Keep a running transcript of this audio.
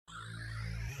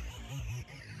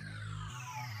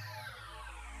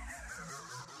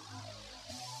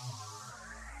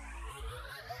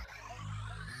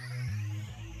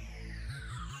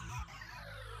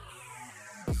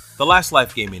The Last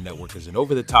Life Gaming Network is an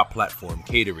over-the-top platform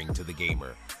catering to the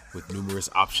gamer. With numerous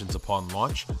options upon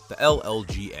launch, the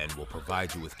LLGN will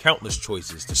provide you with countless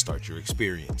choices to start your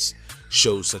experience.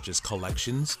 Shows such as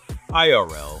collections,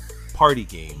 IRL, party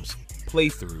games,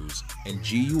 playthroughs, and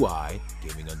GUI,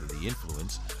 Gaming Under the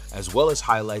Influence, as well as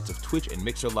highlights of Twitch and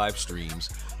Mixer live streams.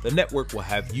 The network will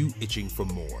have you itching for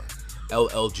more.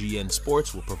 LLGN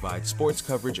Sports will provide sports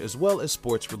coverage as well as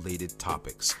sports-related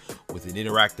topics. With an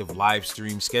interactive live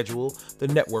stream schedule, the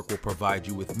network will provide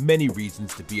you with many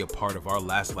reasons to be a part of our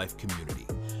Last Life community.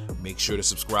 Make sure to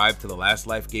subscribe to the Last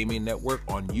Life Gaming Network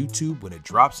on YouTube when it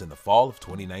drops in the fall of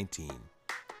 2019.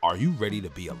 Are you ready to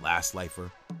be a Last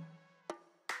Lifer?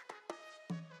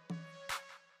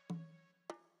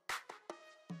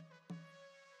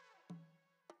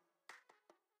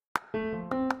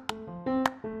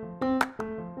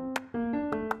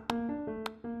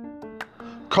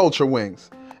 Culture Wings.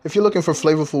 If you're looking for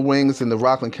flavorful wings in the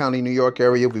Rockland County, New York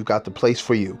area, we've got the place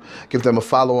for you. Give them a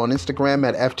follow on Instagram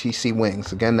at FTC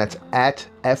Wings. Again, that's at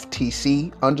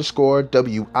FTC_WINGZ.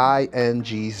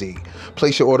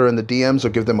 Place your order in the DMs or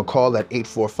give them a call at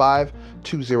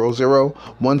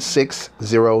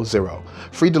 845-200-1600.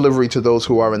 Free delivery to those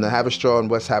who are in the Haverstraw and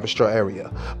West Haverstraw area.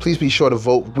 Please be sure to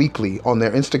vote weekly on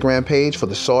their Instagram page for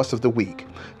the sauce of the week.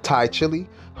 Thai chili,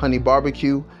 honey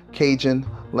barbecue, Cajun,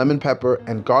 lemon pepper,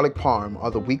 and garlic parm are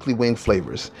the weekly wing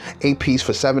flavors. 8-piece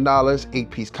for $7,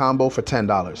 8-piece combo for $10,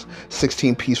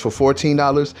 16-piece for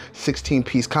 $14,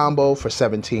 16-piece combo for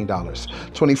 $17,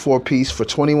 24-piece for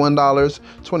 $21,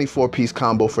 24-piece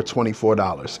combo for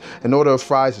 $24. An order of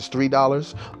fries is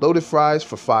 $3, loaded fries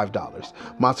for $5.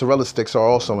 Mozzarella sticks are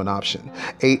also an option.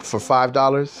 8 for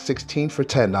 $5, 16 for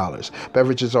 $10.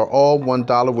 Beverages are all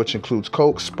 $1, which includes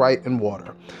Coke, Sprite, and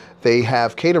water. They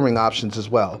have catering options as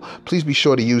well. Please be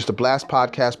sure to use the Blast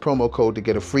Podcast promo code to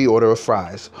get a free order of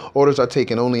fries. Orders are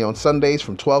taken only on Sundays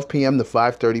from 12 p.m. to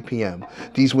 5:30 p.m.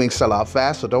 These wings sell out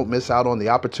fast, so don't miss out on the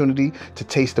opportunity to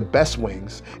taste the best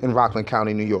wings in Rockland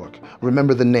County, New York.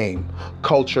 Remember the name,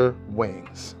 Culture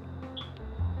Wings.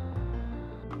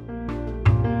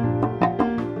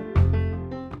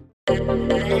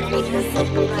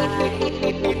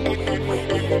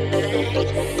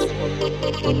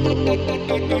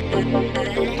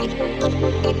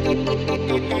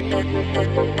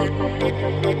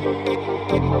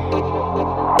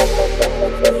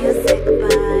 Music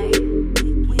by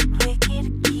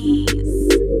Wicked Keys.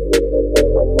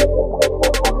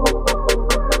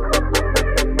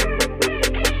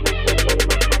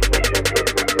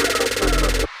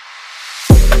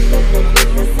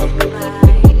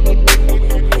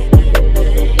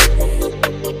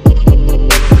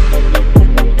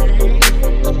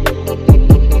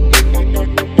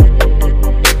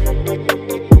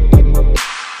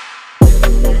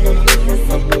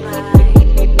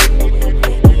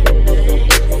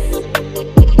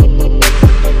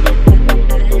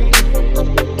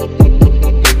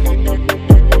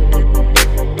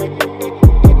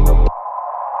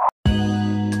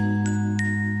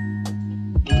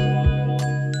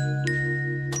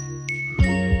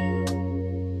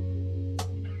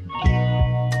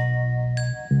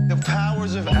 The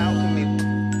powers of alchemy.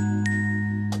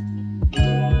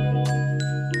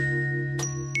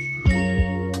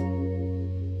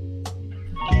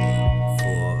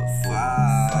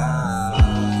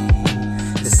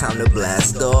 It's time to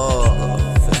blast off.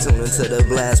 Tune into the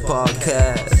Blast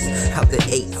Podcast. Out the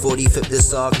 845th to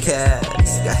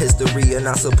Sarcast. Got history and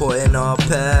not supporting our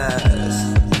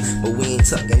past. But we ain't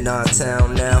tucking our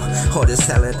town now. All this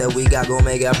talent that we got gon'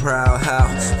 make it proud. How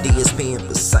DSP and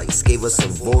Precise gave us a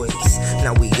voice.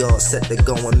 Now we all set to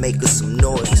go and make us some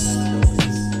noise.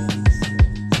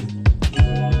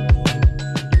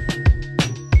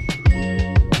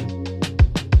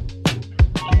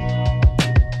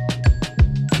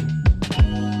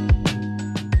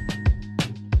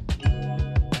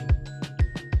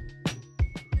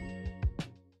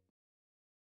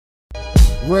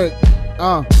 Rick,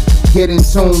 get in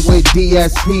tune with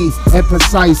DSP and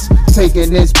Precise,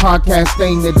 taking this podcast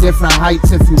thing to different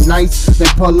heights. If you nice, they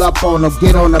pull up on them,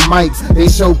 get on the mic. They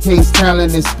showcase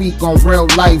talent and speak on real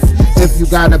life. If you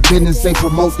got a business, they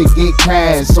promote to get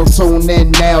cash. So tune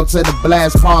in now to the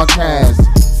Blast Podcast.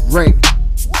 Rick.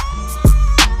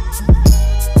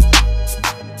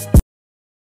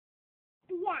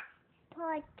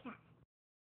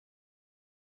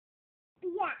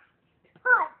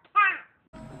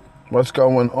 What's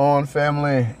going on,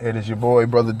 family? It is your boy,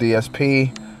 Brother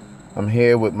DSP. I'm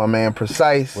here with my man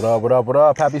Precise. What up, what up, what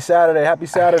up? Happy Saturday, happy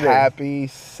Saturday. Happy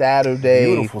Saturday.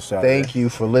 Beautiful Saturday. Thank you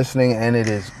for listening, and it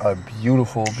is a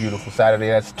beautiful, beautiful Saturday.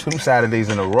 That's 2 Saturdays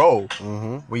in a row.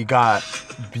 We got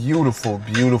beautiful,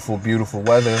 beautiful, beautiful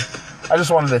weather. I just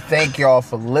wanted to thank y'all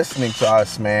for listening to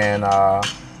us, man.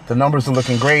 The numbers are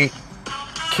looking great.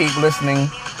 Keep listening.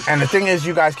 And the thing is,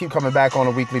 you guys keep coming back on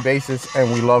a weekly basis,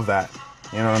 and we love that.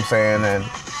 You know what I'm saying? And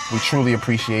we truly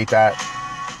appreciate that.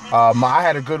 I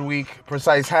had a good week.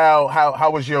 Precise, how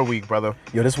was your week, brother?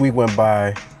 Yo, this week went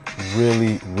by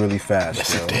really, really fast.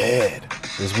 Yes, yo. it did.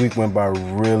 This week went by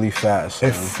really fast. It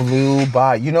man. flew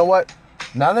by. You know what?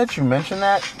 Now that you mention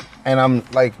that, and I'm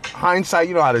like, hindsight,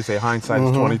 you know how they say hindsight is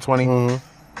 20/20.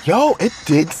 Yo, it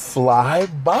did fly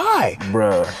by.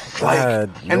 Bruh. Like,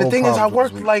 and the thing is, I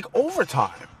worked like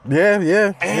overtime.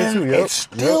 Yeah, And me too, yep. it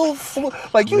still flew.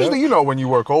 Like, usually, you know, when you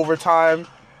work overtime,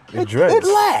 It drags. It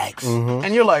lags.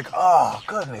 And you're like, oh,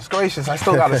 goodness gracious, I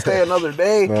still got to stay another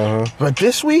day. But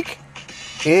this week,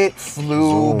 it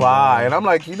flew by. And I'm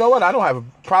like, you know what? I don't have a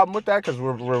problem with that because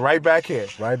we're right back here.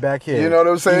 Right back here. You know what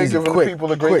I'm saying? Easy, Giving quick, the people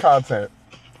the great quick. content.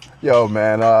 Yo,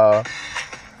 man,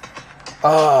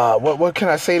 what can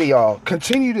I say to y'all?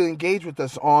 Continue to engage with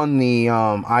us on the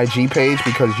IG page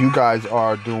because you guys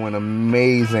are doing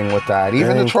amazing with that.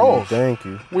 Even the trolls. Thank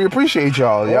you. We appreciate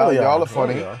y'all. Y'all are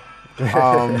funny.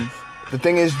 The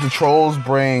thing is, the trolls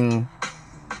bring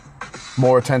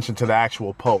more attention to the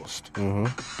actual post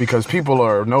because people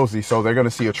are nosy, so they're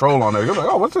gonna see a troll on there. You're like,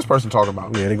 oh, what's this person talking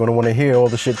about? Yeah, they're gonna want to hear all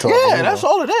the shit talk. Yeah, that's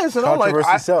all it is. And I'm like,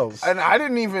 Controversy sells. and I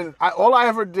didn't even. All I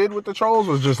ever did with the trolls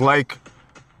was just like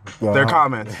their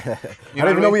comments. I didn't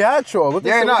even know we had trolls. What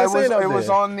Yeah, no, what it they saying out was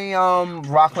there? on the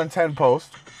Rockland 10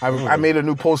 post. I made a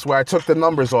new post where I took the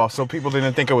numbers off so people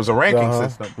didn't think it was a ranking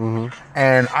system.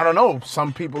 And I don't know,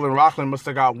 some people in Rockland must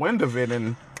have got wind of it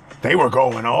and they were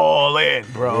going all in,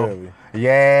 bro. Really?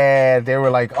 Yeah, they were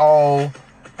like, oh,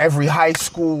 every high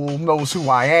school knows who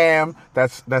I am.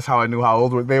 That's how I knew how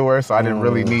old they were, so I didn't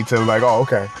really need to like, oh,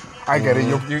 okay, I get it.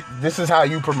 You, this is how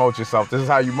you promote yourself. This is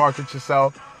how you market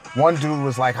yourself. One dude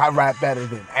was like, I rap better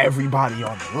than everybody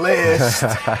on the list.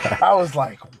 I was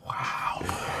like, wow.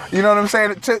 You know what I'm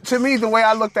saying? To me, the way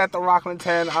I looked at the Rockland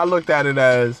 10, I looked at it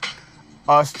as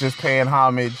us just paying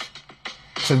homage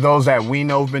to those that we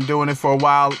know have been doing it for a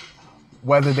while,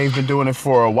 whether they've been doing it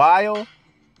for a while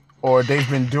or they've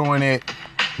been doing it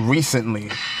recently.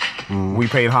 We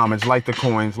paid homage, like the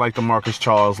Coins, like the Marcus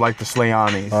Charles, like the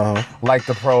Slayanis, like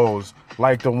the Pros,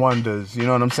 like the Wonders, you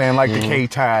know what I'm saying? Like the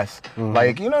K-Task,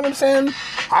 like, you know what I'm saying?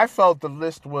 I felt the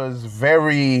list was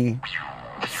very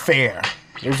fair.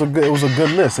 It was a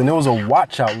good list, and it was a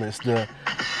watch out list. The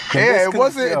Yeah, list it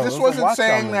wasn't. yo, This it was a wasn't watch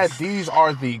saying out that list. these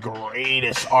are the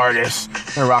greatest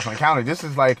artists in Rockland County. This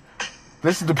is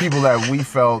the people that we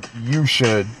felt you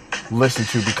should listen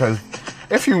to because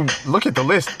if you look at the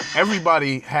list,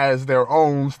 everybody has their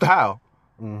own style.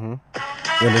 And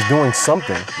they're doing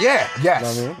something. Yeah.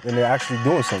 Yes. You know what I mean? And they're actually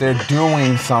doing something. They're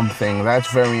doing something.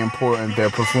 That's very important. They're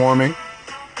performing.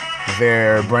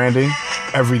 They're branding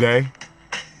every day.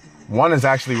 One is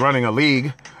actually running a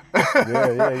league.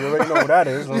 yeah, you already know what that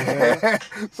is. You know what I'm saying?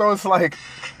 So it's like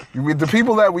the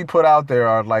people that we put out there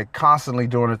are like constantly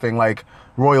doing a thing like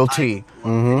Royalty.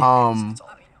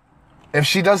 If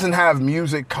she doesn't have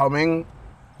music coming,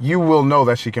 you will know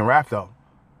that she can rap though.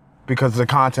 Because of the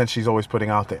content she's always putting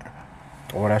out there.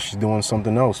 Or that she's doing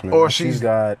something else, man. Or she's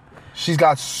got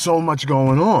so much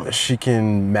going on. She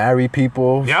can marry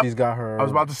people. Yep. She's got her. I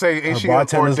was about to say, ain't her she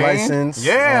bartender's ordained? license.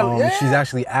 Yeah. She's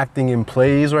actually acting in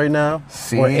plays right now.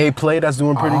 See? Or a play that's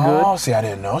doing pretty Oh, good. see, I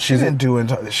didn't know she was into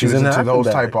the those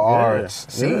acting type of bag. arts.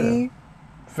 Yeah. See,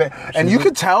 and you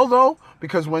could tell though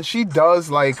because when she does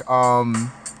like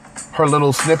her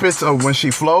little snippets of when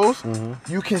she flows,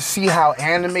 you can see how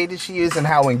animated she is and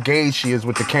how engaged she is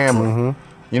with the camera.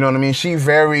 You know what I mean? She's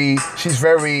very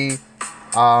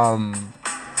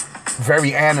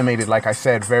animated, like I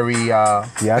said, very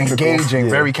Theatrical, engaging,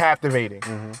 yeah. very captivating.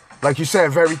 Like you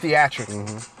said, very theatrical.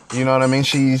 You know what I mean?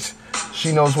 She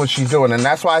knows what she's doing, and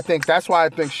that's why I think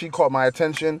she caught my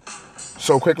attention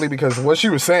so quickly because what she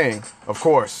was saying, of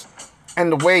course, and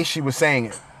the way she was saying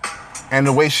it, and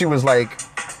the way she was like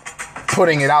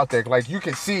putting it out there, like you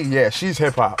can see, yeah, she's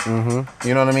hip hop.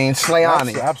 You know what I mean?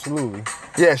 Slayani. Absolutely.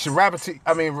 Yeah, she Royalty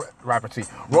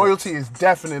is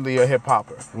definitely a hip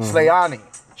hopper. Slayani,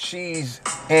 she's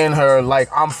in her like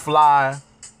I'm fly.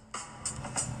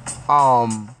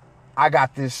 I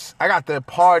got the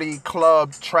party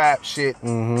club trap shit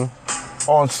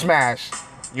on Smash.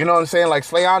 You know what I'm saying? Like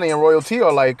Slayani and Royalty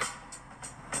are like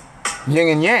yin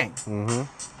and yang.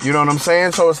 You know what I'm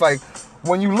saying? So it's like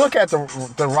when you look at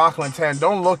the Rockland 10,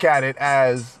 don't look at it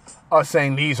as us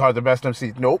saying these are the best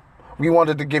MCs. Nope. We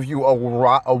wanted to give you a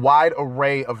wide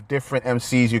array of different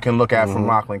MCs you can look at from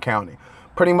Rockland County.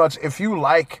 Pretty much, if you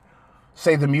like,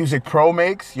 say, the music Pro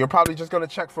makes, you're probably just going to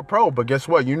check for Pro. But guess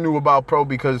what? You knew about Pro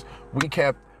because we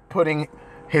kept putting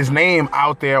his name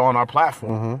out there on our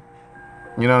platform.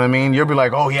 You know what I mean? You'll be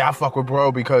like, oh, yeah, I fuck with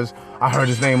Pro because I heard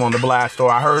his name on the blast,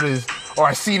 or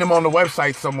I seen him on the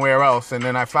website somewhere else, and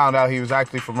then I found out he was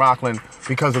actually from Rockland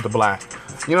because of the blast.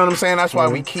 You know what I'm saying? That's why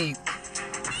we keep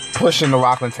pushing the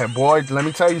Rockland 10. Boy, let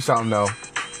me tell you something, though.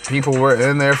 People were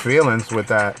in their feelings with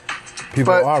that.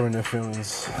 People are in their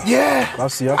feelings. Yeah.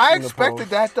 I expected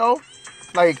that, though.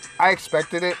 Like, I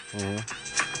expected it.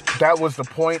 That was the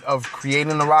point of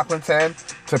creating the Rockland 10,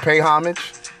 to pay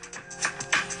homage,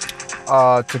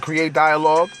 to create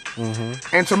dialogue,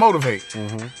 and to motivate.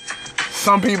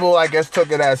 Some people, I guess, took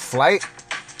it as slight.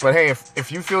 But hey,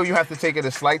 if you feel you have to take it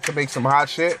as slight to make some hot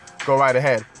shit, go right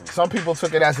ahead. Some people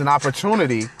took it as an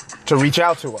opportunity to reach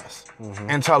out to us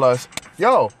and tell us,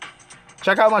 yo,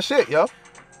 check out my shit, yo.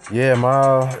 Yeah,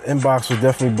 my inbox was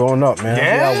definitely blowing up, man.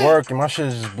 Yeah. I be at work and my shit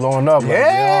is just blowing up.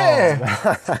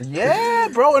 Yeah. Yeah,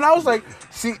 bro. And I was like,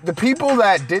 see, the people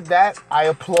that did that, I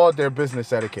applaud their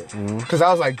business etiquette. Because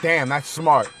I was like, damn, that's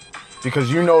smart.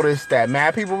 Because you noticed that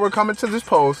mad people were coming to this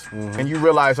post and you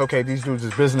realize, okay, these dudes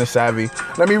is business savvy.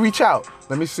 Let me reach out.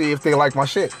 Let me see if they like my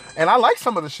shit. And I like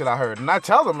some of the shit I heard. And I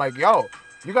tell them, like, yo,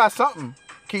 you got something.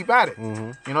 Keep at it. You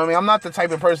know what I mean? I'm not the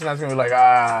type of person that's going to be like,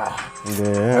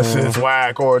 that shit's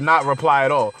whack, or not reply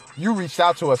at all. You reached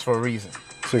out to us for a reason.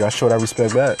 So you got to show that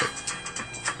respect back.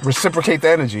 Reciprocate the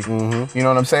energy. You know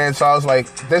what I'm saying? So I was like,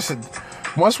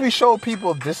 once we show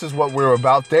people this is what we're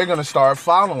about, they're going to start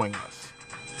following us.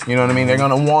 You know what I mean? They're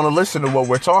going to want to listen to what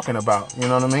we're talking about. You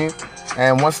know what I mean?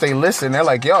 And once they listen, they're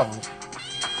like, yo,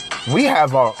 we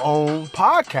have our own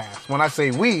podcast. When I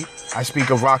say we, I speak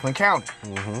of Rockland County.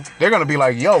 They're going to be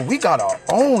like, yo, we got our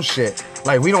own shit.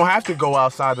 Like, we don't have to go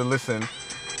outside to listen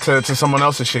to someone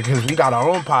else's shit, because we got our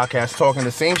own podcast talking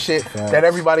the same shit that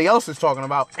everybody else is talking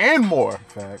about and more.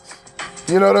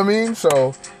 You know what I mean?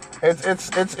 So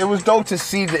it was dope to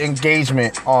see the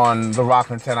engagement on the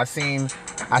Rockland 10. I seen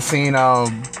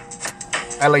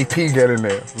LAP get in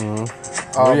there.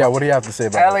 What do you have to say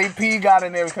about it? LAP got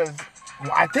in there because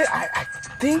I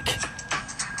think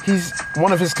he's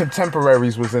one of his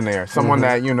contemporaries was in there. Someone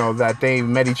that, you know, that they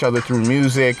met each other through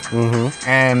music.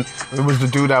 And it was the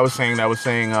dude that was saying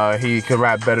he could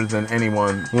rap better than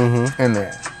anyone in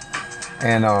there.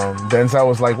 And Denzel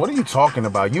was like, what are you talking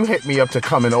about? You hit me up to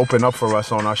come and open up for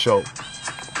us on our show.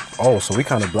 Oh, so we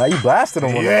kind of you blasted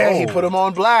him. Yeah, he put him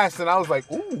on blast, and I was like,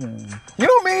 ooh. You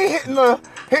know me, hitting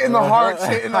the hearts,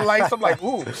 hitting the lights. I'm like,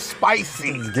 ooh,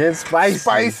 spicy. Get spicy.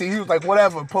 Spicy. He was like,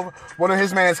 whatever. One of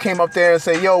his mans came up there and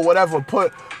said, yo, whatever,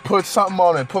 put something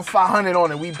on it, put 500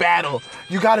 on it, we battle.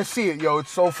 You gotta see it, yo.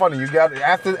 It's so funny. You got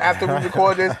after we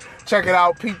record this, check it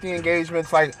out, peep the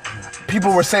engagements. Like,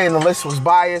 people were saying the list was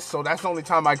biased, so that's the only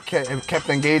time I kept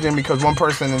engaging, because one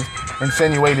person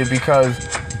insinuated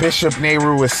because Bishop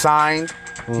Nehru is signed,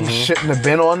 he shouldn't have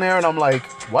been on there, and I'm like,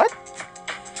 what?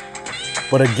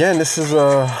 But again, this is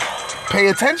a pay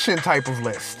attention type of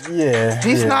list. Yeah.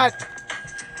 He's not.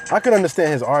 I could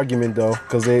understand his argument though,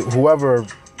 because whoever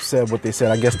said what they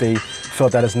said, I guess they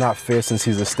felt that it's not fair since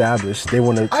he's established. They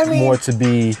wanted more to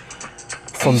be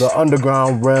from the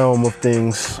underground realm of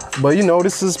things. But you know,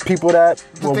 this is people that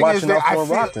were watching out for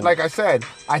Rockland. Like I said,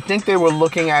 I think they were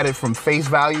looking at it from face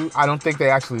value. I don't think they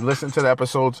actually listened to the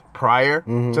episodes prior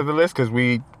to the list, because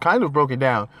we kind of broke it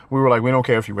down. We were like, we don't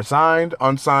care if you were signed,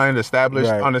 unsigned,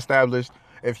 established, unestablished.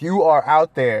 If you are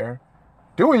out there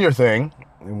doing your thing,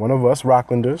 and one of us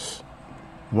Rocklanders,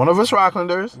 we're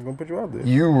gonna put you out there.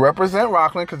 You represent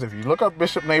Rockland, because if you look up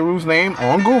Bishop Nehru's name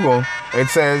on Google, it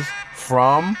says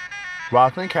from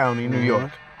Rockland County, New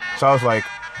York. So I was like,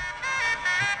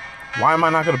 why am I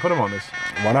not going to put him on this?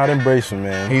 Why not embrace him,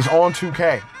 man? He's on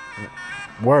 2K.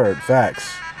 Word,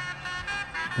 facts.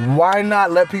 Why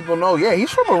not let people know, yeah, he's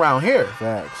from around here.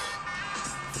 Facts.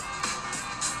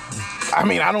 I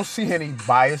mean, I don't see any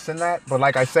bias in that, but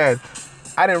like I said,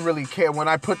 I didn't really care. When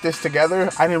I put this together,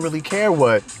 I didn't really care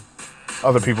what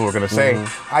other people were going to say.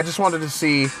 I just wanted to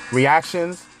see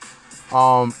reactions,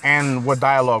 and what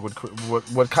dialogue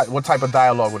what type of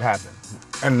dialogue would happen.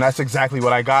 And that's exactly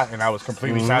what I got, and I was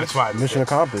completely satisfied. Mission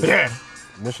accomplished. Yeah.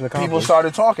 Mission accomplished. People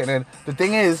started talking, and the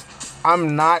thing is,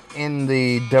 I'm not in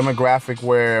the demographic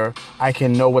where I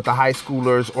can know what the high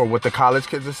schoolers or what the college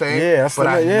kids are saying. Yeah, that's but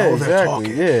I know they're exactly.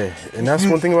 talking. Yeah, and that's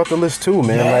one thing about the list too,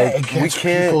 man. Yeah, like it gets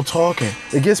people talking.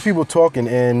 It gets people talking,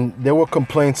 and there were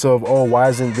complaints of, oh, why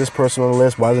isn't this person on the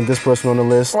list? Why isn't this person on the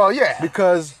list? Well, yeah.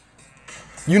 Because,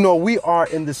 you know, we are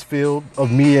in this field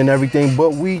of media and everything,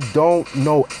 but we don't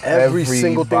know every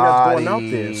single thing that's going out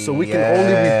there. So we can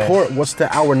only report what's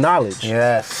to our knowledge.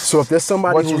 Yes. So if there's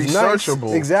somebody What's who's researchable.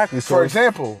 nice, exactly. So for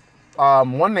example,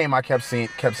 one name I kept saying,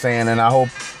 and I hope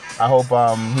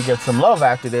he gets some love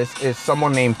after this, is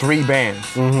someone named 3 Bands.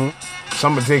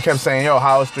 Somebody, they kept saying, yo,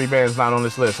 how is 3 Bands not on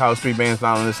this list? How is 3 Bands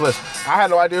not on this list? I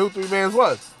had no idea who 3 Bands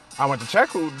was. I went to check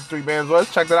who 3 Bands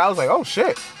was, checked it out, I was like, oh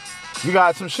shit. You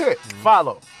got some shit.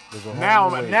 Follow. Now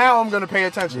I'm gonna pay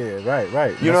attention. Yeah,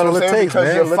 right. You know what I'm saying?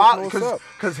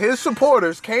 Because his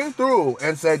supporters came through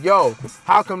and said, yo,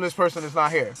 how come this person is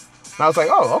not here? And I was like,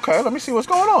 oh, okay, let me see what's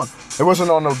going on. It wasn't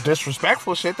on no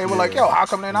disrespectful shit. They were like, yo, how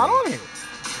come they're not on here?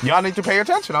 Y'all need to pay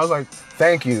attention. I was like,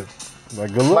 thank you.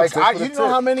 Like, good luck. Like, you know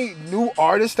how many new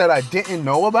artists that I didn't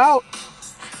know about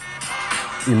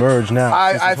emerge now?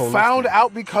 I found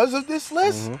out because of this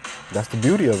list. That's the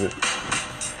beauty of it.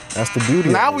 That's the beauty.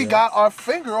 Now we got our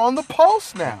finger on the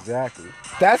pulse now. Exactly.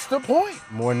 That's the point.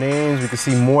 More names, we can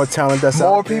see more talent that's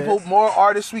more out there. More people, more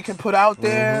artists we can put out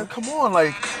there. Come on,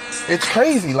 like, it's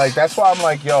crazy. Like, that's why I'm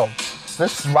like, yo,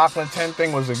 this Rockland 10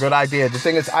 thing was a good idea. The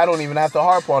thing is, I don't even have to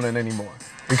harp on it anymore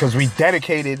because we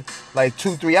dedicated like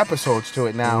 2-3 episodes to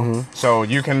it now. So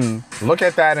you can look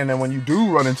at that, and then when you do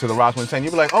run into the Rockland 10,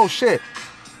 you'll be like, oh shit,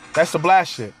 that's the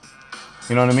blast shit.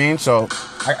 You know what I mean? So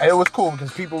it was cool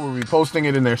because people were reposting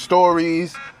it in their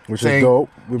stories. Which is dope.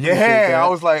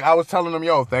 I was telling them,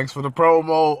 yo, thanks for the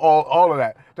promo, all of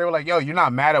that. They were like, yo, you're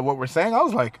not mad at what we're saying? I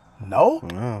was like,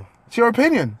 no. It's your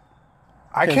opinion.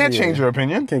 I can't change your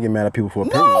opinion. Can't get mad at people for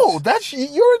opinions. No,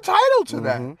 you're entitled to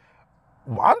that.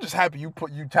 Well, I'm just happy you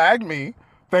tagged me.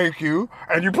 Thank you.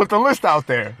 And you put the list out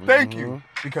there. Thank you.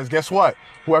 Because guess what?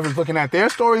 Whoever's looking at their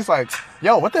stories like,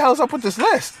 yo, what the hell's up with this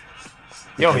list?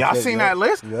 Yo, y'all seen that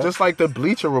list? Yep. Just like the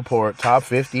Bleacher Report, top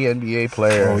 50 NBA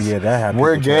players. Oh, yeah, that happened.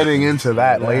 We're getting into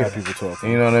that later. People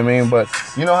talking. You know what I mean? But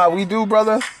you know how we do,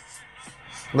 brother?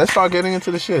 Let's start getting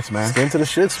into the shits, man. Let's get into the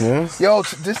shits, man. Yo,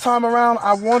 this time around,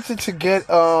 I wanted to get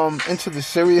into the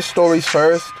serious stories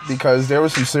first because there were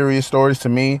some serious stories to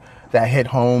me that hit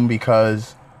home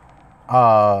because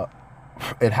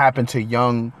it happened to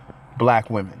young black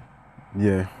women.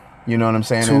 Yeah. You know what I'm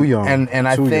saying? Too young. And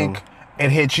I think it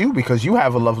hit you because you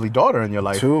have a lovely daughter in your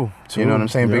life. Two. You know what I'm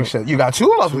saying? Big shout. You got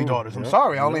 2 lovely daughters. I'm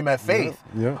sorry, I only met Faith.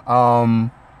 Yeah.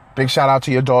 Big shout out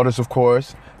to your daughters, of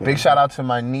course. Big shout out to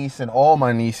my niece and all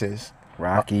my nieces.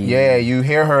 Rocky. Yeah, you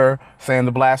hear her saying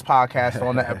the Blast podcast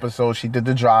on the episode. She did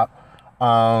the drop.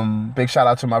 Big shout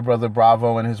out to my brother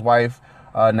Bravo and his wife,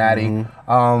 Natty.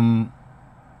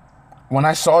 When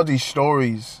I saw these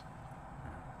stories,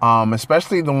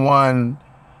 especially the one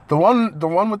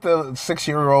with the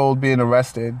 6-year-old being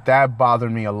arrested, that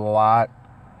bothered me a lot.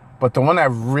 But the one that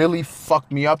really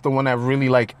fucked me up, the one that really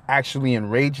like actually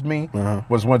enraged me,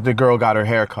 was when the girl got her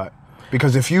hair cut.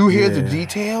 Because if you hear the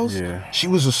details, she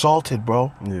was assaulted,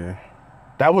 bro. Yeah.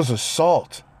 That was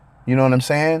assault. You know what I'm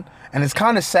saying? And it's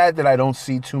kind of sad that I don't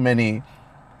see too many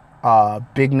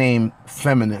big name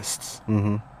feminists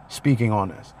speaking on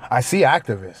this. I see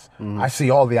activists. I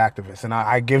see all the activists. And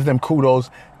I give them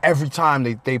kudos every time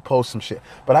they post some shit.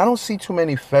 But I don't see too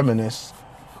many feminists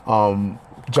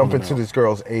jump into this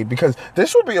girl's aid, because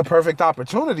this would be a perfect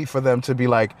opportunity for them to be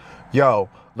like, yo,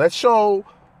 let's show,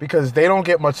 because they don't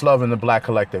get much love in the black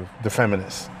collective, the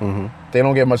feminists. They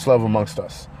don't get much love amongst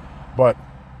us. But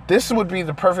this would be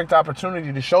the perfect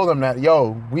opportunity to show them that,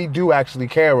 yo, we do actually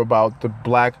care about the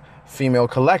black female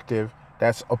collective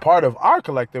that's a part of our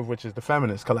collective, which is the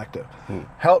feminist collective.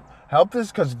 Help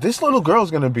this, because this little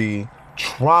girl's going to be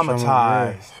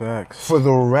traumatized for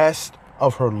the rest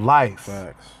of her life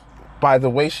by the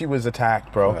way she was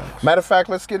attacked, bro. Matter of fact,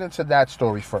 let's get into that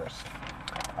story first.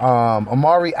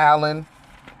 Amari Allen,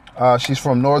 she's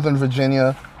from Northern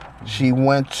Virginia. She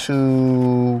went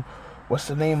to, what's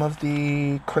the name of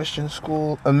the Christian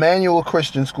school? Emmanuel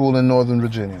Christian School in Northern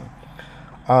Virginia.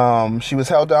 She was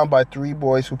held down by 3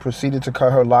 boys who proceeded to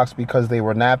cut her locks because they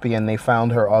were nappy and they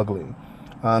found her ugly.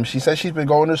 She said she's been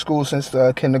going to school since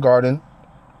kindergarten.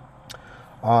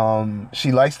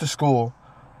 She likes the school,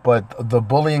 but the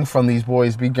bullying from these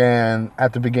boys began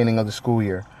at the beginning of the school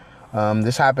year.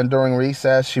 This happened during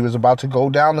recess. She was about to go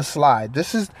down the slide.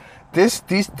 This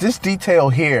detail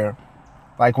here,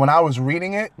 like when I was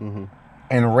reading it,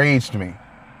 enraged me.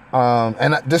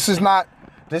 And this is not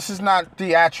This is not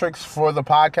theatrics for the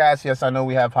podcast. Yes, I know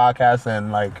we have podcasts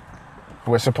and like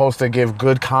we're supposed to give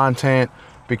good content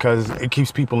because it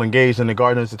keeps people engaged in the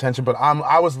gardener's attention. But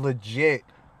I was legit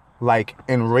like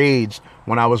enraged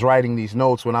when I was writing these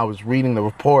notes, when I was reading the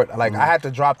report. Like I had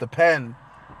to drop the pen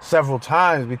several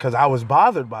times because I was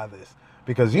bothered by this.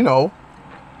 Because, you know,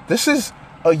 this is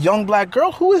a young black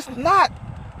girl who is not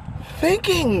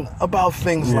thinking about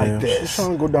things like this. She's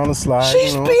trying to go down the slide.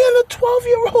 She's being a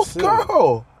 12-year-old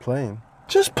girl. Playing.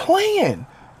 Just playing.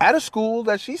 At a school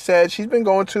that she said she's been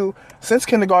going to since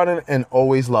kindergarten and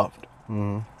always loved.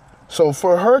 So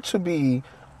for her to be,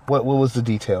 what was the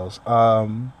details?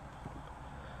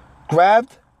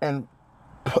 Grabbed and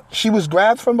she was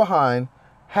grabbed from behind,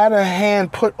 had a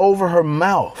hand put over her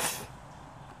mouth.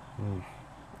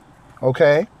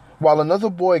 Okay? While another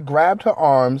boy grabbed her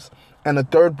arms and a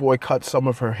third boy cut some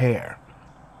of her hair.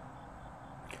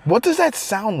 What does that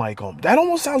sound like? That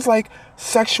almost sounds like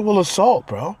sexual assault,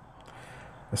 bro.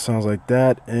 It sounds like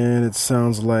that, and it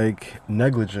sounds like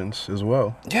negligence as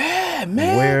well. Yeah,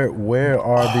 man. Where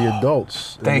are the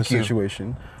adults in Thank this you.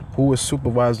 situation? Who is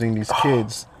supervising these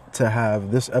kids to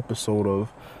have this episode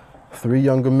of 3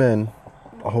 younger men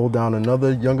hold down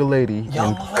another younger lady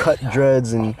and cut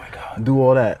dreads and do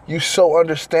all that? You so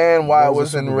understand why I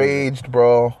was enraged,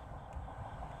 bro.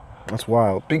 That's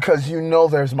wild. Because you know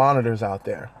there's monitors out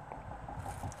there.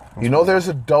 You know there's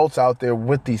adults out there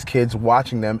with these kids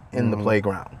watching them in the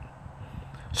playground.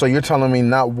 So you're telling me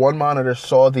not one monitor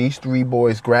saw these 3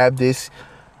 boys grab this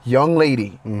young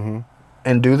lady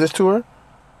and do this to her?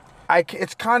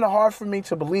 It's kind of hard for me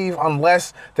to believe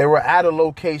unless they were at a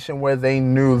location where they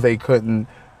knew they couldn't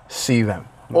see them.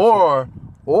 Or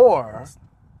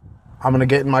I'm going to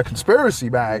get in my conspiracy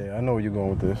bag. Yeah, I know where you're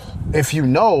going with this. If you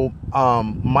know,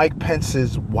 Mike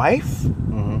Pence's wife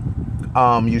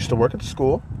used to work at the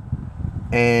school,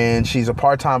 and she's a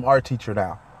part-time art teacher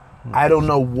now. I don't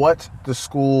know what the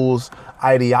school's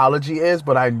ideology is,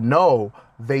 but I know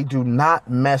they do not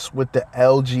mess with the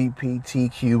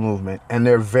LGBTQ movement, and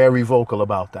they're very vocal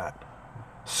about that.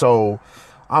 So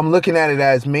I'm looking at it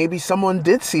as maybe someone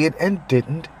did see it and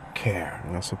didn't care.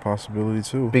 That's a possibility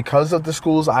too. Because of the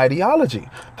school's ideology.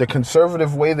 The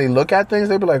conservative way they look at things,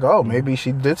 they'd be like, oh, maybe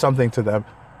she did something to them,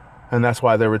 and that's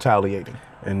why they're retaliating.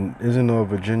 And isn't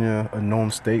Virginia a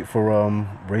known state for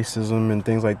racism and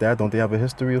things like that? Don't they have a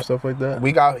history of stuff like that?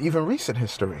 We got even recent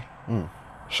history.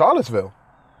 Charlottesville.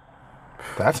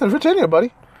 That's in Virginia,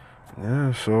 buddy.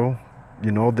 Yeah, so, you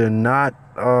know, they're not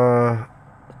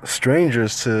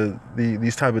strangers to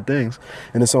these type of things.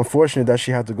 And it's unfortunate that she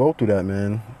had to go through that,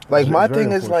 man. Like, It's my very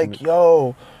thing is like, unfortunate.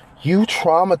 yo, you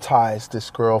traumatized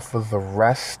this girl for the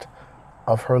rest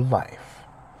of her life.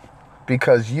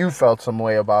 Because you felt some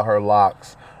way about her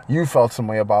locks. You felt some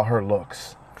way about her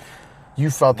looks. You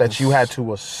felt that you had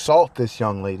to assault this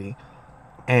young lady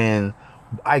and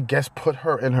I guess put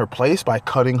her in her place by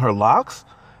cutting her locks.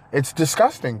 It's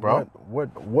disgusting, bro.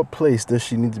 What place does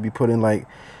she need to be put in? Like,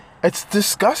 It's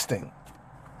disgusting.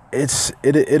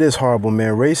 it is horrible,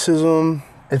 man. Racism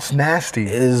It's nasty.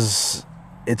 it's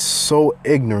so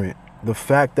ignorant. The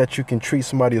fact that you can treat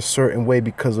somebody a certain way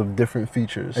because of different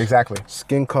features. Exactly.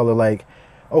 Skin color, like,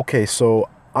 okay, so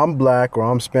I'm black or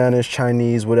I'm Spanish,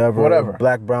 Chinese, whatever.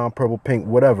 Black, brown, purple, pink,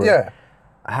 whatever. Yeah.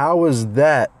 How is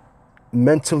that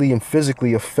mentally and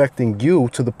physically affecting you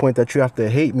to the point that you have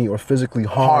to hate me or physically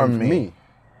harm me?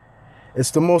 It's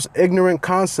the most ignorant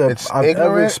concept I've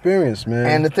ever experienced, man.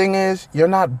 And the thing is, you're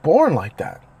not born like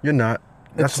that. You're not.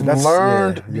 It's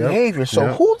learned yeah, yep, behavior. So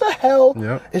yep, who the hell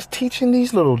Yep. is teaching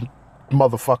these little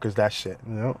motherfuckers that shit?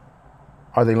 Yep.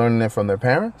 Are they learning it from their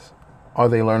parents? Are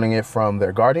they learning it from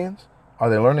their guardians? Are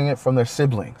they learning it from their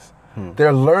siblings?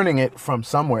 They're learning it from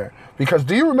somewhere. Because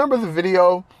do you remember the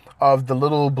video of the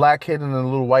little black kid and the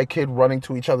little white kid running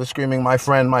to each other screaming, my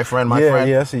friend, my friend, my friend?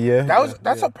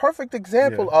 That's a perfect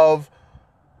example of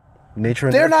nature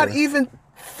and they're nurture. not even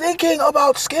thinking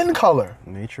about skin color.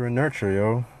 Nature and nurture,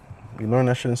 yo. You learn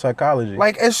that shit in psychology.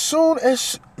 Like as soon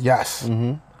as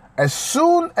as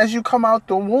soon as you come out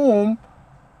the womb,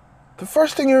 the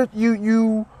first thing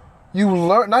you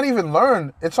learn, not even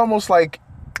learn, it's almost like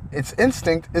it's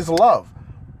instinct, is love.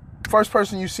 First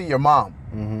person you see, your mom.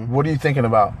 What are you thinking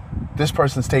about? This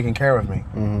person's taking care of me.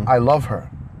 I love her.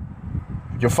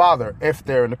 Your father, if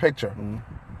they're in the picture.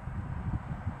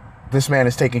 This man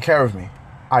is taking care of me.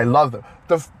 I love them.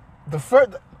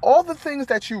 All the things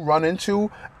that you run into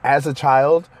as a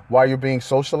child while you're being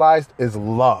socialized is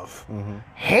love.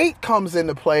 Hate comes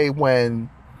into play when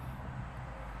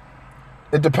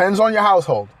it depends on your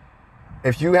household.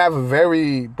 If you have a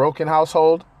very broken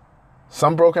household,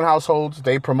 some broken households,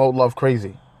 they promote love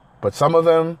crazy. But some of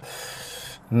them,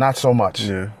 not so much.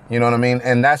 Yeah. You know what I mean?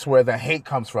 And that's where the hate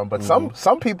comes from. But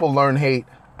some people learn hate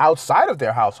outside of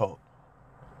their household.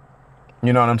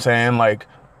 You know what I'm saying? Like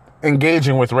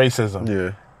engaging with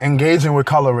racism, engaging with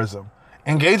colorism,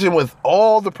 engaging with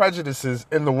all the prejudices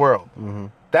in the world.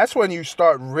 That's when you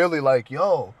start really like,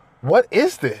 yo, what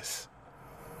is this?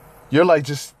 You're like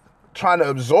just trying to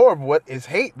absorb what is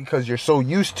hate because you're so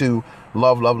used to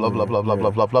love, love, love, love, love, love,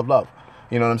 love, love, love, love.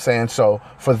 You know what I'm saying? So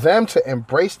for them to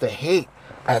embrace the hate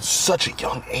at such a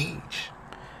young age,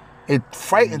 it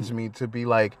frightens me to be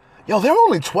like, yo, they're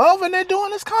only 12 and they're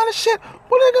doing this kind of shit.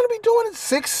 What are they going to be doing in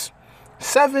 6,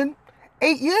 7,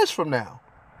 8 years from now?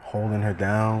 Holding her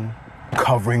down,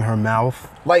 covering her mouth.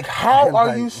 Like, how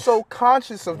are you so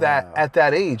conscious of that at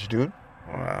that age, dude?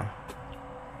 Wow.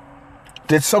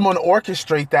 Did someone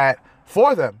orchestrate that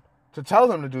for them to tell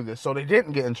them to do this so they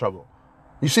didn't get in trouble?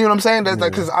 You see what I'm saying? That's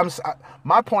like, because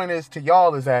my point is to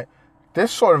y'all is that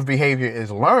this sort of behavior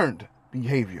is learned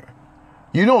behavior.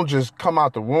 You don't just come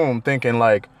out the womb thinking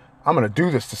like, I'm gonna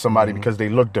do this to somebody because they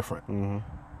look different.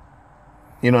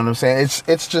 You know what I'm saying?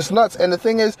 It's just nuts. And the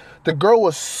thing is, the girl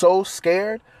was so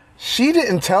scared, she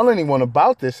didn't tell anyone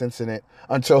about this incident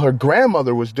until her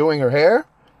grandmother was doing her hair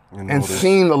and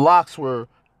seen the locks were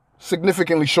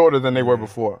significantly shorter than they were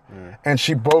before. And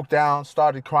she broke down,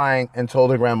 started crying, and told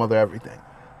her grandmother everything.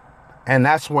 And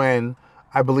that's when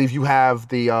I believe you have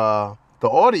the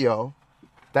audio.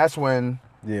 That's when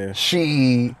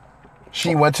she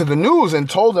went to the news and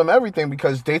told them everything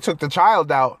because they took the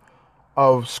child out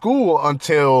of school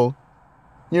until,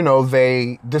 you know,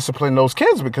 they disciplined those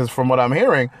kids because from what I'm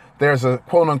hearing, there's a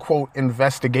quote unquote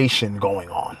investigation going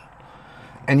on.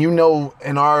 And you know,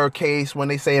 in our case, when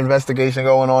they say investigation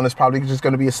going on, it's probably just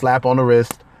going to be a slap on the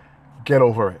wrist. Get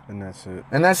over it. And that's it.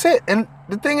 And that's it. And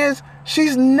the thing is,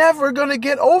 she's never going to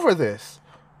get over this.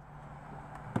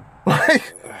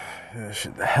 Like,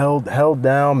 held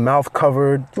down, mouth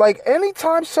covered. Like,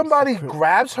 anytime somebody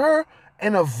grabs her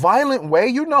in a violent way,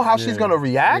 you know how she's going to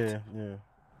react.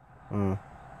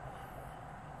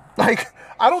 Like,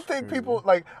 I don't think people,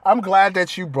 like, I'm glad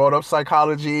that you brought up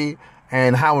psychology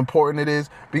and how important it is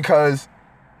because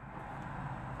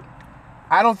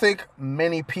I don't think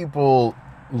many people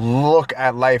look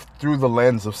at life through the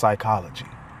lens of psychology.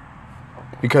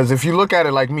 Because if you look at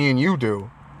it like me and you do,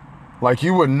 like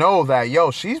you would know that,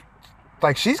 yo, she's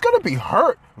gonna be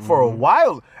hurt for a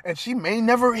while and she may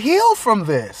never heal from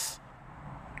this.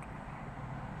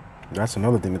 That's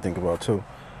another thing to think about too.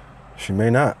 She may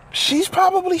not. She's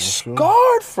probably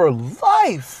scarred for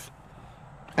life.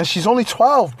 And she's only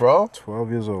 12, bro. 12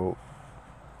 years old.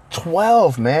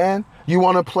 12, man. You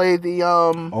want to play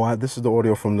the this is the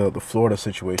audio from the Florida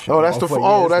situation. Oh, that's the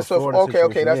Florida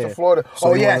okay, that's the Florida.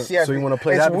 So yes. So you want to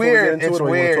play that before we get into it,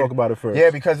 or you want to talk about it first? Yeah,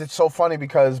 because it's so funny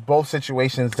because both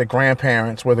situations, the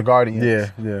grandparents were the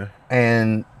guardians. Yeah.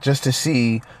 And just to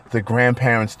see the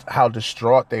grandparents, how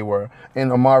distraught they were.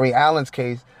 In Amari Allen's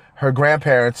case, her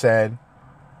grandparents said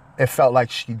it felt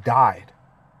like she died.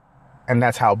 And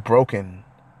that's how broken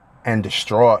and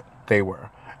distraught they were.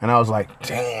 And I was like,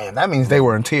 damn, that means they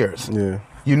were in tears. Yeah.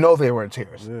 You know they were in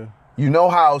tears. Yeah. You know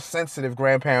how sensitive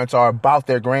grandparents are about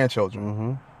their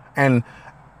grandchildren. And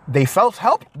they felt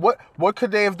help. What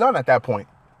could they have done at that point?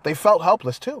 They felt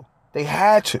helpless too. They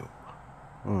had to.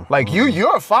 Like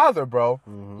you're a father, bro.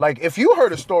 Like if you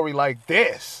heard a story like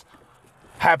this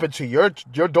happen to your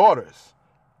daughters,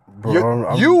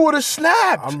 bro, you would have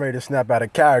snapped. I'm ready to snap out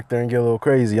of character and get a little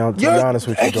crazy. To be honest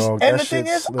with you, dog. And the thing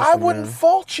is, I wouldn't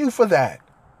fault you for that.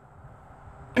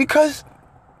 Because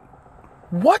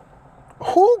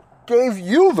who gave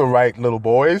you the right, little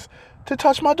boys, to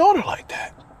touch my daughter like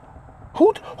that?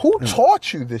 Who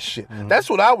taught you this shit? That's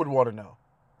what I would want to know.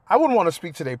 I wouldn't want to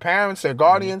speak to their parents, their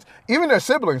guardians, even their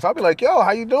siblings. I'd be like, yo,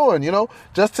 how you doing? You know,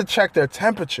 just to check their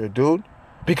temperature, dude.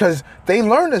 Because they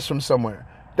learned this from somewhere.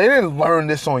 They didn't learn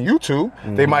this on YouTube.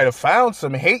 They might have found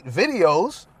some hate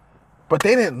videos, but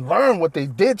they didn't learn what they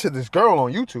did to this girl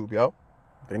on YouTube, yo.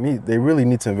 They really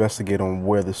need to investigate on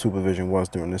where the supervision was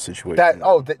during this situation.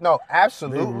 No,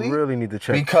 absolutely. They really need to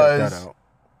check that out.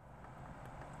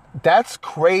 That's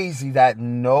crazy that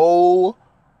no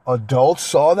adult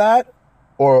saw that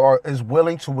or is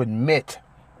willing to admit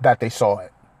that they saw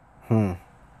it.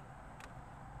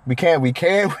 We can't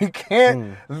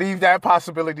leave that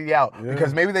possibility out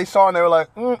because maybe they saw and they were like,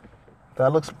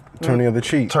 that looks turn the other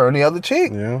cheek. Turn the other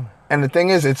cheek. Yeah. And the thing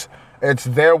is, it's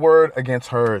their word against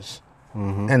hers.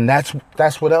 And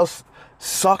that's what else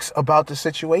sucks about the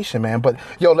situation, man. But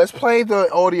yo, let's play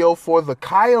the audio for the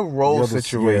Kaya Rose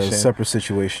situation. Yeah, separate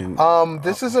situation.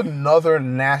 This is another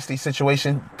nasty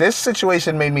situation. This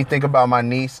situation made me think about my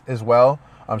niece as well.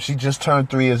 She just turned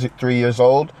 3 years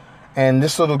old, and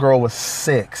this little girl was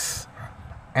 6.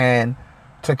 And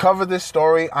to cover this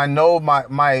story, I know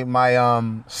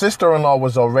my sister-in-law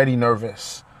was already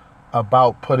nervous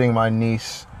about putting my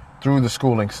niece through the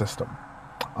schooling system.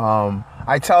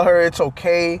 I tell her it's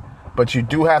okay, but you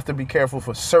do have to be careful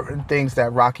for certain things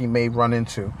that Rocky may run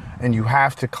into, and you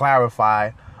have to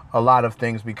clarify a lot of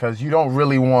things because you don't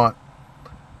really want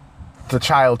the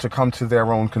child to come to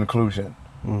their own conclusion,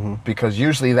 because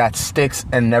usually that sticks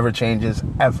and never changes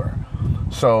ever.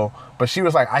 So, but she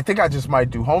was like, I think I just might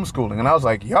do homeschooling. And I was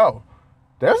like, yo,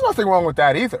 there's nothing wrong with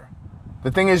that either.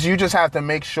 The thing is, you just have to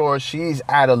make sure she's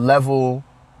at a level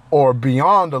or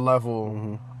beyond a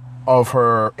level of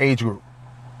her age group.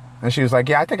 And she was like,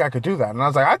 yeah, I think I could do that. And I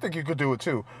was like, I think you could do it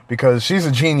too, because she's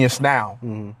a genius now.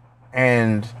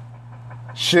 And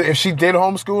if she did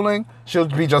homeschooling, she'll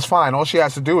be just fine. All she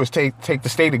has to do is take the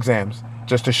state exams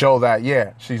just to show that,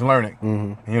 yeah, she's learning.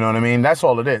 You know what I mean? That's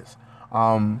all it is.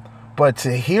 But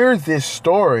to hear this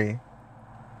story,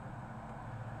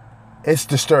 it's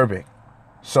disturbing.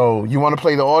 So you want to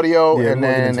play the audio, and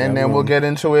then we'll get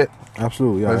into it?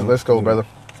 Absolutely. Yeah, Let's go, brother.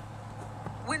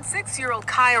 When 6-year-old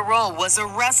Kaya Roll was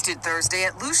arrested Thursday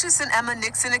at Lucius and Emma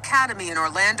Nixon Academy in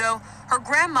Orlando, her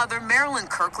grandmother, Marilyn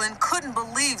Kirkland, couldn't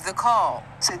believe the call.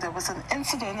 So there was an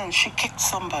incident and she kicked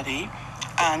somebody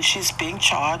and she's being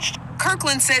charged.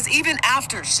 Kirkland says even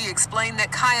after she explained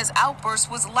that Kaya's outburst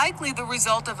was likely the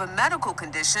result of a medical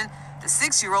condition, the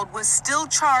 6-year-old was still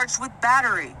charged with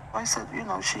battery. I said,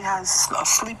 she has a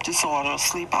sleep disorder,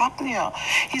 sleep apnea.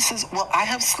 He says, well, I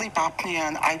have sleep apnea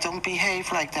and I don't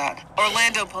behave like that.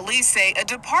 Orlando police say a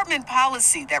department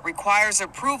policy that requires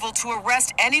approval to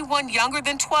arrest anyone younger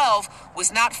than 12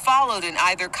 was not followed in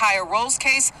either Kaya Roll's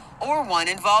case or one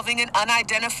involving an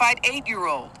unidentified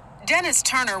 8-year-old. Dennis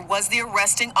Turner was the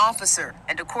arresting officer,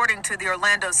 and according to the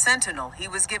Orlando Sentinel, he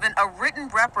was given a written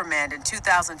reprimand in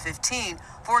 2015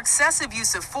 for excessive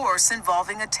use of force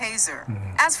involving a taser.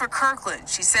 As for Kirkland,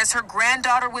 she says her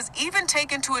granddaughter was even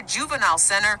taken to a juvenile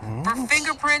center for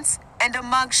fingerprints and a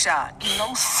mugshot.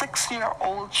 No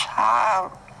 6-year-old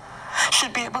child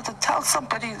should be able to tell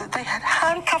somebody that they had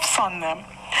handcuffs on them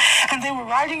and they were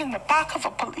riding in the back of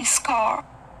a police car.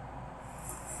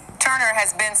 Turner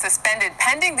has been suspended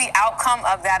pending the outcome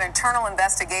of that internal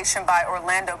investigation by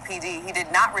Orlando PD. He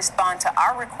did not respond to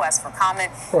our request for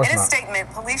comment. In his statement,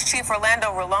 Police Chief Orlando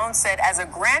Rolone said, as a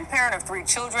grandparent of 3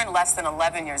 children less than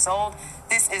 11 years old,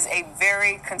 this is a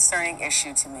very concerning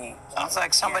issue to me. Sounds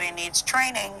like somebody needs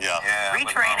training.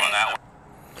 Retraining.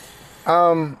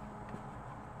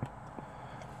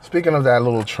 Speaking of that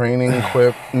little training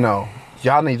quip, no.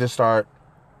 Y'all need to start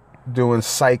doing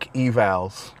psych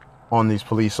evals on these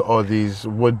police or these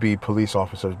would-be police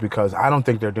officers, because I don't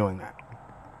think they're doing that.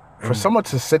 For someone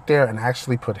to sit there and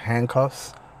actually put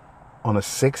handcuffs on a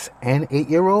 6 and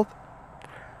 8-year-old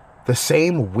the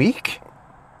same week,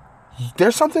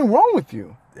 there's something wrong with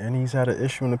you. And he's had an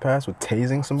issue in the past with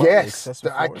tasing somebody. Yes,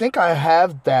 I think I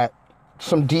have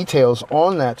some details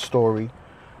on that story.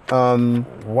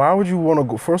 Why would you want to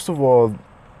go? First of all,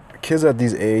 kids at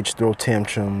these age throw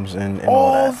tantrums and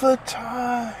all that. All the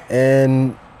time.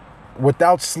 And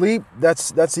without sleep,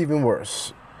 that's even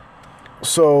worse.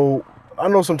 So I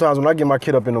know sometimes when I get my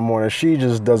kid up in the morning, she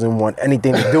just doesn't want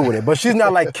anything to do with it. But she's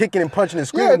not like kicking and punching and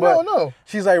screaming. No.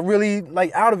 She's like really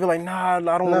like out of it. Like, nah, I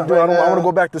don't want to do it. I want to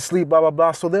go back to sleep. Blah blah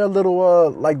blah. So they're a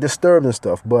little like disturbed and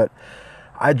stuff. But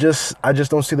I just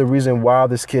don't see the reason why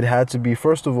this kid had to be,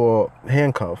 first of all,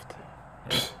 handcuffed,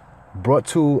 brought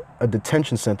to a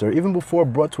detention center, even before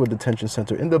brought to a detention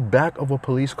center, in the back of a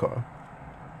police car.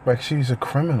 Like she's a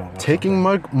criminal. Taking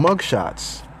mug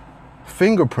shots,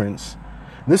 fingerprints.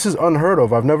 This is unheard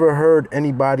of. I've never heard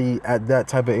anybody at that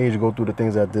type of age go through the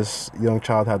things that this young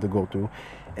child had to go through.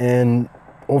 And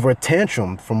over a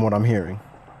tantrum, from what I'm hearing,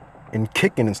 and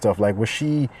kicking and stuff. Like, was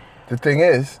she... The thing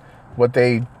is, what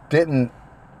they didn't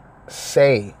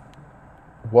say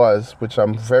was, which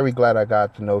I'm very glad I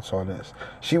got the notes on this,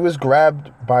 she was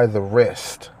grabbed by the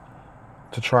wrist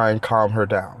to try and calm her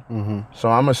down. So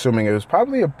I'm assuming it was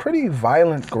probably a pretty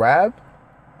violent grab,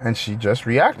 and she just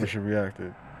reacted. She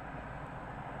reacted.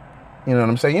 You know what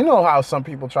I'm saying? You know how some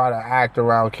people try to act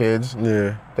around kids?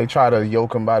 Yeah. They try to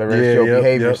yoke them by the wrist.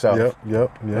 Behave yourself.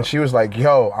 Yep. And she was like,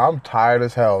 yo, I'm tired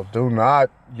as hell. Do not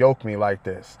yoke me like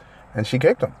this. And she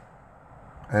kicked him.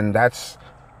 And that's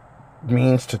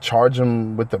means to charge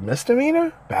him with the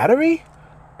misdemeanor? Battery?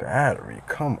 Battery,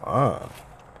 come on.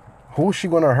 Who is she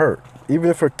gonna hurt? Even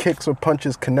if her kicks or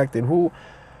punches connected, who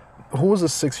is a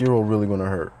 6-year-old really gonna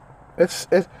hurt?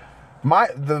 The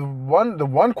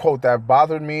one quote that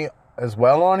bothered me as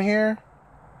well on here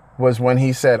was when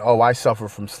he said, "Oh, I suffer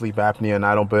from sleep apnea and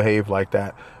I don't behave like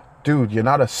that." Dude, you're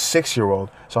not a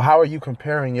 6-year-old. So how are you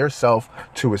comparing yourself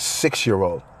to a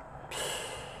 6-year-old?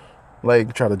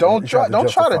 Like, don't try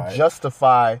to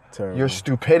justify your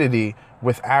stupidity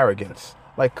with arrogance.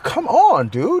 Like, come on,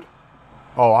 dude.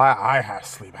 Oh, I have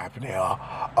sleep apnea.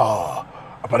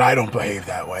 But I don't behave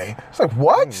that way. It's like,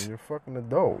 what? You're a fucking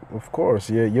adult. Of course.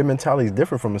 Your mentality is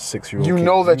different from a 6-year-old. You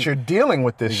know that you're dealing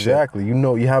with this shit. Exactly. You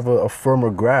know, you have a firmer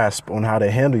grasp on how to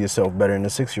handle yourself better than a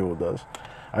 6-year-old does.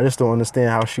 I just don't understand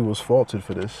how she was faulted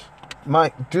for this.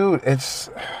 Dude, it's...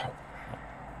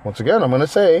 Once again, I'm going to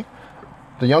say,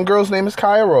 the young girl's name is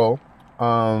Kaya Rowe.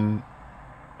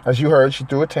 As you heard, she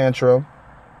threw a tantrum.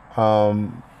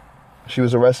 She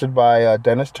was arrested by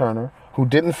Dennis Turner, who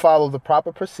didn't follow the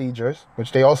proper procedures,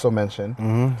 which they also mentioned,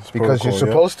 because you're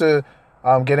supposed to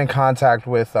get in contact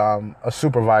with a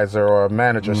supervisor or a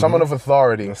manager, someone of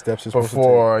authority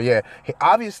before. Yeah,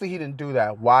 obviously he didn't do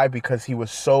that. Why? Because he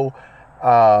was so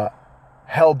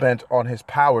hell-bent on his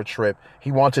power trip.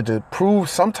 He wanted to prove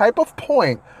some type of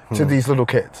point to these little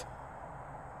kids.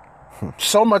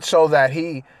 So much so that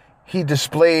he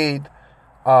displayed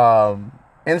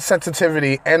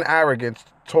insensitivity and arrogance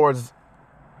towards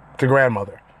the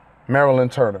grandmother, Marilyn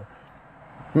Turner.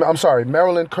 I'm sorry,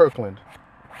 Marilyn Kirkland.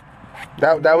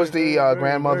 That was the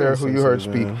grandmother who you heard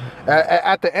speak.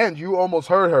 At the end, you almost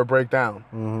heard her break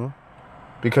down.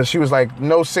 Because she was like,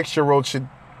 no 6-year-old should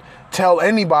tell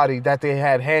anybody that they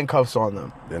had handcuffs on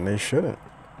them. Then they shouldn't.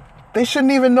 They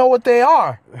shouldn't even know what they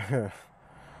are.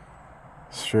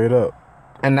 Straight up.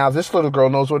 And now this little girl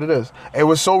knows what it is. It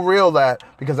was so real that,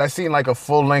 because I seen like a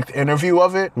full-length interview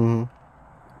of it,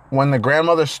 when the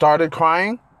grandmother started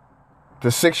crying, the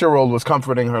 6-year-old was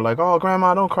comforting her like, "Oh,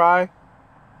 grandma, don't cry.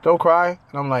 Don't cry."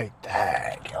 And I'm like,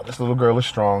 dang, yo, this little girl is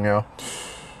strong, yo.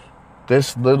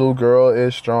 This little girl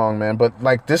is strong, man. But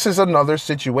like, this is another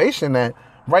situation that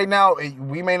right now,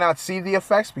 we may not see the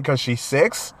effects because she's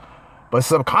 6, but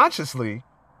subconsciously,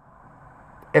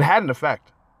 it had an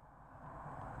effect.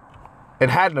 It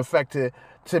had an effect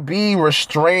to be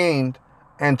restrained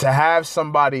and to have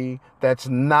somebody that's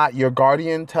not your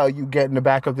guardian tell you, "Get in the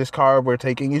back of this car, we're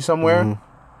taking you somewhere."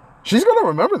 She's going to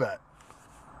remember that.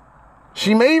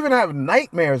 She may even have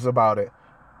nightmares about it.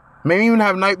 May even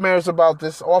have nightmares about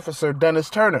this officer,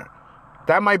 Dennis Turner.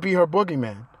 That might be her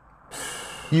boogeyman.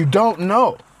 You don't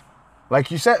know. Like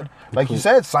you said,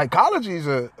 psychology is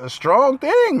a strong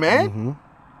thing, man.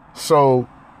 So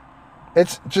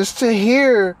it's just to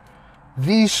hear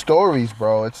these stories,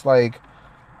 bro. It's like,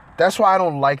 that's why I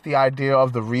don't like the idea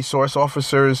of the resource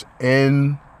officers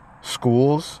in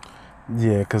schools.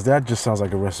 Yeah, because that just sounds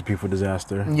like a recipe for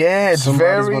disaster. Yeah, it's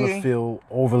Somebody's going to feel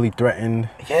overly threatened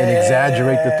and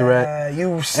exaggerate the threat.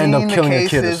 You've seen the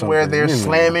cases where they're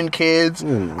slamming kids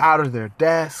out of their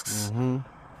desks,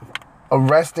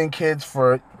 arresting kids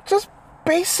for just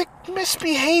basic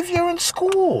misbehavior in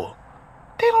school.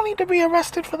 They don't need to be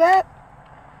arrested for that.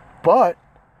 But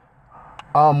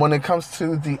when it comes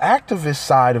to the activist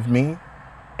side of me,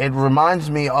 it reminds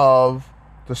me of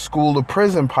the school to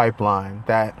prison pipeline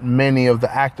that many of the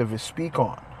activists speak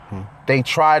on. They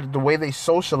tried, the way they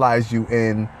socialize you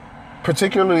in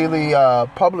particularly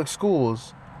public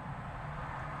schools,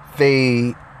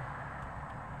 they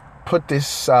put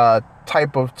this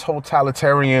type of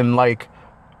totalitarian, like,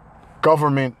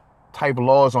 government type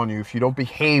laws on you. If you don't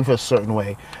behave a certain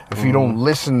way, if you don't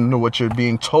listen to what you're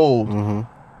being told,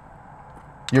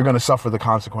 you're going to suffer the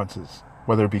consequences,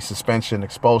 whether it be suspension,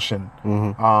 expulsion,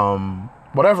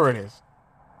 whatever it is.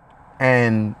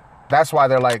 And that's why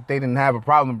they're like, they didn't have a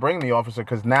problem bringing the officer,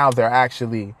 because now they're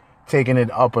actually taking it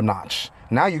up a notch.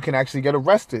 Now you can actually get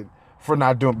arrested for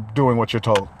not doing what you're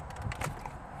told.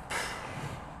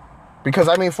 Because,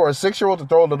 I mean, for a 6-year-old to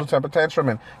throw a little temper tantrum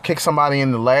and kick somebody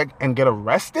in the leg and get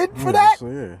arrested for that?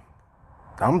 So,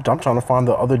 I'm trying to find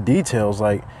the other details,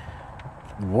 like,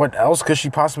 what else could she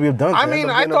possibly have done? I mean,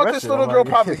 I thought this little girl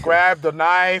probably grabbed a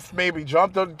knife, maybe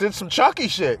jumped up, did some Chucky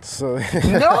shit. So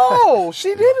no,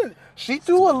 she didn't. She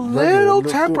threw a little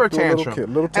temper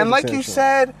tantrum. And like you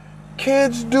said,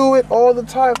 kids do it all the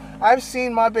time. I've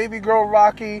seen my baby girl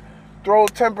Rocky throw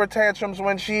temper tantrums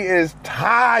when she is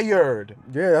tired.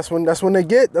 Yeah, that's when they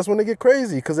get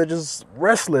crazy, because they're just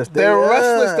restless. They're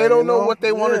restless. They don't know what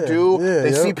they want to do.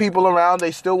 They see people around.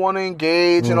 They still want to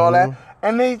engage and all that.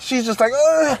 And she's just like,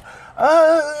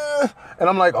 and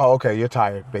I'm like, oh, okay, you're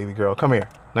tired, baby girl. Come here.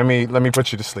 Let me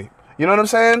put you to sleep. You know what I'm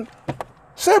saying?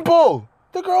 Simple.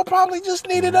 The girl probably just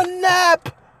needed a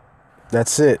nap.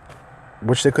 That's it.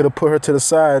 Which they could have put her to the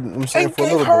side. I'm saying, and for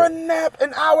gave her a nap.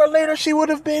 An hour later, she would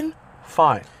have been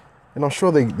fine. And I'm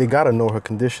sure they got to know her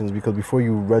conditions, because before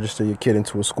you register your kid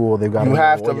into a school, they've got to You know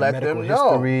have all to your let medical them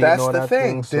know. history and That's all the that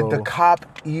thing. so Did the cop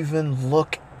even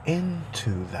look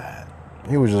into that?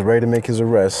 he was just ready to make his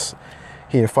arrest.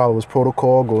 He didn't follow his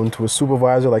protocol, go into his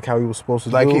supervisor like how he was supposed to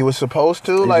do. Like he was supposed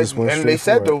to? He Like, just went and they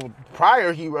straight said for the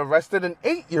prior he arrested an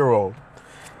 8-year-old.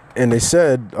 And they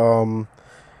said,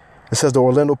 it says the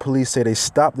Orlando police say they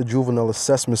stopped the juvenile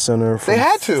assessment center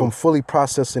from fully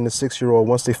processing the 6-year-old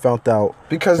once they found out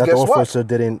Because that guess the what? officer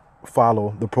didn't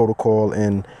follow the protocol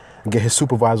and get his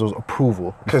supervisor's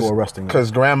approval before arresting him.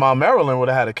 Because Grandma Marilyn would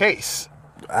have had a case.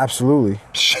 Absolutely.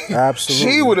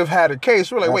 Absolutely. She would have had a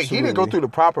case. We're like, wait, he didn't go Absolutely. through the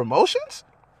proper motions?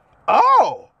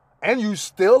 Oh, and you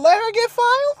still let her get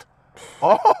filed?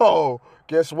 Oh,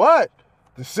 guess what?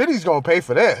 The city's gonna pay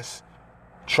for this.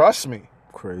 Trust me.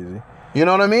 Crazy. You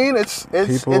know what I mean? It's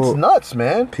nuts,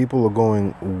 man. People are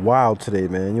going wild today,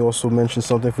 man. You also mentioned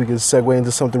something, if we could segue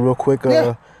into something real quick.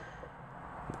 Yeah.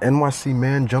 NYC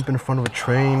man jumping in front of a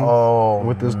train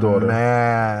with his daughter.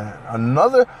 Man,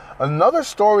 another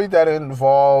story that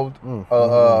involved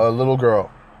a little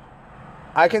girl.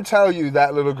 I can tell you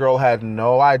that little girl had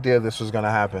no idea this was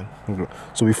gonna happen.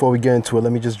 So before we get into it,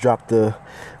 let me just drop the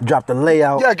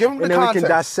layout. Yeah, give him the and then context. we can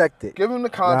dissect it. Give him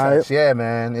the context. Right? Yeah,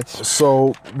 man. It's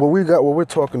So what we're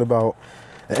talking about,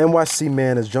 an NYC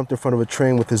man has jumped in front of a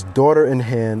train with his daughter in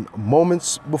hand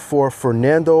moments before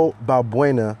Fernando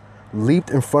Balbuena leaped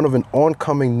in front of an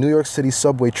oncoming New York City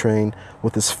subway train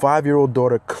with his 5-year-old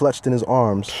daughter clutched in his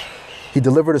arms. He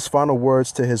delivered his final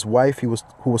words to his wife, who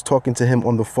was talking to him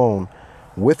on the phone.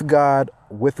 With God,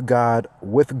 with God,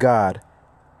 with God,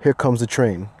 here comes the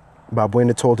train.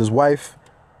 Balbuena told his wife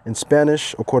in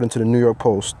Spanish, according to the New York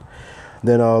Post.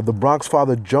 Then the Bronx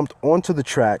father jumped onto the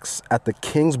tracks at the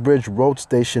Kingsbridge Road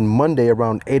station Monday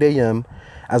around 8 a.m.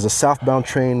 as a southbound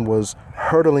train was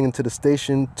hurtling into the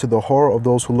station, to the horror of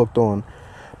those who looked on.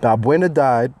 Balbuena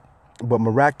died, but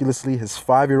miraculously his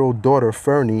 5-year-old daughter,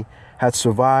 Fernie, had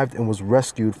survived and was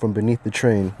rescued from beneath the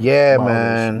train. Yeah, by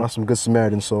man. By some good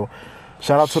Samaritans. So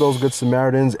shout out to those good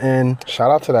Samaritans. And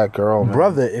shout out to that girl, man.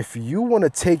 Brother, if you want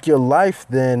to take your life,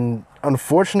 then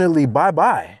unfortunately,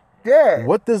 bye-bye. Yeah.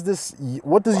 What does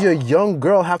your young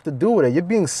girl have to do with it? You're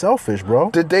being selfish,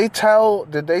 bro. Did they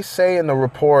say in the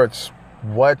reports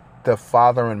what the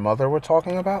father and mother were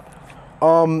talking about?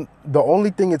 The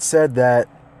only thing it said that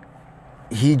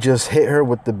he just hit her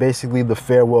with basically the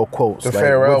farewell quotes. The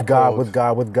farewell with God, quotes. with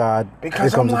God, with God.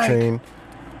 Because here comes I'm the like, train.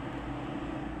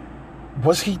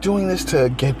 Was he doing this to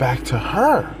get back to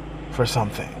her for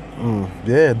something?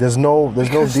 Yeah, there's no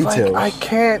details. Like, I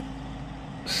can't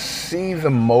see the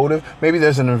motive. Maybe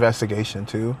there's an investigation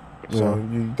too, so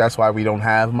that's why we don't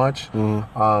have much.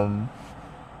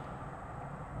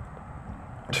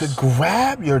 To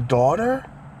grab your daughter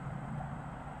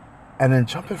and then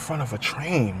jump in front of a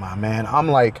train, my man. I'm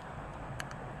like,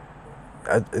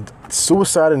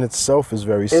 suicide in itself is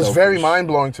very selfish. It's very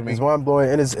mind-blowing to me. It's mind-blowing,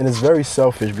 and it's very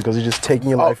selfish, because you're just taking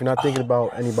your life. You're not thinking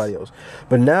about anybody else.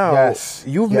 But now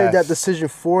you've made that decision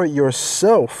for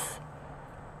yourself.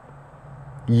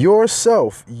 You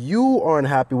aren't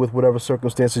happy with whatever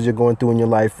circumstances you're going through in your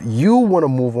life. You want to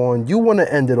move on. You want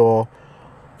to end it all.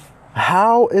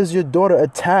 How is your daughter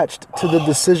attached to the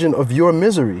decision of your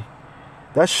misery?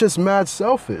 That's just mad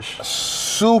selfish.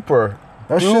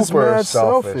 That's just mad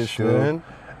selfish, dude. Man.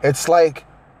 It's like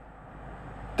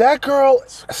that girl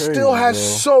still has bro.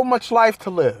 so much life to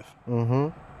live.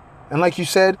 And like you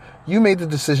said, you made the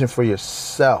decision for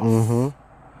yourself.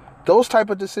 Those type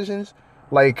of decisions,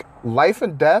 like life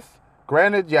and death,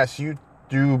 granted, yes, you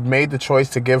made the choice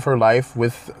to give her life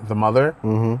with the mother.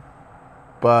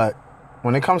 But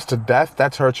when it comes to death,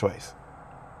 that's her choice.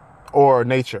 Or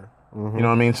nature. You know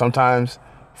what I mean? Sometimes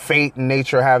fate and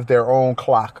nature have their own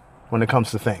clock when it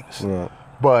comes to things. Yeah.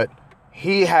 But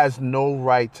he has no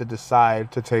right to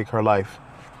decide to take her life.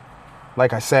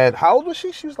 Like I said, how old was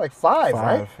she? She was like 5,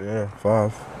 right? Yeah,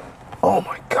 5. Oh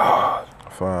my God.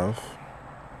 5.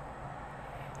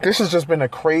 This has just been a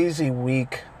crazy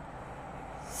week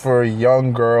for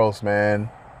young girls, man.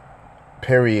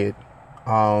 Period.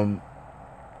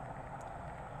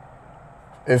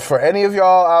 If for any of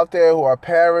y'all out there who are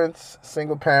parents,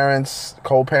 single parents,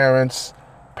 co-parents,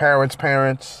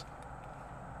 parents,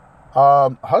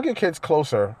 hug your kids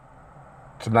closer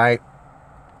tonight,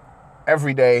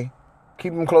 every day.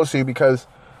 Keep them close to you, because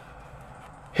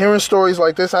hearing stories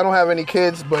like this, I don't have any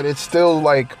kids, but it still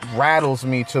like rattles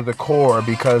me to the core,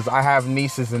 because I have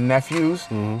nieces and nephews.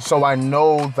 So I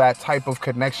know that type of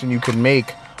connection you can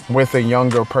make with a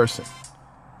younger person.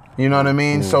 You know what I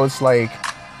mean? So it's like,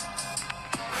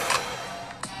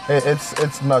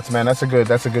 It's nuts, man. That's a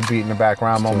good beat in the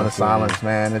background. Moment of silence,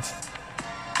 man. It's.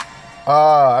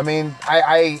 I mean,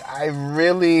 I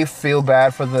really feel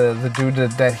bad for the dude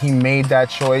that he made that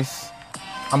choice.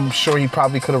 I'm sure he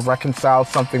probably could have reconciled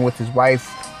something with his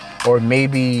wife, or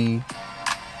maybe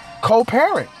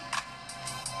co-parent.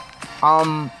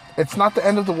 It's not the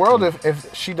end of the world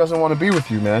if she doesn't want to be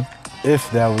with you, man.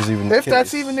 If that was even the case. If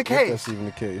that's even the case. If that's even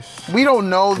the case. We don't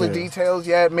know the details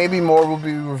yet. Maybe more will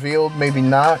be revealed, maybe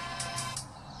not.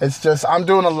 It's just, I'm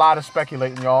doing a lot of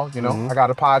speculating, y'all. You know, I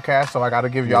got a podcast, so I got to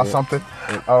give y'all something.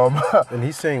 And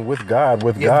he's saying with God.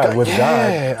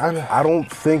 I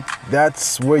don't think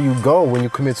that's where you go when you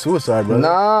commit suicide, brother.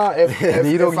 Nah, if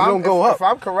you don't go up. If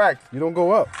I'm correct, you don't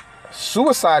go up.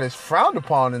 Suicide is frowned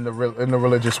upon in the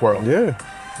religious world. Yeah.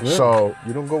 So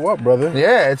you don't go up, brother.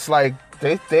 Yeah, it's like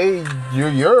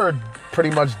you're pretty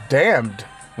much damned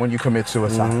when you commit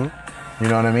suicide. You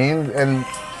know what I mean? And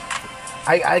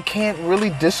I can't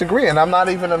really disagree, and I'm not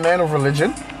even a man of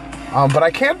religion, but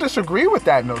I can't disagree with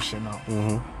that notion,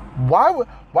 though.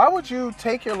 Why would you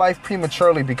take your life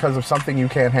prematurely because of something you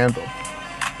can't handle,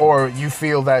 or you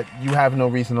feel that you have no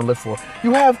reason to live for?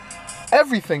 You have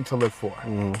everything to live for.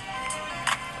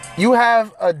 You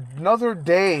have another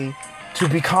day to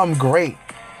become great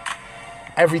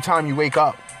every time you wake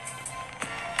up.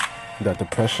 That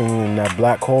depression and that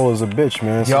black hole is a bitch,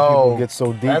 man. Some Yo, people get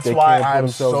so deep that's they why can't put I'm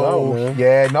themselves so out, man.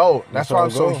 yeah, no. That's why how I'm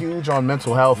it so go. huge on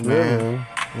mental health, man.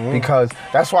 Yeah. Because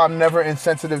that's why I'm never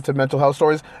insensitive to mental health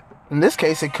stories. In this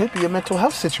case, it could be a mental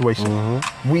health situation.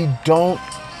 We don't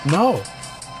know.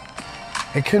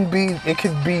 It could be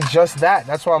just that.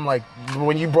 That's why I'm like,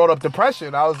 when you brought up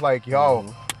depression, I was like, yo,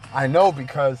 I know,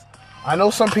 because I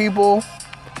know some people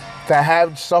that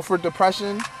have suffered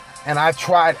depression, and I've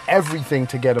tried everything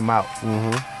to get them out.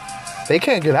 They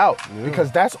can't get out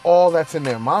because that's all that's in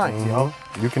their mind, yo.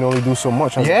 You can only do so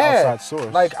much on the outside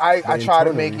source. Like I try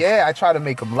to make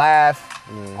them laugh.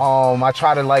 I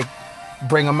try to like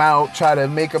bring them out, try to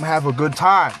make them have a good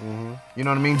time. You know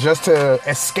what I mean? Just to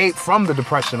escape from the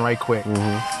depression right quick.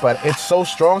 But it's so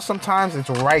strong sometimes,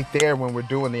 it's right there when we're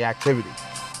doing the activity.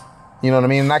 You know what I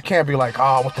mean? And I can't be like,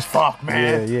 oh, what the fuck,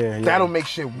 man? Yeah. That'll make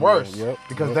shit worse.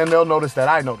 Because then they'll notice that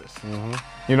I notice.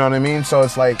 You know what I mean? So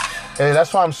it's like,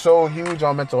 that's why I'm so huge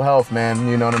on mental health, man.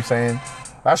 You know what I'm saying?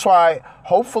 That's why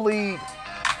hopefully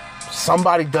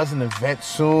somebody does an event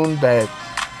soon that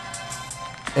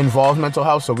involves mental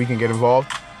health so we can get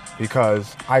involved,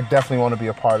 because I definitely want to be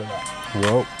a part of that.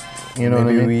 Well, you know what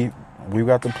I mean? We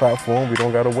got the platform. We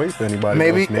don't got to wait for anybody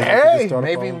Maybe, else.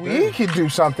 maybe we could do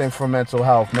something for mental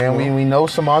health, man. We know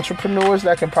some entrepreneurs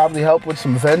that can probably help with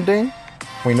some vending.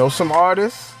 We know some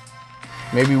artists.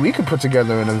 Maybe we could put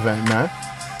together an event, man.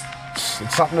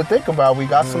 It's something to think about. We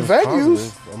got some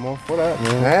venues. Positive. I'm all for that,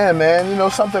 man. Yeah, man. You know,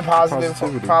 something positive.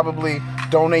 Probably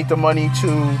donate the money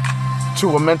to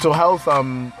a mental health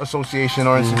association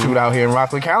or institute out here in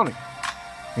Rockland County.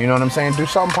 You know what I'm saying? Do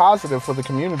something positive for the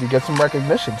community. Get some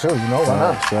recognition too. You know, why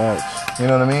not? Facts. You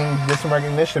know what I mean? Get some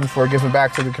recognition for giving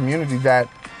back to the community that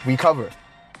we cover.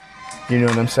 You know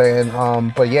what I'm saying?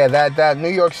 But yeah, that New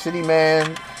York City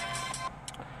man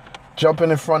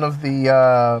jumping in front of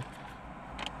the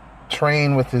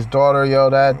train with his daughter, yo,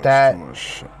 that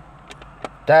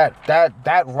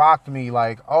rocked me.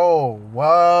 Like, oh,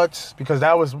 what? Because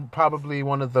that was probably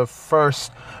one of the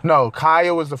first. No,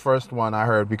 Kaya was the first one I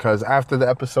heard, because after the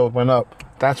episode went up,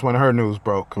 that's when her news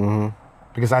broke.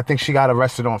 Because I think she got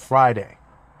arrested on Friday.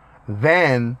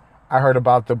 Then I heard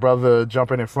about the brother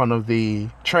jumping in front of the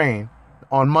train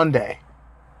on Monday.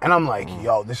 And I'm like,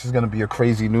 yo, this is going to be a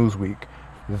crazy news week.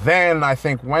 Then I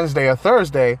think Wednesday or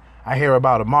Thursday, I hear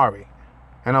about Amari.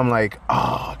 And I'm like,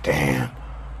 oh, damn.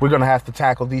 We're going to have to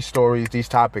tackle these stories, these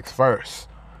topics first.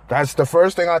 That's the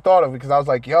first thing I thought of, because I was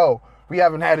like, yo, we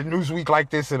haven't had a news week like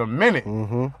this in a minute.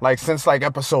 Like since like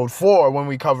episode 4 when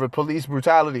we covered police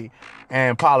brutality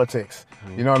and politics.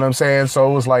 You know what I'm saying? So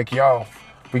it was like, yo,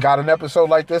 we got an episode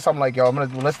like this. I'm like, yo,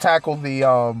 let's tackle the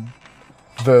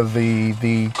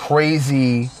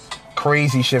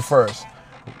crazy shit first.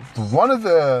 One of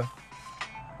the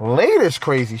latest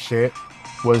crazy shit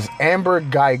was Amber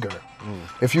Geiger.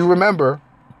 If you remember,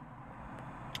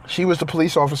 she was the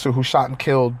police officer who shot and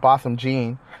killed Botham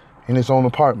Jean in his own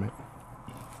apartment.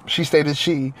 She stated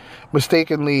she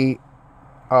mistakenly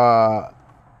thought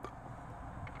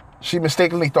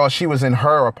she was in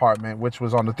her apartment, which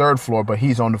was on the 3rd floor, but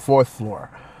he's on the 4th floor.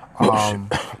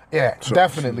 Yeah,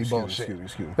 definitely bullshit.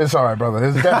 Excuse me. It's all right, brother.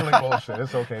 It's definitely bullshit.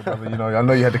 It's okay, brother. You know, I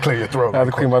know you had to clear your throat. I had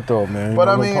to clear my throat, man. But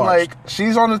I mean, like,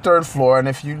 she's on the 3rd floor, and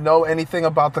if you know anything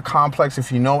about the complex,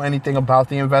 if you know anything about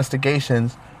the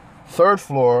investigations, 3rd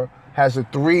floor has a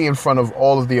 3 in front of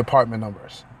all of the apartment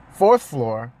numbers. 4th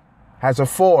floor has a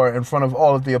 4 in front of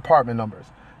all of the apartment numbers.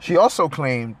 She also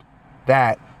claimed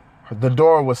that the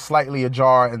door was slightly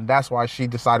ajar, and that's why she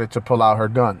decided to pull out her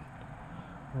gun.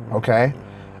 Okay?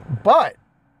 But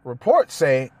reports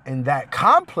say in that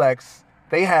complex,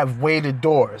 they have weighted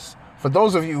doors. For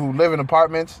those of you who live in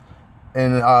apartments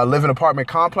and live in apartment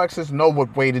complexes, know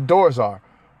what weighted doors are.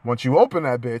 Once you open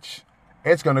that bitch,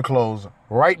 it's going to close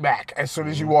right back as soon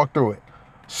as you walk through it.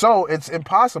 So it's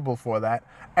impossible for that.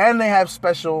 And they have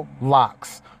special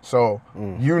locks. So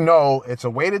you know it's a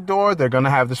weighted door. They're going to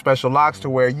have the special locks to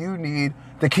where you need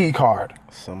the key card.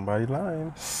 Somebody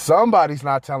lying. Somebody's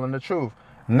not telling the truth.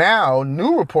 Now,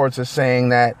 new reports are saying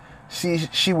that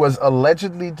she was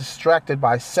allegedly distracted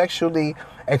by sexually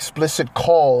explicit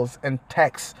calls and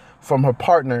texts from her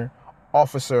partner,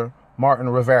 Officer Martin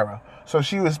Rivera. So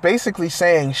she was basically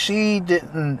saying she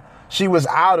was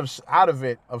out of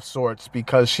it of sorts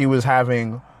because she was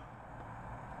having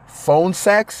phone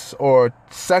sex or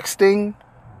sexting.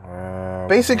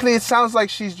 Basically, it sounds like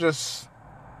she's just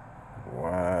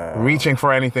reaching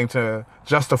for anything to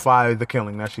justify the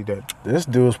killing that she did. This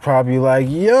dude's probably like,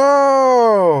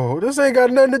 yo, this ain't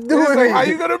got nothing to do with like, it. how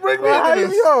you gonna bring me into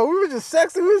this? Yo, we were just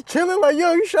sexting, we was chilling, like,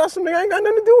 yo, you shot something, ain't got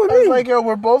nothing to do with me. It's like, yo,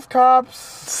 we're both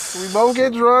cops, we both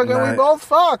get drunk, and we both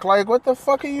fuck. Like, what the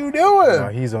fuck are you doing? No,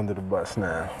 he's under the bus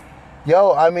now.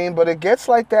 Yo, I mean, but it gets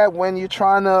like that when you're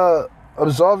trying to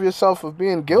absolve yourself of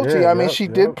being guilty. Yeah, I mean, she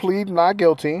did plead not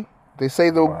guilty. They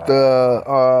say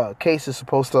the case is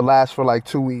supposed to last for like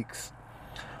 2 weeks.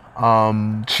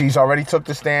 She's already took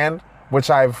the stand, which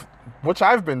I've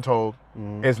been told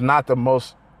is not the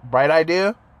most bright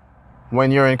idea.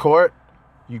 When you're in court,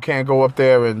 you can't go up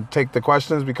there and take the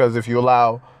questions, because if you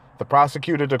allow the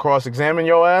prosecutor to cross-examine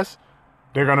your ass,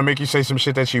 they're gonna make you say some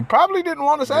shit that you probably didn't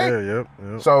want to say. Yeah,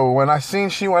 yep. So when I seen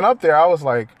she went up there, I was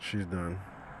like, she's done.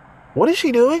 What is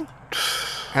she doing?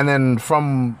 And then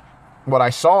from what I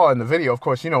saw in the video, of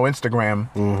course, you know, Instagram,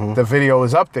 the video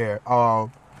is up there.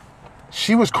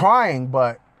 She was crying,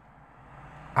 but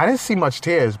I didn't see much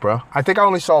tears, bro. I think I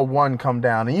only saw one come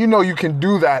down. And you know you can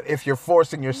do that if you're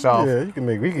forcing yourself. Yeah, you can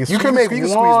make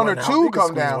one or two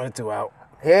come down. 1 or 2 out.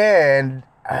 Yeah, and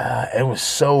it was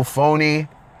so phony.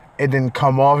 It didn't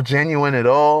come off genuine at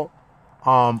all.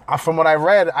 From what I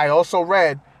read, I also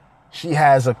read she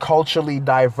has a culturally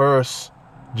diverse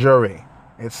jury.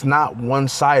 It's not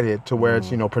one-sided to where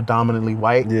it's, you know, predominantly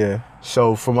white. Yeah.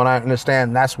 So from what I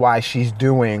understand, that's why she's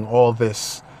doing all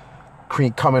this,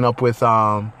 coming up with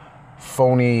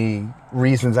phony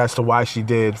reasons as to why she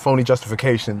did, phony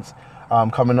justifications,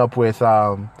 coming up with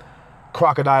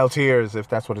crocodile tears, if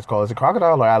that's what it's called. Is it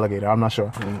crocodile or alligator? I'm not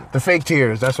sure. The fake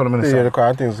tears, that's what I'm going to say. Yeah,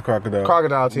 I think it's a crocodile.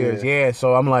 Crocodile tears, yeah.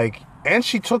 So I'm like, and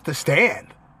she took the stand.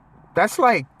 That's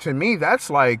like, to me, that's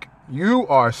like, you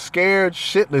are scared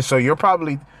shitless, so you're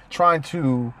probably trying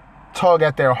to tug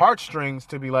at their heartstrings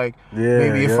to be like,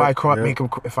 maybe if I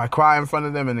cry in front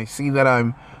of them and they see that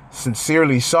I'm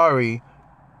sincerely sorry,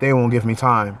 they won't give me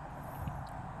time.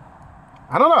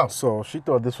 I don't know. So she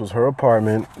thought this was her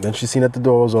apartment. Then she seen that the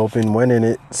door was open, went in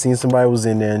it, seen somebody was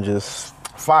in there, and just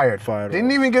fired.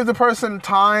 Didn't even give the person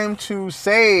time to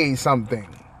say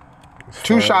something.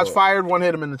 2 shots fired, 1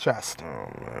 hit him in the chest. Oh,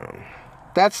 man.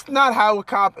 That's not how a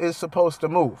cop is supposed to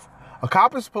move. A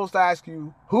cop is supposed to ask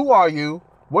you, who are you?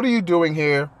 What are you doing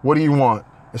here? What do you want?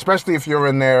 Especially if you're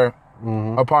in their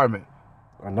apartment.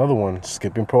 Another one,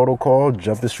 skipping protocol,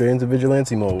 jumping straight into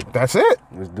vigilante mode. That's it.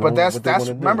 But that's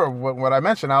remember what I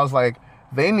mentioned. I was like,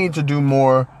 they need to do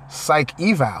more psych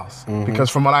evals. Because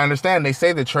from what I understand, they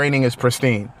say the training is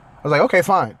pristine. I was like, okay,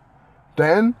 fine.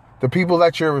 Then the people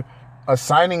that you're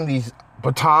assigning these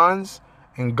batons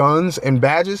and guns and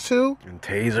badges to, and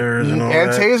tasers and all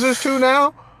and that. tasers too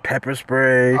now, pepper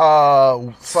spray,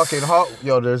 yo,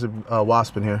 there's a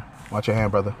wasp in here. Watch your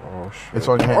hand, brother. Oh shit! It's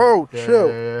on your hand. Oh yeah,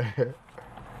 shit! Yeah,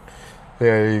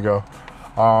 there you go.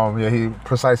 He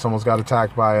Precise almost got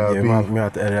attacked by a bee. We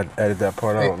have to edit that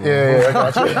part out. Yeah, I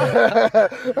got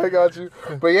you. I got you.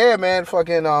 But yeah, man,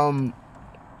 fucking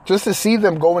just to see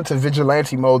them go into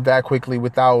vigilante mode that quickly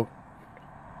without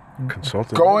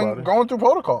consulting going through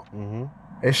protocol.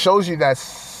 It shows you that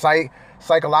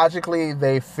psychologically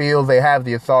they feel they have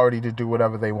the authority to do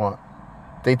whatever they want.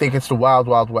 They think it's the wild,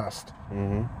 wild west.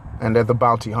 And they're the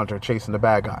bounty hunter chasing the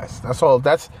bad guys. That's all.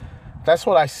 That's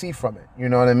what I see from it. You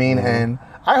know what I mean? And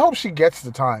I hope she gets the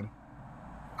time.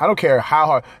 I don't care how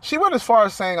hard. She went as far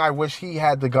as saying, I wish he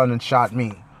had the gun and shot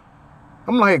me.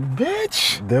 I'm like,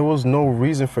 bitch. There was no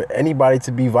reason for anybody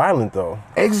to be violent, though.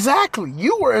 Exactly.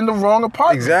 You were in the wrong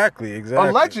apartment. Exactly.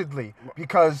 Allegedly.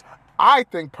 Because I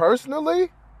think personally,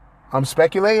 I'm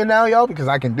speculating now, yo, because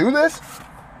I can do this.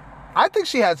 I think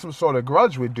she had some sort of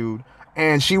grudge with dude,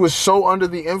 and she was so under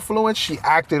the influence, she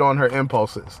acted on her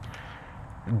impulses.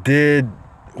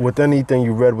 With anything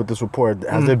you read with this report,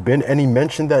 has there been any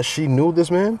mention that she knew this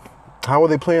man? How are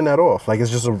they playing that off? Like it's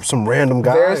just some random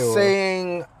guy? They're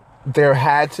saying there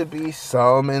had to be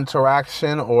some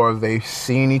interaction, or they've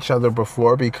seen each other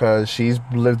before because she's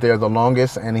lived there the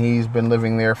longest and he's been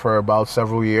living there for about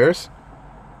several years.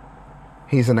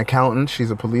 He's an accountant. She's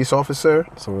a police officer.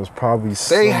 So it was probably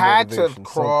they had to have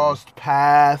crossed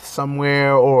paths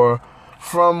somewhere, or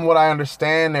from what I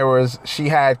understand, she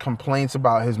had complaints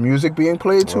about his music being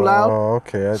played too loud. Oh,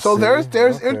 okay. So there's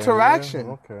okay,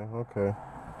 interaction. Yeah, okay.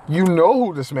 You know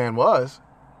who this man was.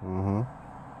 Mm-hmm.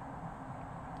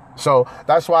 So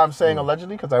that's why I'm saying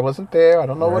allegedly, because I wasn't there. I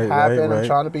don't know what happened. Right. I'm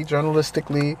trying to be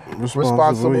journalistically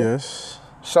responsible. Yes.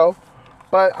 So,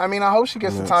 but I mean, I hope she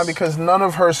gets the time, because none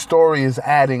of her story is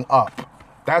adding up.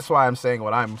 That's why I'm saying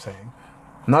what I'm saying.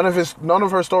 None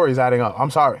of her story is adding up. I'm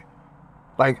sorry.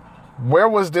 Like, where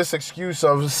was this excuse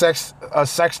of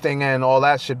sexting and all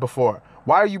that shit before?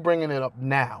 Why are you bringing it up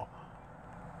now?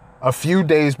 A few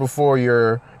days before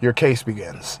your case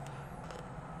begins.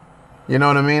 You know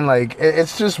what I mean? Like,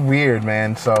 it's just weird,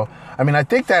 man. So, I mean, I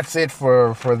think that's it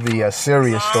for the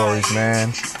serious stories,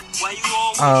 man.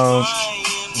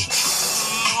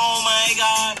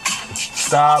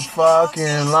 Stop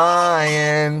fucking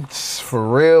lying. For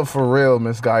real,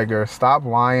 Miss Geiger. Stop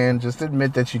lying. Just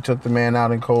admit that you took the man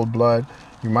out in cold blood.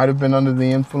 You might have been under the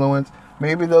influence.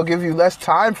 Maybe they'll give you less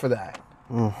time for that.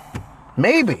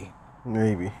 Maybe.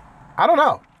 I don't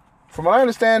know. From what I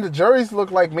understand, the juries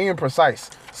look like me and Precise.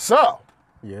 So.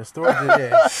 Yes, good luck.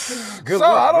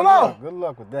 I don't know. Good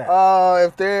luck with that.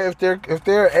 If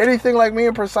they're anything like me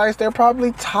and Precise, they're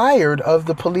probably tired of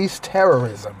the police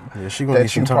terrorism. Yeah, she gonna need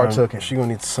some time. She gonna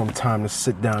need some time to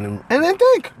sit down and then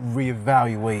think,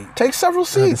 reevaluate, take several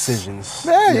seats, decisions.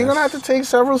 Yeah, yes. You're gonna have to take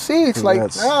several seats.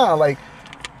 It's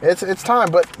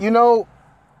time. But you know,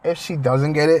 if she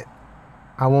doesn't get it,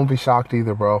 I won't be shocked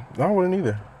either, bro. I wouldn't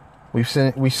either. We've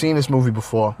seen this movie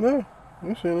before. Yeah,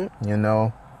 we've seen it. You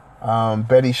know,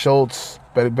 Betty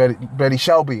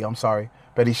Shelby. I'm sorry,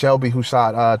 Betty Shelby, who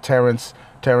shot Terrence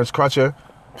Crutcher.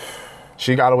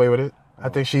 She got away with it. I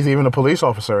think she's even a police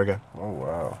officer again. Oh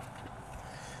wow.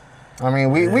 I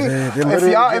mean,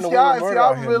 if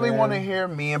y'all really want to hear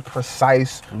me and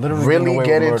Precise really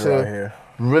get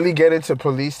into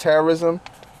police terrorism,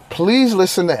 please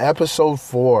listen to episode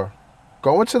 4.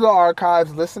 Go into the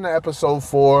archives, listen to episode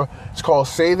 4. It's called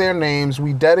Say Their Names.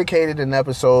 We dedicated an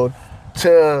episode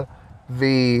to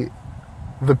the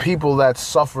people that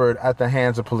suffered at the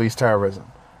hands of police terrorism.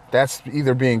 That's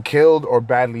either being killed or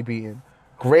badly beaten.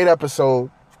 Great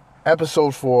episode.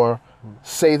 Episode 4,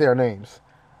 Say Their Names.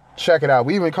 Check it out.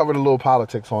 We even covered a little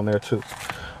politics on there too.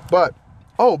 But,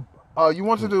 you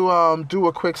wanted to do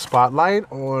a quick spotlight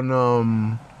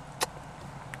on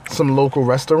some local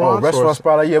restaurants? Restaurant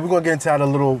spotlight. Yeah, we're gonna get into that a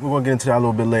little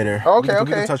bit later. Okay.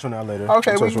 We can touch on that later.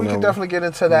 Okay, we can definitely get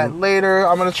into that later.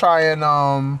 I'm gonna try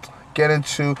and get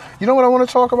into. You know what I want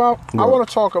to talk about? What? I want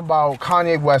to talk about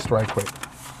Kanye West right quick.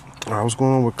 What's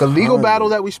going on with the legal battle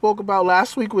that we spoke about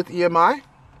last week with EMI?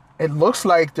 It looks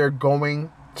like they're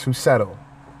going to settle.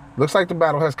 Looks like the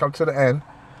battle has come to the end.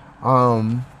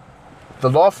 The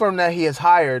law firm that he has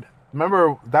hired.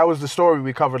 Remember, that was the story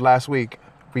we covered last week.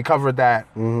 We covered that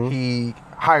he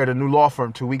hired a new law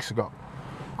firm 2 weeks ago.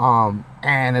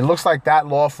 And it looks like that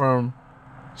law firm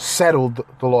settled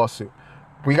the lawsuit.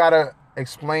 We got to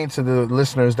explain to the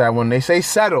listeners that when they say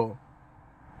settle,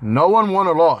 no one won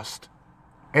or lost.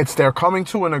 It's they're coming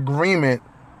to an agreement,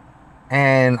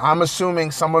 and I'm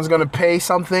assuming someone's going to pay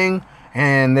something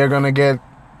and they're going to get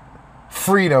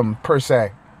freedom, per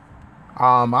se.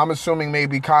 I'm assuming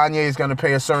maybe Kanye is going to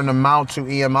pay a certain amount to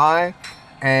EMI,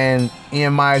 and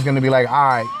EMI is going to be like, all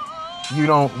right, we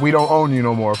don't own you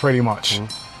no more, pretty much.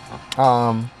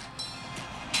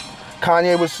 Kanye I'm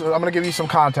going to give you some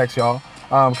context, y'all.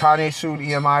 Kanye sued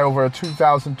EMI over a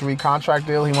 2003 contract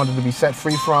deal he wanted to be set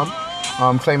free from,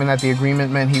 claiming that the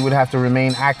agreement meant he would have to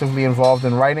remain actively involved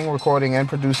in writing, recording, and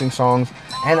producing songs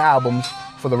and albums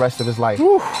for the rest of his life.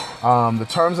 The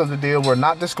terms of the deal were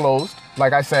not disclosed.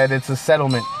 Like I said, it's a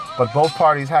settlement, but both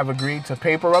parties have agreed to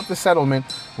paper up the settlement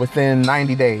within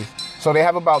 90 days. So they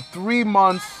have about 3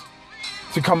 months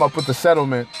to come up with the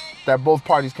settlement that both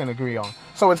parties can agree on.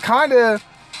 So it's kind of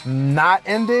not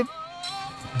ended,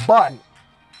 but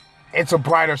it's a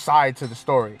brighter side to the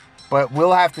story. But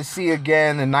we'll have to see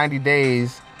again in 90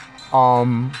 days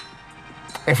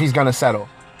if he's going to settle.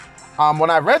 When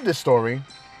I read this story,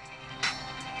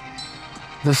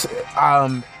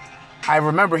 I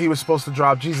remember he was supposed to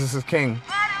drop Jesus is King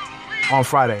on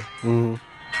Friday.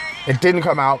 It didn't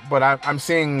come out, but I'm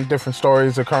seeing different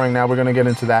stories occurring now. We're going to get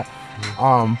into that.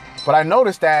 But I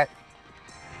noticed that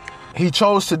he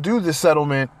chose to do this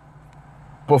settlement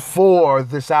before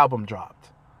this album dropped.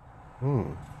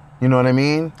 You know what I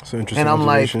mean? It's an interesting and I'm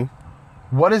observation. like,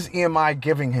 what is EMI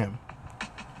giving him?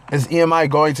 Is EMI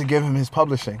going to give him his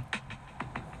publishing?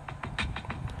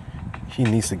 He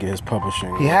needs to get his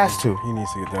publishing. He has to. He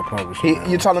needs to get that publishing.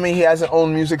 You're telling me he hasn't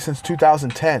owned music since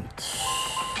 2010?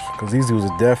 Because these dudes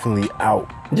are definitely out.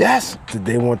 Yes.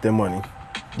 They want their money.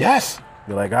 Yes.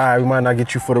 They're like, all right, we might not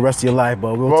get you for the rest of your life,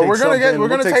 but we're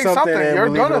gonna take something. And You're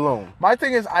we'll leave it gonna. alone. My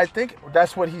thing is, I think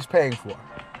that's what he's paying for.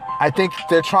 I think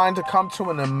they're trying to come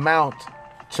to an amount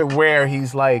to where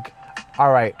he's like,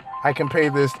 all right, I can pay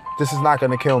this. This is not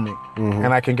gonna kill me,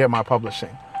 and I can get my publishing.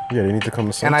 Yeah, they need to come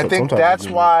to some. And I think some type that's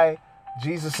of why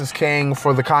Jesus is King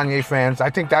for the Kanye fans.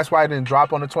 I think that's why it didn't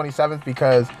drop on the 27th,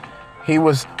 because he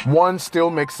was, one,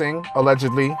 still mixing,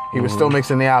 allegedly. He was still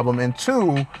mixing the album. And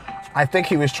two, I think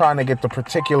he was trying to get the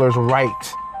particulars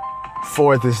right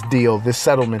for this deal, this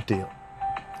settlement deal.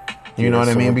 You know what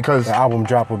I mean? Because the album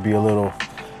drop would be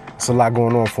it's a lot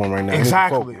going on for him right now.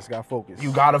 Exactly. It's got focus.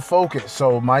 You gotta focus.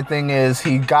 So my thing is,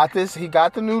 he got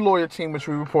the new lawyer team, which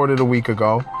we reported a week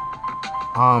ago.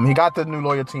 He got the new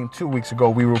lawyer team 2 weeks ago.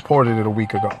 We reported it a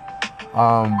week ago.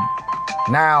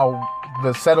 Now,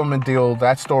 the settlement deal,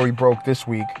 that story broke this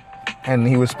week, and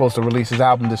he was supposed to release his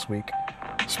album this week.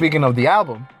 Speaking of the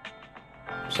album,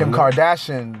 Kim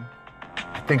Kardashian,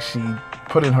 I think she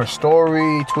put in her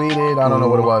story, tweeted, I don't know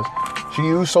what it was. She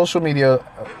used social media,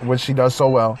 which she does so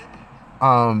well,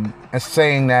 and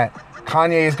saying that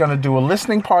Kanye is going to do a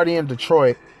listening party in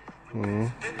Detroit,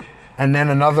 and then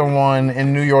another one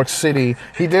in New York City.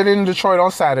 He did it in Detroit on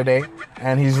Saturday,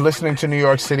 and he's listening to New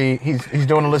York City. He's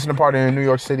doing a listening party in New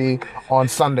York City on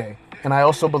Sunday. And I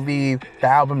also believe the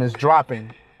album is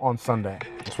dropping on Sunday.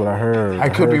 That's what I heard. I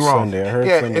could be wrong. Sunday. I heard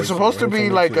yeah, Sunday. It's supposed to be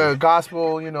like a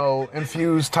gospel,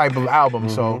 infused type of album.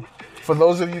 So for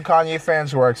those of you Kanye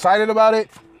fans who are excited about it,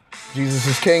 Jesus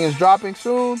is King is dropping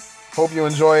soon. Hope you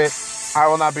enjoy it. I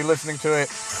will not be listening to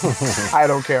it. I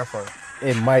don't care for it.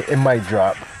 It might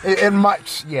drop. It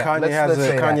might, yeah.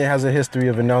 Kanye has a history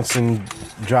of announcing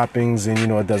droppings, and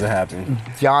it doesn't happen.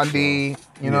 Yandi,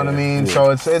 you know what I mean. Yeah.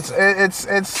 So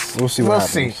it's. We'll see. What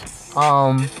happens.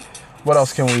 What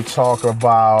else can we talk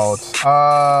about?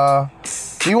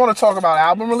 Do you want to talk about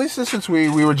album releases since we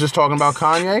were just talking about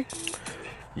Kanye?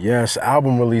 Yes,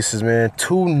 album releases, man.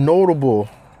 Two notable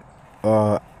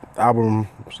albums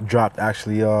dropped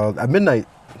actually at midnight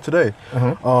today.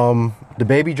 The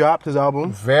Baby dropped his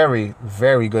album. Very,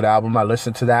 very good album. I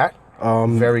listened to that.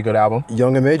 Very good album.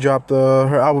 Young M.A. dropped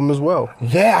her album as well.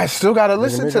 Yeah, I still gotta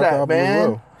listen to that,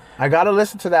 man. I gotta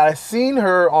listen to that. I seen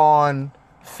her on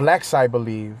Flex, I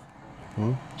believe.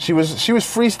 She was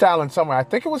freestyling somewhere. I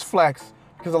think it was Flex,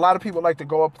 because a lot of people like to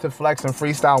go up to Flex and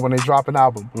freestyle when they drop an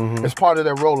album. It's part of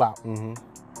their rollout.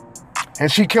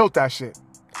 And she killed that shit.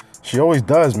 She always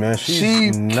does, man.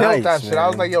 She nice, killed that shit. Man. I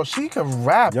was like, yo, she can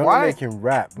rap. Young M.A. can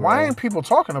rap, bro. Why ain't people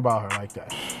talking about her like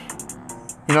that?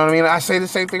 You know what I mean? I say the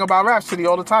same thing about Rap City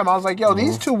all the time. I was like, yo,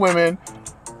 these two women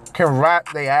can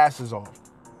rap their asses off.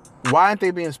 Why aren't they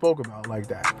being spoken about like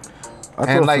that?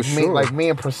 And like me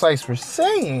and Precise were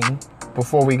saying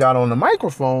before we got on the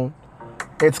microphone,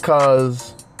 it's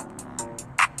because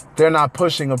they're not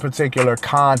pushing a particular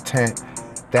content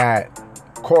that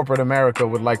corporate America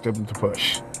would like them to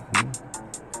push.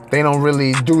 They don't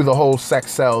really do the whole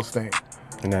sex sells thing.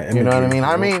 You know what I mean?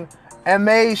 I mean,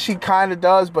 M.A., she kind of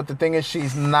does, but the thing is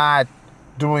she's not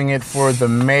doing it for the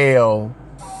male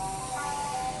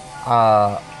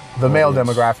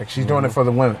demographic. She's doing it for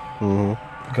the women.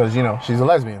 Because, she's a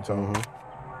lesbian, so.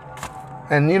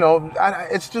 And,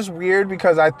 it's just weird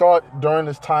because I thought during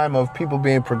this time of people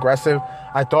being progressive,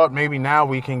 I thought maybe now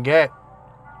we can get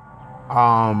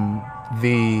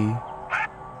the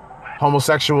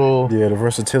homosexual... Yeah, the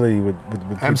versatility with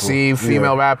MC, people.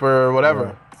 female rapper, whatever.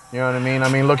 Yeah. You know what I mean? I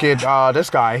mean, look at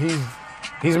this guy.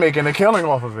 He's making a killing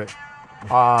off of it.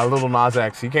 Lil Nas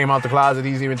X. He came out the closet.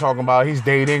 He's even talking about he's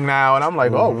dating now. And I'm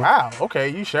like, oh, wow. Okay,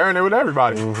 you sharing it with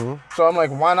everybody. So I'm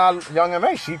like, why not Young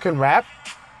M.A.? She can rap.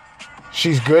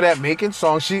 She's good at making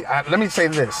songs. Let me say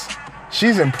this.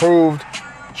 She's improved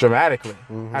dramatically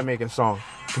at making songs.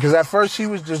 Because at first she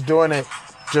was just doing it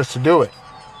just to do it.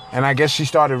 And I guess she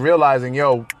started realizing,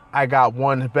 yo, I got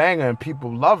one banger and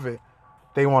people love it.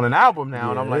 They want an album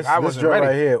now. And I'm like, I wasn't ready.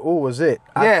 Right here, ooh, was it.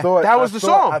 That was the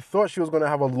song. I thought she was going to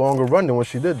have a longer run than what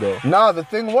she did, though. No, the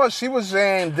thing was, she was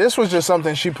saying this was just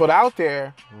something she put out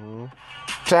there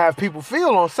to have people feel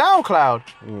on SoundCloud.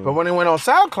 But when it went on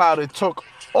SoundCloud, it took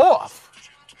off.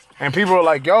 And people were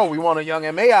like, yo, we want a Young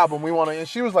M.A. album. And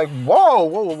she was like,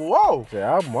 whoa.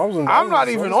 Yeah, I'm not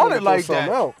even on it like that.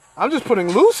 Out. I'm just putting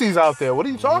Lucy's out there. What are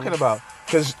you talking about?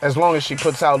 Because as long as she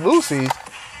puts out Lucy's,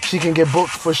 she can get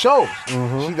booked for shows.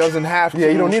 She doesn't have to. Yeah,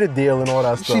 you don't need a deal and all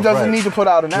that stuff. She doesn't need to put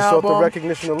out an just album. Just off the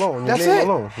recognition alone. That's your name it.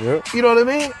 Alone. Yeah. You know what I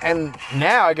mean? And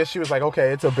now I guess she was like,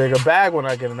 okay, it's a bigger bag when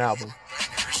I get an album.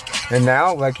 And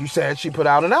now, like you said, she put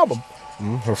out an album.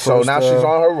 So now she's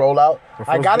on her rollout.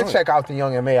 I gotta check out the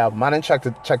Young M.A. album. I didn't check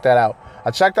that out.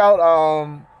 I checked out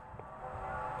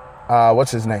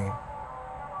what's his name?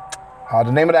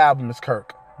 The name of the album is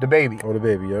Kirk. The Baby. Oh, The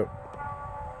Baby, yep.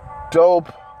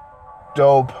 Dope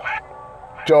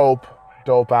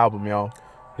album, yo.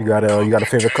 You got a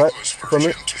favorite cut from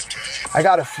it? I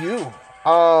got a few.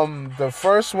 The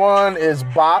first one is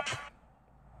Bop.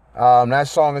 That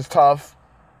song is tough.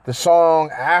 The song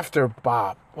after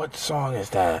Bop. What song is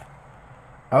that?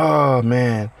 Oh,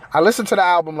 man. I listened to the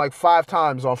album like 5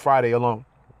 times on Friday alone.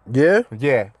 Yeah?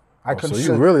 Yeah. So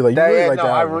you really like that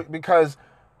album. Because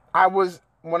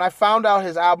when I found out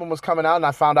his album was coming out, and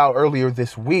I found out earlier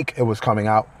this week it was coming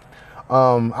out,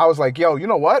 I was like, yo, you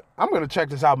know what? I'm going to check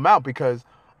this album out because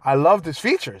I loved his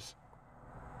features.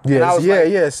 Yeah,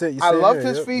 I loved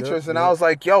his features, and I was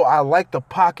like, yo, I like the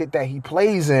pocket that he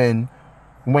plays in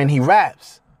when he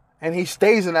raps. And he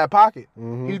stays in that pocket.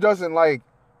 He doesn't like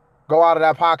go out of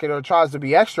that pocket or tries to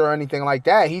be extra or anything like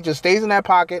that. He just stays in that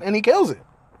pocket and he kills it.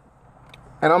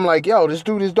 And I'm like, yo, this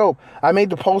dude is dope. I made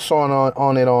the post on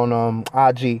it on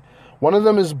IG. One of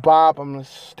them is Bob. I'm like,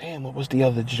 damn, what was the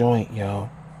other joint, yo?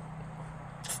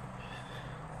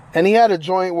 And he had a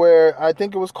joint where I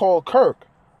think it was called Kirk,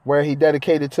 where he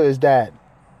dedicated to his dad.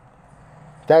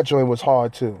 That joint was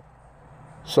hard too.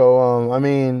 So I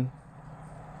mean,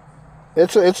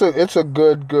 it's a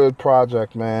good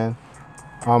project, man.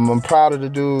 I'm proud of the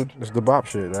dude. It's the Bop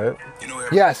shit, right?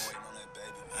 Yes.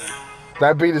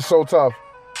 That beat is so tough.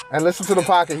 And listen to the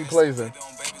pocket he plays in.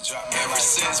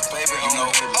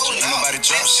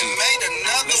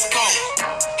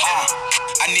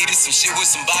 I needed some shit with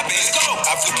some bop in it.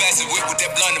 I flew past the whip with that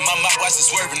blunt in my mouth, watched it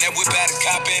swerving. That whip had a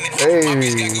cop in it. My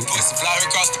bitch got good pussy, fly her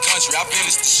across the country. I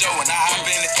finished the show and I hop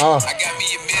in it. I got me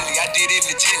a milli, I did it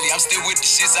legitly. I'm still with the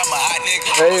shits, I'm a hot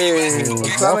nigga.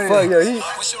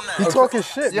 He talking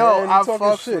shit, yo, man. I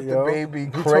fucks with the Baby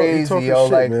crazy, yo.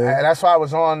 Like, and that's why I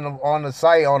was on the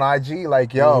site on IG,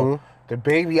 like, yo, the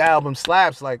Baby album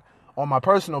slaps. Like, on my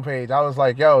personal page, I was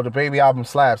like, yo, the Baby album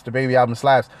slaps. The Baby album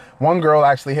slaps. One girl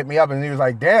actually hit me up and he was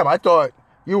like, damn, I thought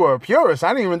you were a purist.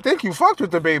 I didn't even think you fucked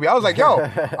with the Baby. I was like, yo,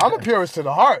 I'm a purist to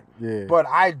the heart. Yeah. But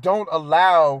I don't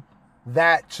allow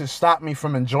that to stop me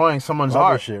from enjoying someone's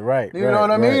art. Shit, right? You know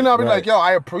what I mean? I'll be like, yo,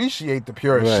 I appreciate the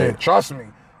purist shit. Trust me.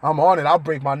 I'm on it. I'll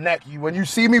break my neck. When you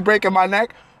see me breaking my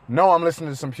neck, know I'm listening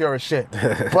to some purist shit.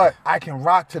 But I can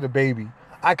rock to the Baby.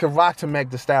 I can rock to Meg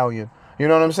Thee Stallion. You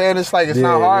know what I'm saying? It's like, it's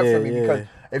not hard for me because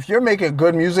if you're making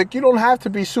good music, you don't have to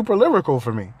be super lyrical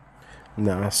for me.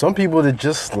 Nah, some people that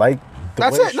just like the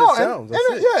way shit sounds. That's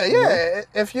it.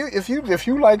 If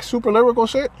you like super lyrical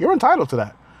shit, you're entitled to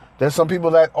that. There's some people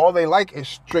that all they like is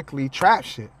strictly trap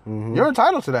shit. You're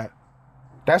entitled to that.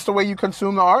 That's the way you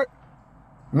consume the art.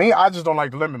 Me, I just don't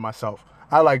like to limit myself.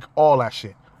 I like all that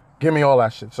shit. Give me all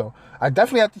that shit. So I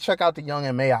definitely have to check out the Young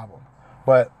M.A. album.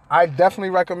 But I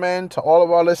definitely recommend to all of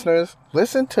our listeners,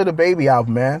 listen to the Baby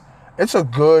album, man. It's a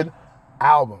good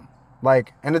album.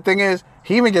 Like, and the thing is,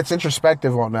 he even gets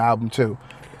introspective on the album too.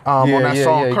 On that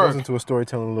song, Kirk. He goes Kirk. into a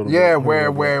storytelling a little bit. Yeah,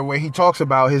 where he talks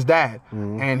about his dad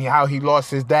and how he lost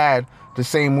his dad the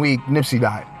same week Nipsey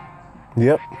died.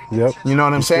 Yep. You know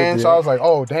what I'm saying? So I was like,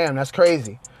 oh damn, that's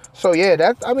crazy. So yeah,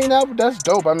 that's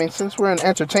dope. I mean, since we're in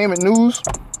entertainment news,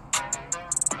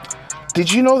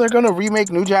 did you know they're gonna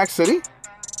remake New Jack City?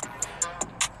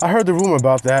 I heard the rumor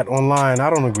about that online. I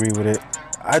don't agree with it.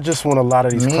 I just want a lot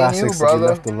of these classics to be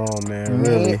left alone, man.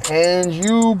 Really. Me and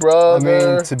you, brother.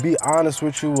 I mean, to be honest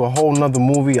with you, a whole nother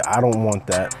movie, I don't want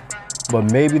that.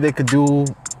 But maybe they could do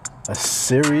a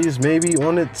series maybe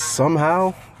on it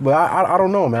somehow. But I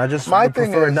don't know, man. I just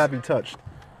prefer it not be touched.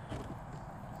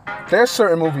 There's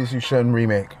certain movies you shouldn't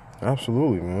remake.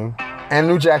 Absolutely, man. And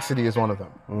New Jack City is one of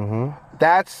them.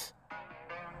 That's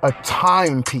a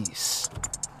timepiece.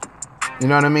 You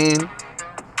know what I mean?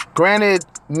 Granted,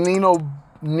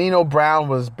 Nino Brown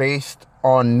was based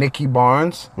on Nicky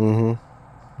Barnes,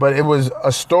 but it was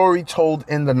a story told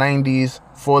in the 90s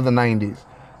for the 90s.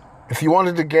 If you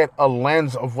wanted to get a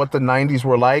lens of what the 90s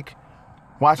were like,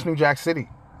 watch New Jack City.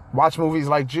 Watch movies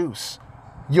like Juice.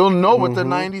 You'll know what the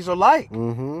 90s are like.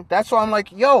 That's why I'm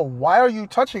like, yo, why are you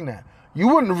touching that? You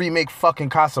wouldn't remake fucking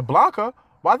Casablanca.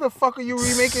 Why the fuck are you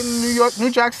remaking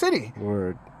New Jack City?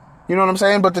 Word. You know what I'm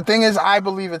saying? But the thing is, I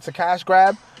believe it's a cash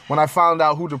grab when I found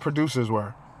out who the producers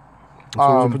were. So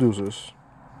who's the producers?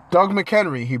 Doug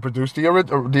McHenry, he produced the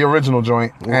original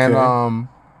joint. Okay. And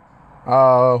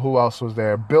who else was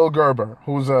there? Bill Gerber,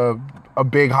 who's a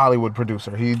big Hollywood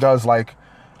producer. He does like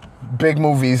big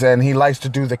movies and he likes to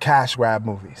do the cash grab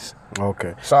movies.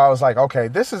 Okay. So I was like, okay,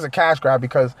 this is a cash grab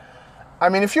because, I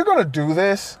mean, if you're going to do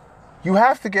this, you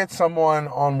have to get someone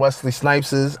on Wesley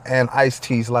Snipes' and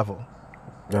Ice-T's level.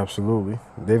 Absolutely.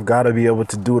 They've got to be able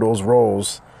to do those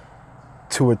roles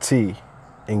to a T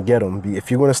and get them. If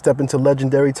you're going to step into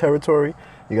legendary territory,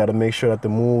 you got to make sure that the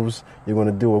moves you're going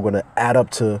to do are going to add up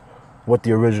to what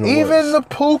the original was. Even the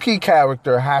Pookie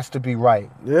character has to be right.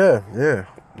 Yeah.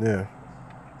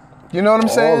 You know what I'm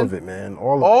saying? All of it, man.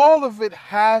 All of it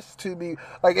has to be...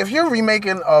 Like, if you're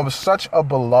remaking of such a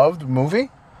beloved movie,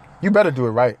 you better do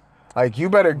it right. Like, you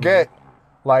better get,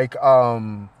 like,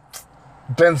 Denzel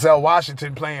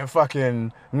Washington playing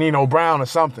fucking Nino Brown or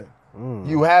something.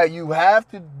 You have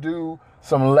to do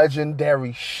some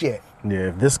legendary shit. Yeah,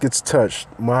 if this gets touched,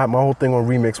 my whole thing on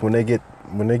remakes, when they get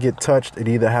touched, it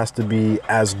either has to be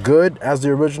as good as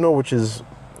the original, which is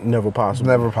never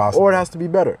possible. Or it has to be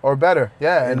better. Or better,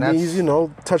 yeah. And these,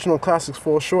 touching on classics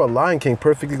for sure. Lion King,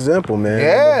 perfect example, man.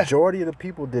 Yeah. The majority of the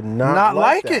people did not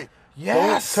like it.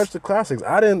 Yes. Don't touch the classics.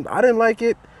 I didn't like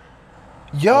it.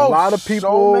 Yo, a lot of people,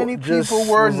 so many people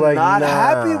were like, not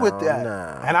happy with that.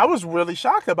 Nah. And I was really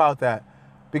shocked about that.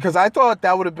 Because I thought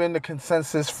that would have been the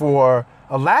consensus for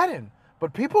Aladdin.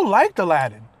 But people liked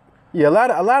Aladdin. Yeah,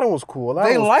 Aladdin was cool.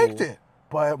 They liked it.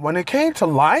 But when it came to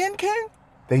Lion King,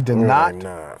 they did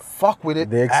not fuck with it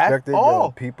They expected, at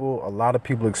all. a lot of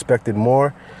people expected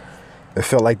more. It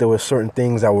felt like there were certain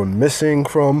things that were missing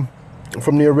from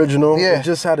the original. Yeah. It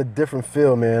just had a different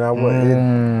feel, man. I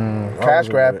Cash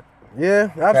grab.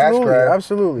 Yeah, absolutely.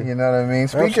 Absolutely. You know what I mean?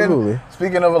 Absolutely.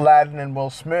 Speaking of Aladdin and Will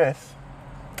Smith,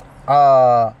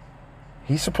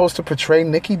 he's supposed to portray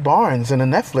Nicky Barnes in a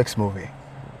Netflix movie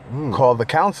called The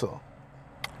Council.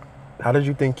 How did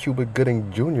you think Cuba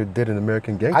Gooding Jr. did in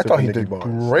American Gangster? I thought he did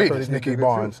great as Nicky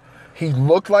Barnes. He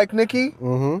looked like Nicky,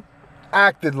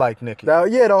 acted like Nicky.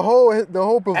 The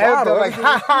whole bravado. Like,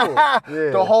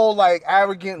 the whole like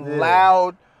arrogant,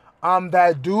 loud, I'm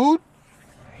that dude.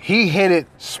 He hit it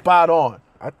spot on.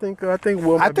 I think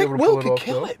Will might be able to Will pull it could off,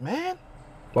 kill though. it, man.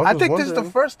 Well, I think this is the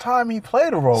first time he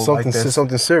played a role like this.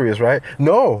 Something serious, right?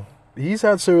 No, he's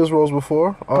had serious roles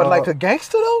before. But like a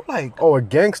gangster though? Like a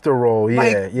gangster role,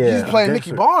 yeah. He's playing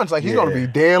Nicky Barnes. Like he's gonna be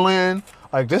Dalen.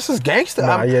 Like this is gangster.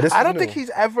 I don't think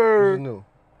he's ever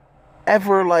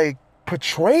like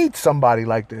portrayed somebody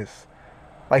like this.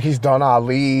 Like he's done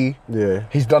Ali. Yeah.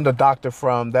 He's done the doctor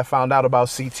that found out about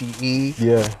CTE.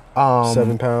 Yeah.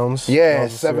 7 pounds. Yeah,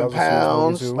 7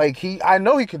 pounds. Like I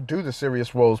know he can do the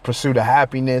serious roles, Pursuit of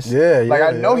Happiness. Yeah, Like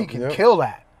I know he can kill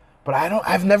that. But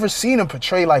I've never seen him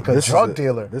portray like a drug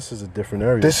dealer. This is a different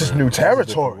area. This is new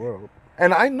territory.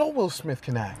 And I know Will Smith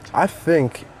can act. I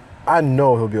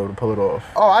know he'll be able to pull it off.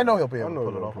 Oh, I know he'll be able to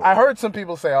pull it off. I heard some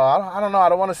people say, I don't know, I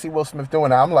don't want to see Will Smith doing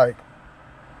that. I'm like,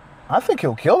 I think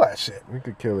he'll kill that shit. He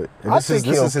could kill it. And this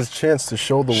is his chance to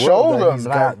show the world that he's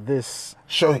got this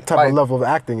type of level of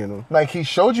acting in him. Like he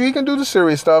showed you he can do the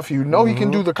serious stuff. You know he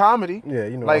can do the comedy. Yeah,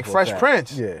 you know. Like Fresh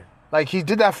Prince. Yeah. Like he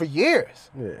did that for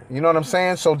years. Yeah. You know what I'm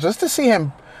saying? So just to see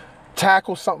him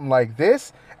tackle something like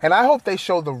this, and I hope they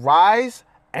show the rise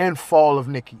and fall of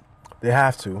Nicky. They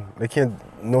have to. They can't.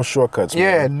 No shortcuts.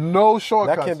 Yeah, man. No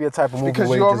shortcuts. That can't be a type of movie because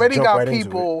where you you already just got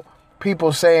jump right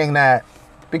people saying that.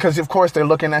 Because of course they're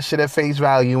looking at shit at face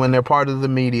value and they're part of the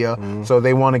media, so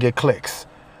they want to get clicks.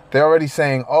 They're already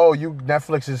saying, "Oh,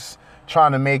 Netflix is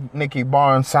trying to make Nicky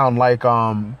Barnes sound like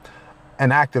an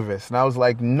activist." And I was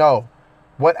like, "No.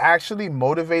 What actually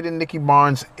motivated Nicky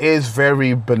Barnes is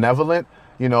very benevolent,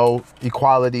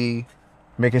 equality,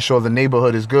 making sure the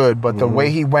neighborhood is good, but the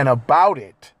way he went about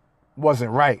it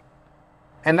wasn't right."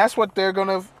 And that's what they're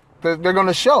going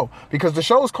to show, because the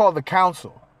show is called The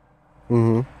Council.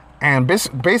 Mhm. And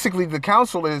basically, the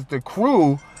council is the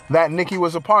crew that Nicky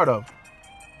was a part of.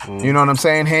 You know what I'm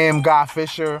saying? Him, Guy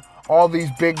Fisher, all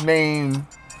these big name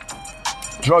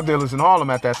drug dealers in Harlem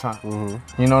at that time.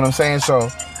 You know what I'm saying? So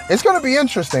it's going to be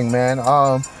interesting, man.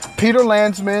 Peter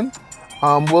Landsman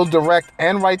will direct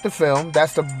and write the film.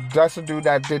 That's the dude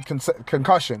that did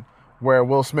Concussion, where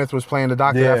Will Smith was playing the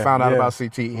doctor that found out about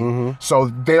CTE. So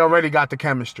they already got the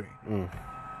chemistry.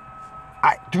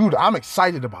 I'm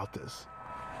excited about this.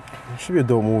 It should be a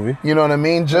dope movie. You know what I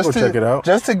mean? Just to check it out.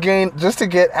 Just to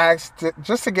get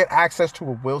access to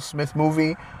a Will Smith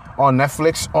movie on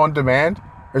Netflix on demand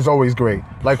is always great.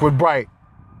 Like with Bright.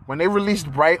 When they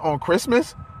released Bright on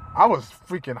Christmas, I was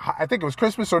freaking high. I think it was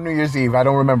Christmas or New Year's Eve. I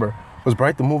don't remember. Was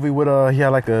Bright the movie with he had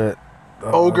like a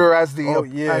ogre as the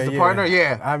partner?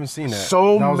 Yeah. I haven't seen that.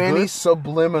 So that many good?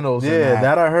 subliminals in that.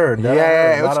 that I heard.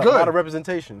 it's good. A lot of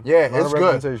representation. Yeah, it's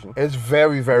good. It's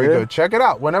very, very good. Check it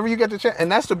out whenever you get the chance.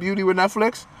 And that's the beauty with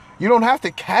Netflix. You don't have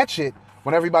to catch it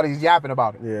when everybody's yapping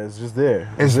about it. Yeah, it's just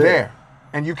there. It's there.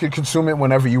 And you can consume it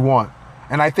whenever you want.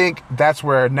 And I think that's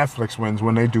where Netflix wins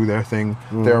when they do their thing,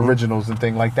 their originals and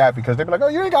thing like that, because they be like, oh,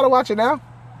 you ain't got to watch it now.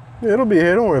 Yeah, it'll be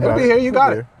here. Don't worry about it. It'll be here. You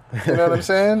got it. You know what I'm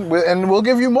saying? And we'll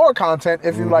give you more content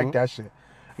if you like that shit.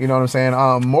 You know what I'm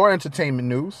saying? More entertainment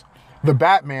news. The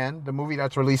Batman, the movie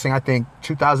that's releasing, I think,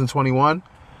 2021,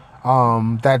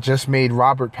 that just made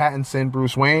Robert Pattinson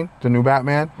Bruce Wayne, the new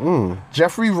Batman.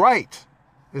 Jeffrey Wright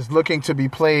is looking to be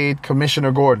played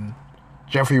Commissioner Gordon.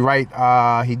 Jeffrey Wright,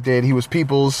 he was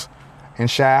Peoples in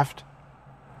Shaft.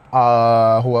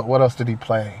 What else did he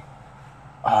play?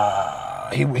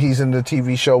 He's in the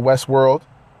TV show Westworld.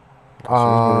 So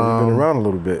he's been around a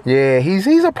little bit. Yeah, he's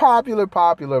a popular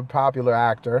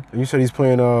actor. And you said he's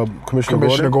playing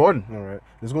Commissioner Gordon. All right.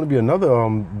 There's going to be another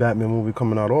Batman movie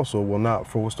coming out also. Well, not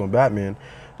focused on Batman.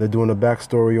 They're doing a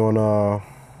backstory on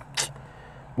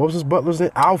what was his butler's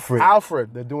name?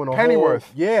 Alfred. They're doing a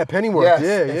Pennyworth. Pennyworth.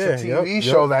 Yes, it's a TV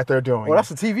show that they're doing. Oh, that's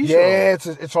a TV show. Yeah,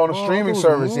 it's on a streaming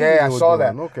service. Yeah, I saw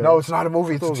that. Okay. No, it's not a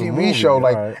movie. It's a TV show.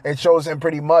 Like it shows him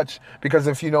pretty much because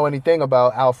if you know anything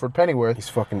about Alfred Pennyworth, he's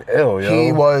fucking ill. Yo.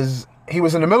 He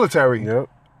was in the military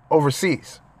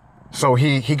overseas, so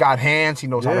he got hands. He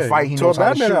knows how to fight. He knows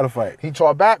how to shoot. How to fight. He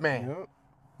taught Batman. Yep.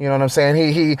 You know what I'm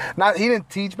saying? He didn't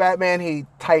teach Batman. He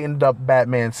tightened up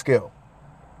Batman's skill.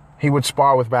 He would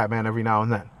spar with Batman every now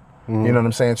and then. You know what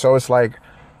I'm saying? So it's like,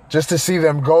 just to see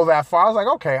them go that far, I was like,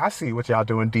 okay, I see what y'all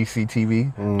doing, DC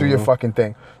TV. Do your fucking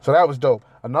thing. So that was dope.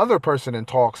 Another person in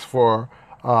talks for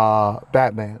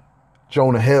Batman,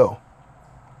 Jonah Hill.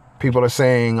 People are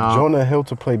saying... Jonah Hill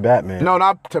to play Batman? No,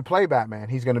 not to play Batman.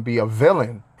 He's going to be a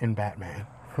villain in Batman.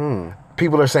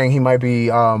 People are saying he might be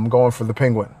going for the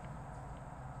Penguin.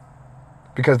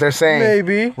 Because they're saying...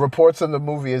 Maybe. Reports in the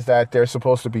movie is that there's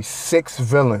supposed to be 6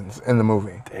 villains in the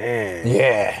movie. Damn.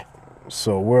 Yeah.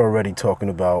 So we're already talking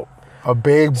about... A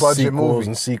big budget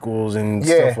movie. Sequels and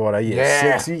stuff all that.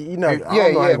 Yeah. 6. You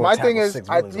know, My thing is,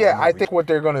 I think what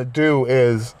they're going to do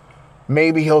is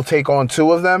maybe he'll take on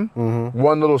 2 of them.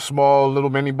 One little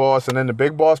mini boss and then the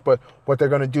big boss. But what they're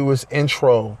going to do is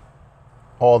intro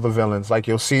all the villains. Like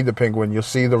you'll see the Penguin, you'll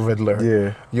see the Riddler.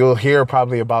 Yeah. You'll hear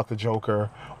probably about the Joker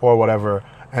or whatever.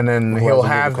 And then he'll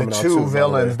have the 2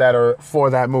 villains that are for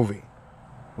that movie.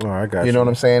 Oh, I got you. You know what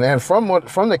I'm saying? And from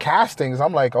the castings,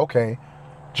 I'm like, okay,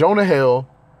 Jonah Hill,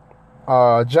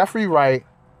 Jeffrey Wright,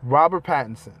 Robert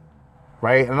Pattinson,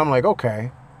 right? And I'm like,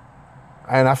 okay.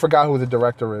 And I forgot who the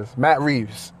director is. Matt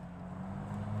Reeves.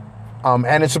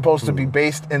 And it's supposed to be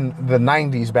based in the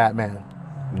 90s Batman.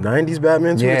 90s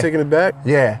Batman? So you're taking it back?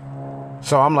 Yeah.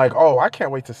 So I'm like, oh, I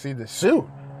can't wait to see this suit.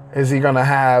 Is he going to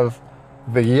have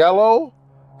the yellow?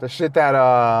 The shit that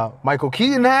Michael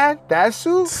Keaton had, that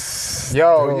suit,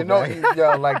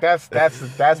 like that's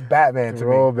Batman to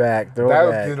Throwback.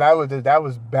 That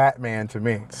was Batman to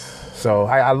me. So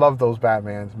I love those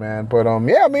Batmans, man. But I'm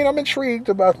intrigued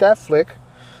about that flick.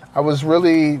 I was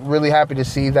really, really happy to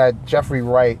see that Jeffrey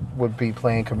Wright would be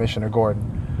playing Commissioner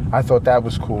Gordon. I thought that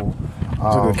was cool.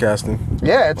 It's a good casting.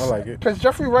 Yeah, I like it because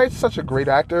Jeffrey Wright's such a great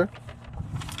actor,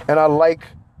 and I like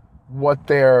what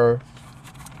they're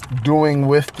doing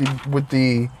with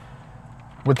the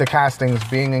castings,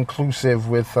 being inclusive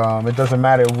with it doesn't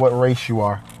matter what race you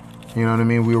are. You know what I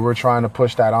mean? We're trying to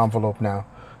push that envelope now.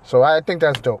 So I think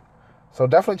that's dope. So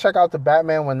definitely check out the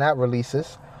Batman when that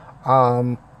releases.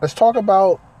 Let's talk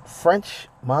about French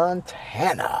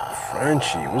Montana.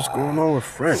 Frenchie, what's going on with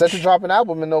French? Set to drop an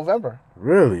album in November.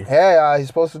 Really? Yeah, he's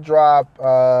supposed to drop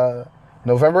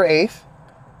November 8th.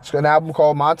 It's an album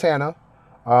called Montana.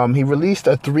 He released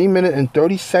a 3-minute and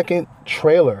 30-second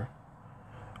trailer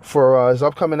for his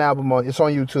upcoming album. It's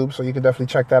on YouTube, so you can definitely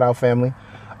check that out, family.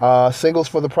 Singles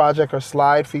for the project are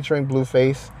Slide featuring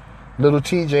Blueface, Little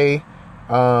TJ.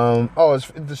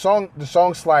 The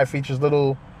song Slide features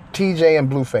Little TJ and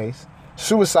Blueface.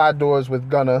 Suicide Doors with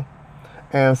Gunna.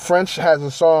 And French has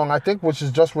a song, I think, which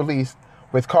is just released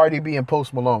with Cardi B and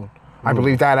Post Malone. I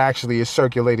believe that actually is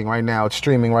circulating right now. It's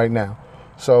streaming right now.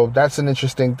 So that's an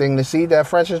interesting thing to see that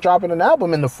French is dropping an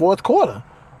album in the 4th quarter.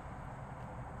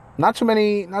 We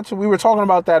were talking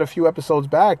about that a few episodes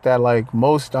back, that like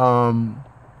most of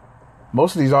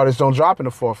these artists don't drop in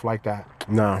the 4th like that.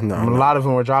 No. A lot of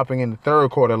them were dropping in the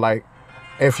 3rd quarter. Like,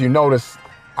 if you notice,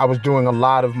 I was doing a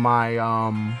lot of my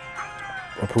seal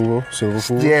of approval.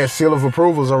 Yeah, seal of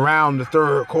approvals around the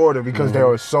third quarter because there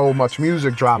was so much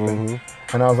music dropping,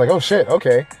 and I was like, oh shit,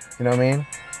 okay, you know what I mean?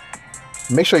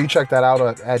 Make sure you check that out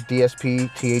at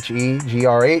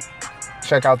DSPTHEGR8.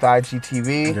 Check out the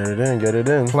IGTV. Get it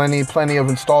in. Plenty of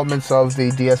installments of the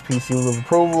DSP Seal of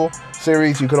Approval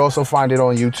series. You could also find it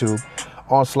on YouTube,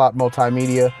 Onslaught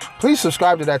Multimedia. Please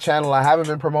subscribe to that channel. I haven't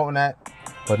been promoting that,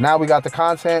 but now we got the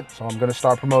content, so I'm going to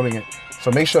start promoting it.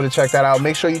 So make sure to check that out.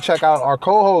 Make sure you check out our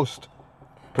co-host,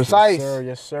 Precise.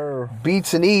 Yes, sir.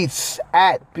 Beats and Eats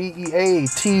at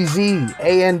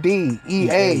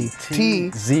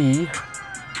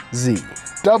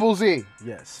BEATZANDEATZ.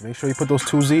 Yes, make sure you put those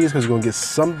 2 Z's because you're going to get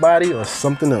somebody or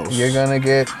something else. You're going to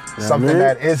get something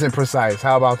that isn't precise.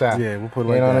 How about that? Yeah, we'll put it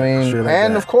like that. You know what I mean? Like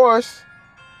and that. of course,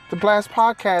 the Blast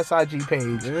Podcast IG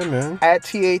page. Yeah, man. At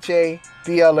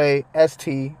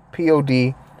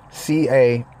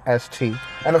THABLASTPODCAST.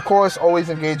 And of course, always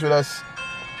engage with us.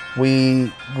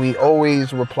 We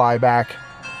always reply back.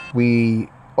 We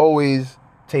always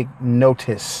take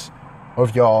notice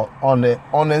of y'all on the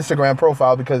Instagram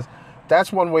profile because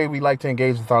that's one way we like to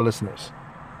engage with our listeners.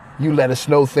 You let us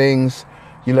know things.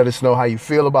 You let us know how you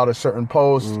feel about a certain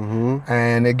post.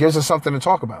 And it gives us something to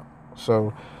talk about.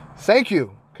 So thank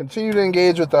you. Continue to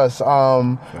engage with us.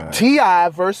 T.I.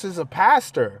 versus a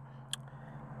pastor.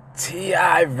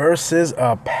 T.I. versus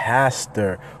a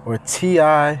pastor. Or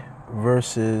T.I.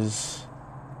 versus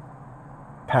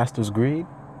pastor's greed.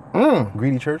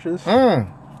 Greedy churches.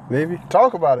 Maybe.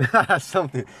 Talk about it.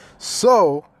 Something.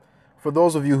 So, for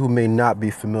those of you who may not be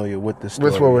familiar with this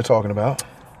story. That's what we're talking about.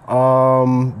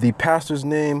 The pastor's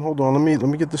name. Hold on. Let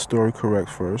me get the story correct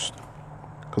first,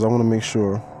 because I want to make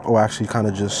sure. Oh, actually, kind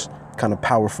of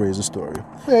paraphrase the story.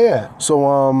 Yeah. So,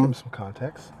 give some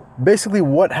context. Basically,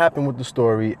 what happened with the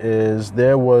story is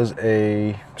there was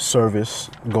a service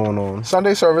going on.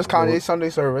 Sunday service, Kanye Sunday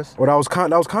service. Well, that was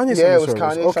Kanye Sunday service. Yeah, it was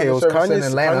Kanye okay, Sunday it was service in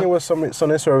Atlanta. Kanye was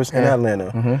Sunday service in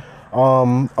Atlanta.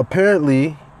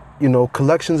 Apparently,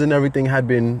 collections and everything had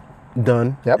been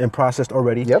done and processed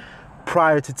already.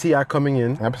 Prior to T.I. coming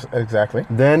in. Exactly.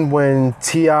 Then when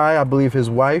T.I., I believe his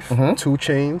wife, 2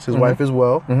 Chainz, his wife as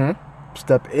well,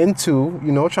 step into,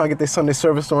 trying to get their Sunday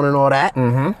service on and all that.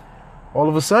 All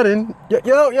of a sudden,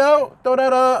 yo, throw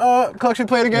that collection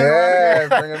plate again. Yeah,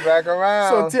 bring it back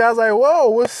around. So T.I.'s like, whoa,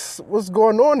 what's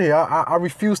going on here? I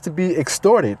refuse to be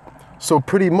extorted. So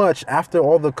pretty much after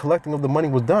all the collecting of the money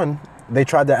was done, they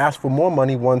tried to ask for more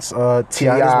money once T.I. and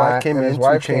his wife came in. His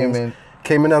wife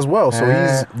came in as well. So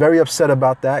he's very upset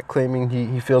about that, claiming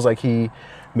he feels like he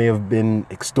may have been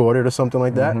extorted or something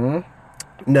like that.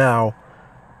 Now,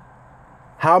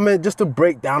 just to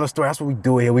break down the story, that's what we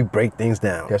do here. We break things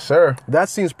down. Yes, sir. That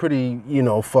seems pretty,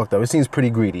 fucked up. It seems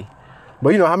pretty greedy.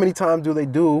 But how many times do they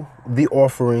do the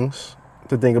offerings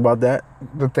to think about that?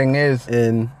 The thing is,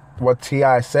 what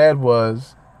T.I. said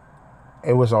was,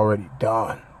 it was already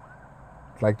done.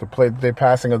 Like the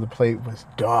passing of the plate was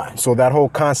done. So that whole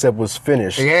concept was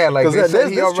finished. Yeah, like they said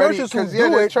he already. Churches who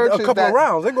do it a couple of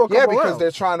rounds. They go a couple rounds. Yeah, because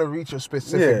they're trying to reach a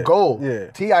specific goal.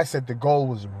 Yeah. T.I. said the goal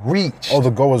was reached. Oh,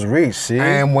 the goal was reached. See.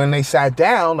 And when they sat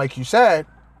down, like you said,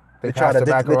 they try to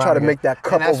make that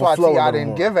cup overflow. And that's why T.I.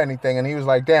 didn't give anything, and he was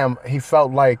like, "Damn," he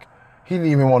felt like he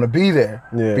didn't even want to be there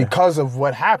because of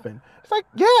what happened. It's like,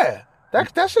 yeah,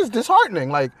 that's just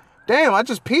disheartening. Like, damn, I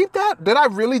just peeped that? Did I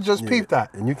really just peep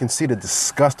that? And you can see the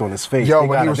disgust on his face. Yo,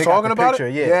 when he was talking about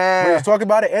it? Yeah. When he was talking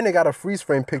about it, and they got a freeze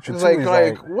frame picture too.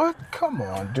 Like, what? Come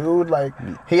on, dude. Like,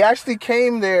 he actually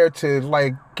came there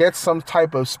to, get some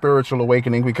type of spiritual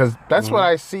awakening, because that's what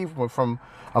I see from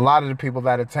a lot of the people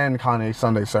that attend Kanye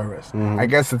Sunday service. I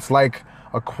guess it's like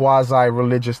a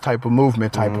quasi-religious type of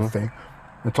movement type of thing.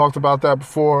 We talked about that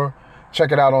before.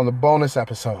 Check it out on the bonus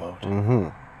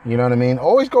episode. You know what I mean?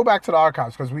 Always go back to the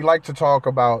archives, because we like to talk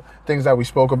about things that we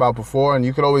spoke about before, and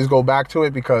you could always go back to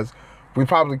it because we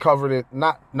probably covered it,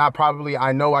 not probably,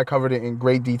 I know I covered it in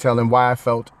great detail and why I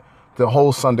felt the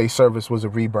whole Sunday service was a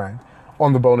rebrand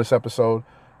on the bonus episode.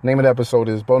 Name of the episode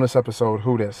is bonus episode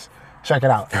Who Dis. Check it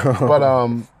out. But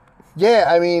yeah,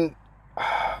 I mean,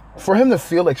 for him to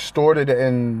feel extorted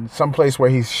in some place where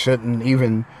he shouldn't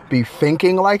even be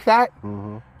thinking like that,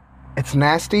 it's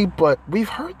nasty, but we've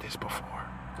heard this before.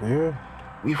 Yeah.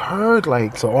 We've heard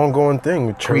it's an ongoing thing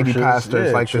with greedy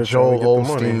pastors, like the Joel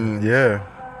Osteen. Yeah.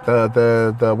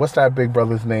 The what's that big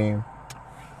brother's name?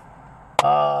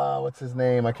 What's his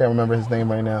name? I can't remember his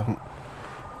name right now.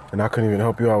 And I couldn't even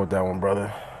help you out with that one,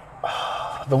 brother.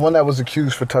 The one that was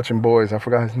accused for touching boys. I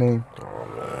forgot his name. Oh,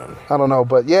 man. I don't know.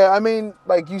 But yeah, I mean,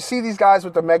 you see these guys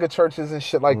with the mega churches and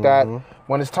shit like that.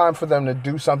 when it's time for them to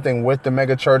do something with the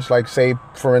mega church, like say,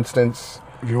 for instance,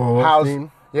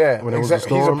 When there was a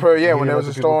storm, when there was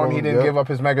a storm, he didn't give up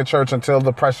his mega church until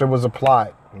the pressure was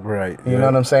applied. Right. You know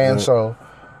what I'm saying? So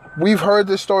we've heard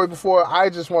this story before. I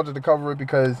just wanted to cover it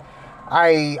because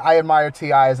I admire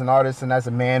T.I. as an artist and as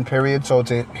a man, period. So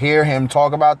to hear him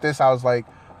talk about this, I was like,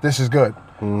 this is good.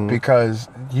 Because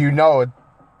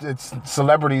it's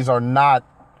celebrities are not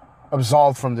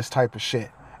absolved from this type of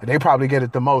shit. And they probably get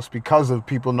it the most because of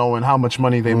people knowing how much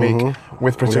money they make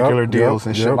with particular deals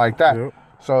and shit like that.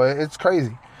 So it's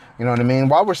crazy. You know what I mean?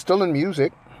 While we're still in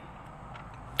music,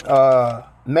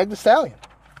 Meg Thee Stallion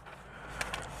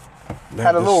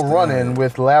had a little run-in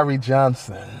with Larry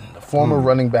Johnson, the former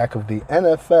running back of the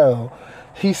NFL.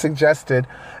 He suggested,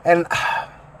 and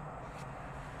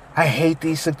I hate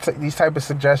these type of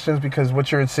suggestions because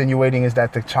what you're insinuating is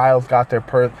that the child got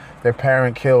their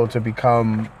parent killed to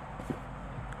become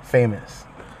famous.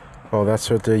 Oh, that's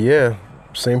what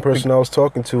same person I was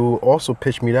talking to also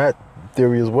pitched me that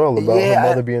theory as well about her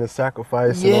mother being a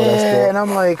sacrifice and all that stuff. And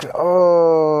I'm like,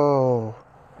 oh.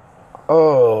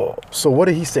 So what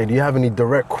did he say? Do you have any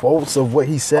direct quotes of what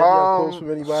he said? You have quotes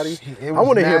from anybody? I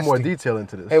want to hear more detail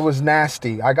into this. It was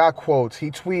nasty. I got quotes.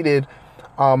 He tweeted,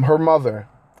 her mother,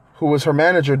 who was her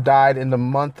manager, died in the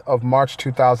month of March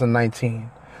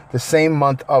 2019, the same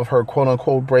month of her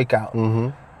quote-unquote breakout.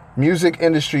 Music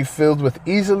industry filled with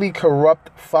easily corrupt,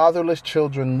 fatherless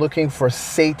children looking for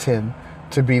Satan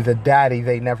to be the daddy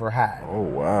they never had. Oh,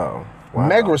 wow.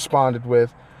 Meg responded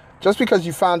with, just because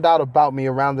you found out about me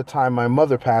around the time my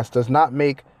mother passed does not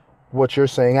make what you're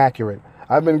saying accurate.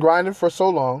 I've been grinding for so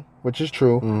long, which is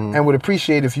true, and would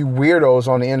appreciate if you weirdos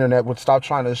on the internet would stop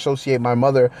trying to associate my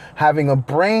mother having a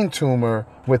brain tumor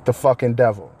with the fucking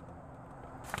devil.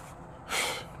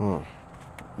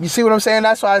 You see what I'm saying?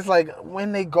 That's why it's like,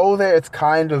 when they go there, it's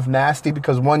kind of nasty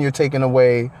because, one, you're taking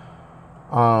away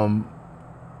the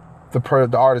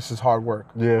artist's hard work.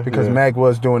 Because Meg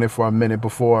was doing it for a minute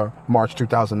before March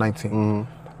 2019.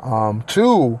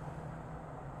 Two,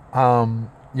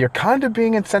 you're kind of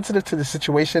being insensitive to the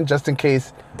situation just in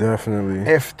case.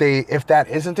 Definitely. If that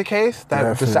isn't the case,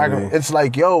 it's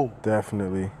like, yo.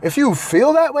 Definitely. If you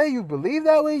feel that way, you believe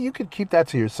that way, you could keep that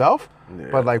to yourself.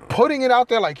 But like putting it out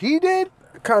there like he did,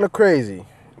 kind of crazy.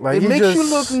 Like it makes you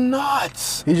look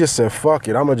nuts. He just said, "Fuck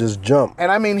it, I'ma just jump."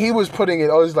 And I mean, he was putting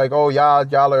it. He's like, "Oh,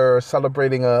 y'all are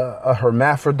celebrating a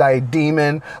hermaphrodite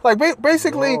demon." Like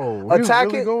basically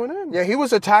attacking. Really going in. Yeah, he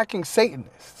was attacking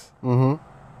Satanists.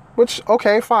 Which,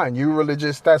 okay, fine. You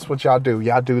religious, that's what y'all do.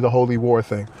 Y'all do the holy war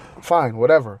thing. Fine,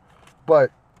 whatever. But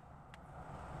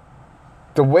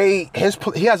the way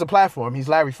he has a platform, he's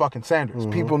Larry fucking Sanders.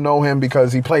 People know him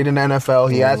because he played in the NFL.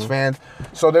 He has fans.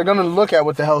 So they're going to look at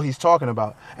what the hell he's talking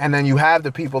about. And then you have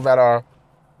the people that are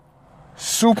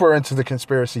super into the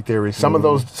conspiracy theories. Some of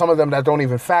them that don't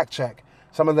even fact check.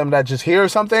 Some of them that just hear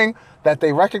something that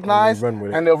they recognize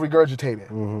and they'll regurgitate it.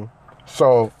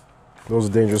 So those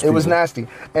are dangerous it people. was nasty.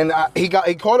 And he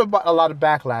caught a lot of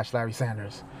backlash, Larry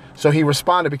Sanders. So he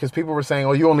responded because people were saying,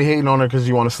 "Oh, you only hating on her because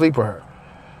you want to sleep with her."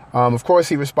 Of course,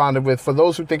 he responded with, "For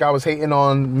those who think I was hating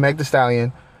on Meg Thee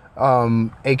Stallion,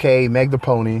 a.k.a. Meg the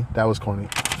Pony," that was corny,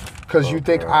 "because you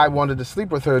think I wanted to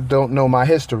sleep with her, don't know my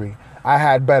history. I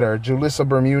had better. Julissa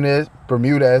Bermudez.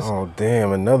 Oh,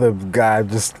 damn, another guy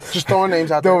just throwing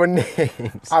names out there. Throwing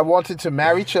names. I wanted to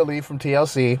marry Chili from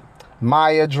TLC,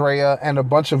 Maya, Drea, and a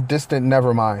bunch of distant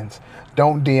neverminds.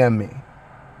 Don't DM me."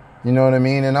 You know what I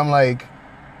mean? And I'm like...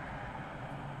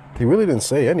 He really didn't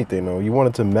say anything, though. You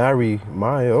wanted to marry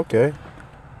Maya, okay.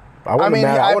 I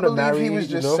believe he was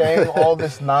just saying all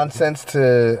this nonsense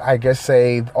to, I guess,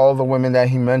 say all the women that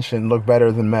he mentioned look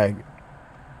better than Meg.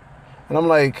 And I'm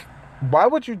like, why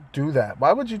would you do that?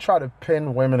 Why would you try to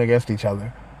pin women against each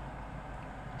other?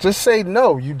 Just say,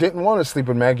 no, you didn't want to sleep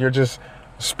with Meg. You're just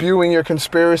spewing your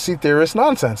conspiracy theorist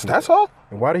nonsense. That's all.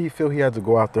 And why did he feel he had to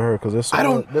go after her? Because there's so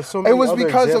many it was other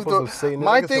because of the.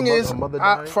 My thing is,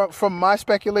 from my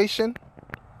speculation,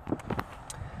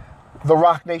 the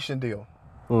Roc Nation deal.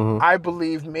 I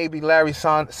believe maybe Larry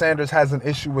Sanders has an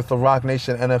issue with the Roc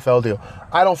Nation NFL deal.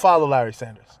 I don't follow Larry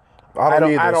Sanders. I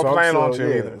don't plan on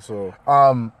to either. So.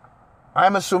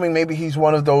 I'm assuming maybe he's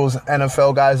one of those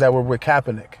NFL guys that were with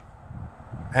Kaepernick.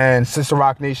 And since the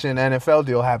Roc Nation NFL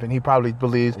deal happened, he probably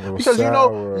believes, because you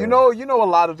know a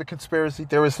lot of the conspiracy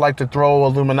theorists like to throw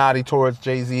Illuminati towards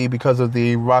Jay-Z because of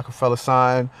the Rockefeller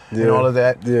sign and all of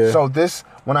that. Yeah. So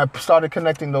when I started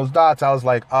connecting those dots, I was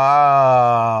like,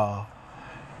 the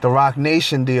Roc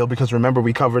Nation deal, because remember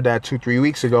we covered that 2-3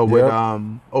 weeks ago with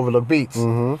Overlook Beats.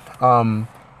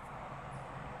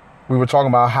 we were talking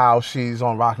about how she's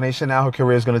on Roc Nation now. Her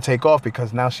career is going to take off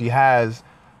because now she has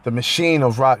the machine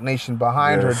of Roc Nation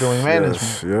behind her doing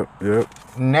management. Yep.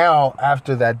 Now,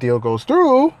 after that deal goes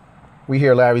through, we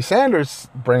hear Larry Sanders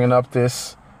bringing up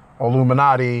this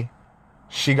Illuminati.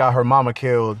 She got her mama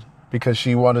killed because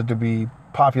she wanted to be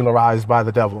popularized by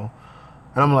the devil.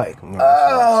 And I'm like,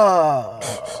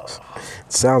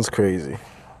 Sounds crazy.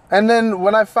 And then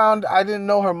when I didn't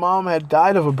know her mom had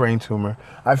died of a brain tumor.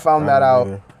 I found that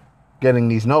out getting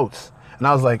these notes. And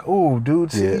I was like, "Oh,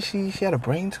 dude, see, she had a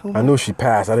brain tumor?" I knew she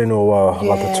passed. I didn't know about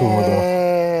the tumor, though.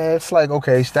 Yeah, it's like,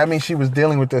 okay, that means she was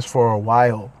dealing with this for a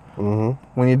while. Mm-hmm.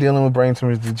 When you're dealing with brain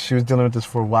tumors, she was dealing with this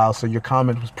for a while, so your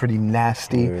comment was pretty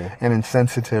nasty and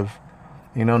insensitive.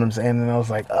 You know what I'm saying? And I was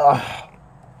like, ugh.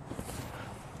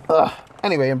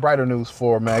 Anyway, in brighter news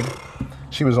for Meg,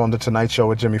 she was on The Tonight Show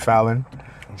with Jimmy Fallon.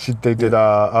 They did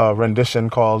a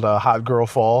rendition called Hot Girl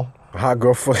Fall. Hot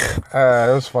Girl Fall.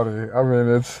 It was funny. I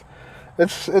mean,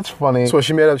 it's funny. So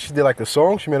she did like the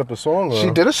song? She made up the song? Or? She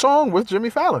did a song with Jimmy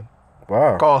Fallon.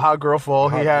 Wow. Called Hot Girl Fall.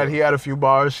 He had a few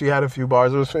bars. She had a few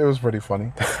bars. It was pretty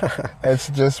funny. It's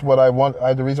just what I want.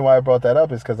 The reason why I brought that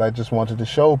up is because I just wanted to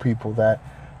show people that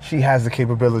she has the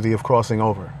capability of crossing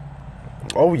over.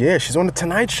 Oh yeah, she's on The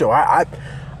Tonight Show.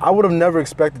 I would have never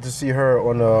expected to see her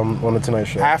on The Tonight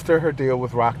Show. After her deal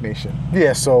with Roc Nation.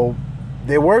 Yeah, so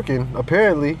they're working.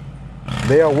 Apparently,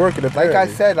 they are working. Apparently. Like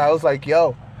I said, I was like,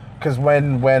 yo, because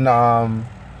when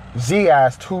Z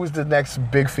asked who's the next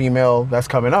big female that's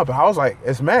coming up, I was like,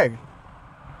 it's Meg.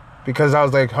 Because I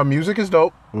was like, her music is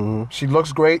dope. Mm-hmm. She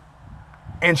looks great.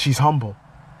 And she's humble.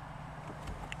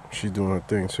 She's doing her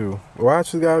thing, too. Well, I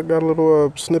actually got a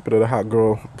little snippet of the Hot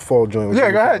Girl Fall joint. Yeah,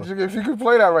 go ahead. If you could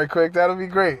play that right quick, that'll be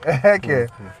great. Heck yeah.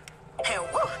 And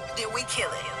woo, did we kill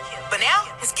it. But now,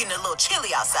 it's getting a little chilly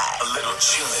outside. A little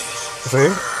chilly.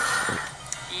 See?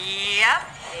 Yep,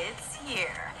 it's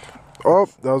here. Oh,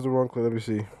 that was the wrong clip. Let me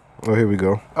see. Oh, here we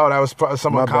go. Oh, that was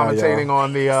someone commentating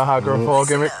on the Hot Girl Fall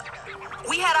gimmick.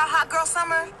 We had our Hot Girl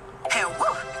summer, and woo,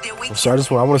 did we So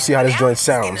I want to see how this joint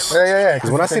sounds. Yeah.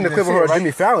 Because when I seen the clip of her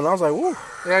Jimmy Fallon, I was like, woo.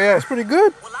 Yeah. It's pretty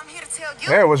good. Well, I'm here to tell you.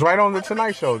 Yeah, it was right on The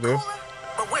Tonight Show, dude.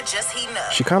 But we're just heating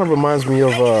up. She kind of reminds me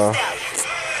of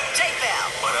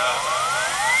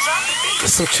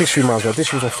some chick she reminds me. I think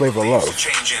she was on Flavor of Love.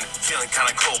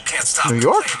 New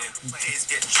York?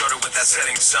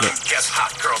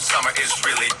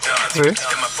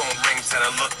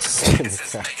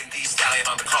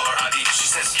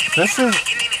 This is,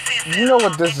 you know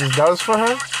what this does for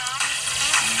her?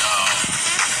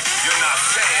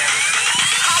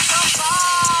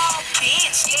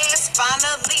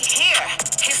 Finally here.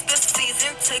 It's the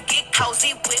season to get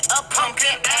cozy with a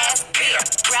pumpkin ass beer.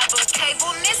 Grab a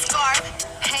cable knit scarf,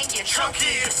 hang your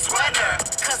chunky sweater.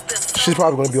 She's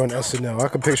probably going to be on SNL. I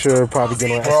can picture her probably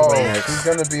getting on SNL next. She's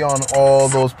going to be on all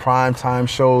those primetime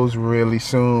shows really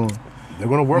soon. They're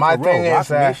going to work My her thing role. is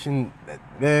that Nation,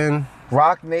 man.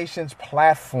 Roc Nation's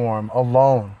platform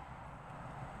alone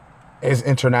is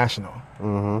international.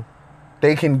 Mm-hmm.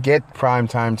 They can get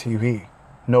primetime TV.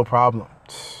 No problem.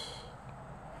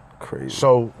 Crazy.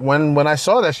 So when I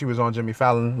saw that she was on Jimmy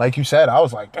Fallon, like you said, I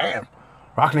was like, damn,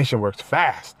 Roc Nation works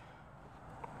fast.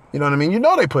 You know what I mean? You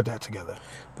know they put that together.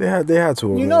 They had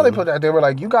to. You know they put that. They were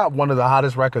like, you got one of the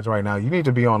hottest records right now. You need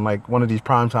to be on like one of these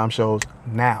primetime shows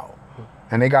now.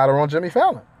 And they got her on Jimmy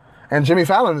Fallon. And Jimmy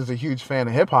Fallon is a huge fan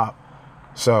of hip hop.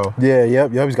 So yeah,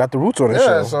 he's got the roots on his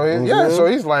show. So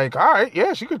he's like, all right,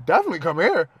 yeah, she could definitely come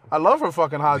here. I love her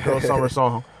fucking Hot Girl Summer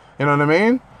song. You know what I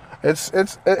mean?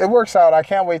 It works out. I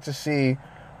can't wait to see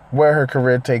where her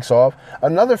career takes off.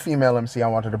 Another female MC I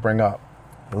wanted to bring up,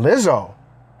 Lizzo.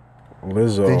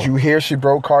 Did you hear she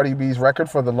broke Cardi B's record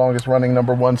for the longest running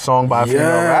 #1 song by a female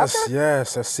rapper?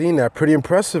 Yes, I've seen that. Pretty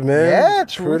impressive, man. Yeah,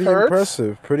 Truth Hurts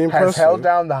Pretty impressive. Has held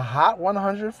down the Hot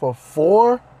 100 for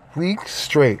 4 weeks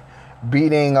straight,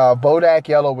 beating Bodak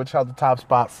Yellow, which held the top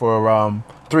spot for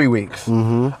 3 weeks.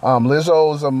 Mm-hmm.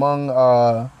 Lizzo's among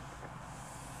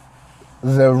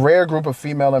the rare group of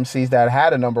female MCs that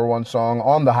had a #1 song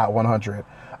on the Hot 100.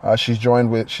 She's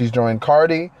joined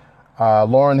Cardi,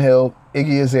 Lauryn Hill,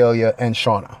 Iggy Azalea, and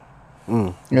Shauna.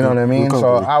 You know what I mean?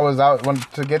 So I was out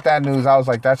to get that news. I was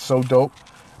like, that's so dope.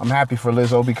 I'm happy for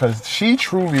Lizzo because she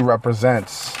truly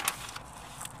represents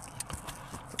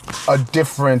a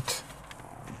different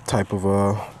type of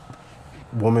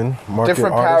woman,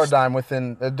 different paradigm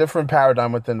within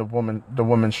the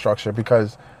woman structure,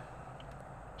 because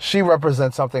she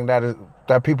represents something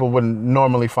that people wouldn't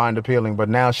normally find appealing, but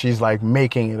now she's like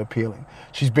making it appealing.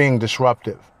 She's being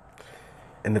disruptive.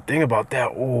 And the thing about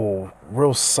that,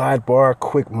 real sidebar,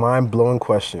 quick mind-blowing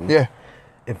question. Yeah.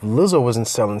 If Lizzo wasn't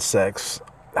selling sex,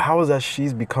 how is that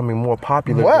she's becoming more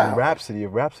popular than Rhapsody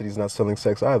if Rhapsody's not selling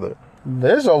sex either?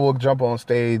 Lizzo will jump on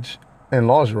stage in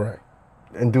lingerie.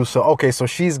 And do so. Okay, so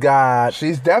she's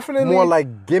definitely more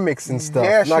like gimmicks and stuff.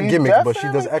 Yeah, not gimmicks, but she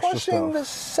does extra stuff. Pushing the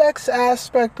sex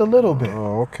aspect a little bit.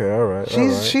 Oh, okay, all right.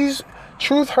 She's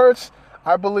Truth Hurts.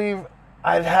 I believe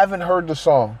I haven't heard the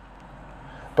song,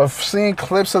 but seeing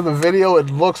clips of the video, it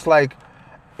looks like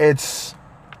it's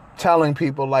telling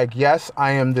people like, yes,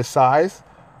 I am this size,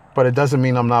 but it doesn't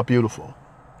mean I'm not beautiful.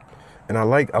 And I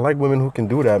like women who can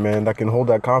do that, man. That can hold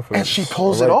that confidence. And she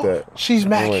pulls it off. She's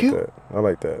mad cute. I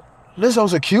like that.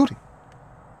 Lizzo's a cutie.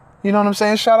 You know what I'm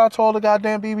saying? Shout out to all the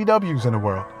goddamn BBWs in the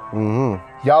world.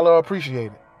 Mm-hmm. Y'all are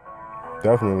appreciated.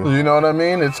 Definitely. You know what I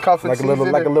mean? It's cuffing like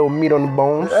season. Like a little meat on the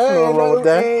bones. Nothing wrong with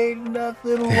that. Ain't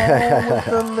nothing wrong with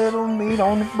a little meat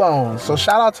on the bones. So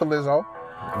shout out to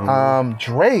Lizzo.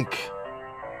 Drake.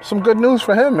 Some good news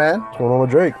for him, man. What's going on with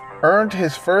Drake? Earned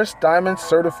his first diamond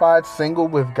certified single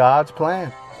with God's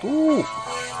Plan. Ooh.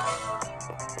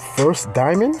 First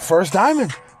diamond? First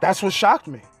diamond. That's what shocked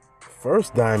me.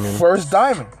 First diamond. First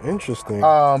diamond. Interesting.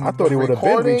 I thought he would have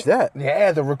been reached that.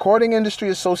 Yeah, the Recording Industry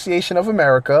Association of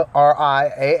America,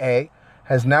 RIAA,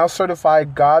 has now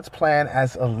certified God's Plan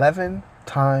as 11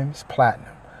 times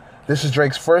platinum. This is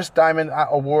Drake's first diamond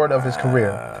award of his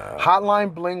career.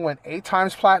 Hotline Bling went 8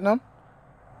 times platinum.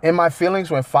 In My Feelings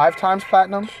went 5 times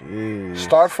platinum. Jeez.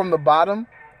 Start From the Bottom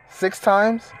 6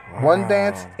 times. One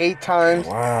Dance 8 times.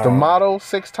 The Model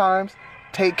 6 times.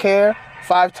 Take Care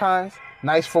 5 times.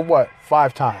 Nice for What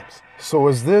 5 times. So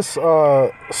is this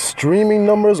streaming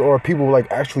numbers or are people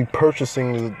like actually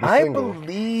purchasing the single?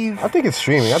 I think it's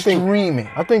streaming. I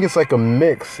think it's like a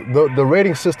mix. The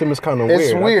rating system is kind of weird.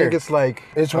 It's weird. I think it's like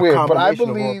it's weird, but I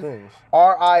believe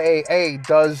RIAA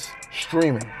does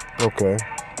streaming. Okay.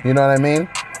 You know what I mean?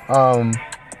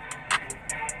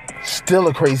 Still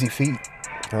a crazy feat.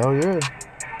 Hell yeah.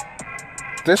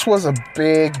 This was a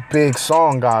big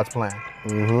song, God's Plan.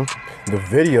 Mm-hmm. The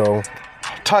video.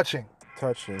 Touching.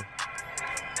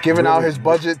 Giving really, out his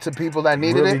budget to people that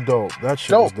needed really it. Dope. That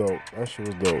shit was dope. That shit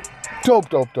was dope.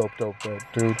 Dope,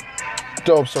 dude.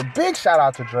 Dope. So big shout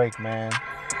out to Drake, man.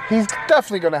 He's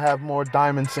definitely gonna have more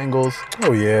diamond singles.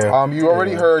 Oh yeah. You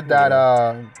already heard that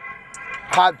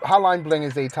Hotline Bling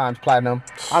is 8 times platinum.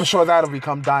 I'm sure that'll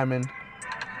become diamond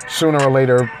sooner or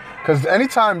later. Because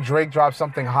anytime Drake drops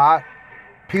something hot,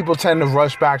 people tend to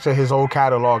rush back to his old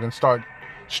catalog and start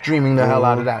streaming the hell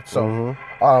out of that. So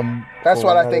that's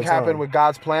what I think happened with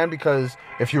God's Plan, because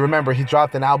if you remember, he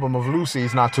dropped an album of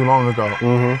Lucy's not too long ago.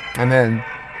 And then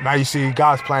now you see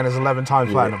God's Plan is 11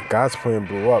 times platinum. God's Plan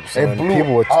blew up. Son.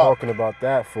 People were talking about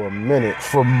that for a minute.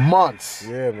 For months.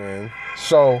 Yeah, man.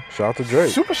 So shout out to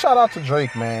Drake. Super shout out to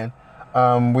Drake, man.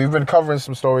 We've been covering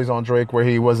some stories on Drake where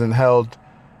he wasn't held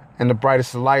in the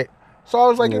brightest of light. So I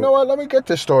was like, you know what? Let me get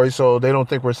this story so they don't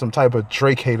think we're some type of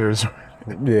Drake haters.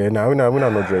 Yeah, we're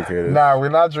not no Drake haters. Nah, we're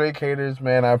not Drake haters,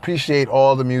 man. I appreciate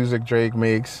all the music Drake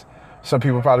makes. Some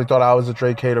people probably thought I was a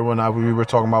Drake hater when we were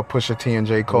talking about Pusha T and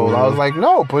J. Cole. I was like,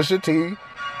 no, Pusha T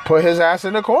put his ass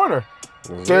in the corner.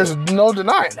 There's no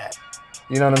denying that.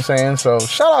 You know what I'm saying? So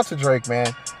shout out to Drake,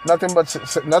 man. Nothing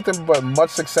but much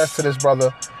success to this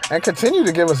brother. And continue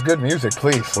to give us good music,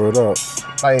 please. Word up.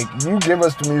 Like, you give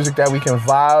us the music that we can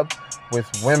vibe with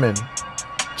women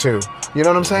too. You know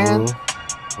what I'm saying?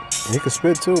 He can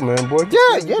spit too, man. Boy,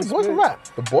 the boy can rap.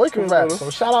 The boy can rap. So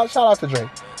shout out to Drake.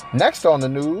 Next on the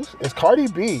news is Cardi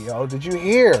B. Yo, did you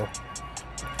hear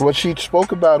what she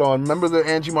spoke about on, remember the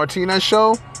Angie Martinez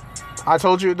show? I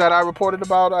told you that I reported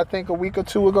about, I think, a week or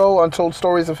two ago, Untold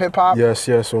Stories of Hip Hop. Yes,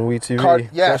 on WeTV.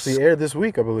 Yes. It actually aired this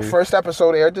week, I believe. First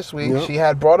episode aired this week. Yep. She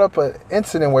had brought up an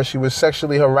incident where she was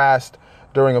sexually harassed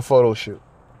during a photo shoot.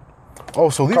 Oh,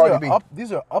 so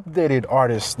these are updated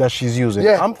artists that she's using.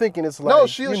 Yeah. I'm thinking it's like, no,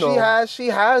 she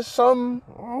has some.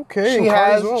 Okay. She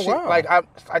has wow. Like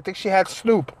I think she had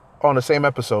Snoop on the same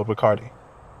episode with Cardi.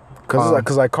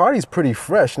 Because like Cardi's pretty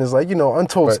fresh, and it's like,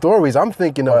 Untold Stories. I'm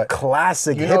thinking of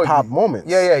classic hip hop moments.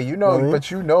 Yeah,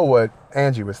 but you know what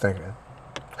Angie was thinking.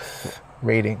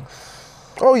 Ratings.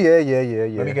 Oh yeah.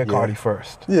 Let me get Cardi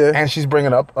first. Yeah. And she's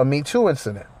bringing up a Me Too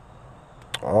incident.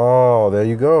 Oh, there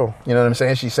you go. You know what I'm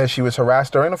saying? She said she was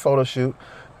harassed during a photo shoot.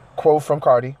 Quote from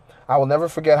Cardi: "I will never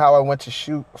forget how I went to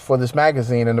shoot for this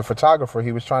magazine, and the photographer,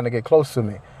 he was trying to get close to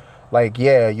me. Like,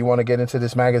 yeah, you want to get into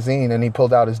this magazine?" And he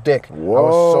pulled out his dick. Whoa. I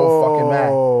was so fucking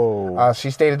mad.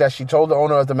 She stated that she told the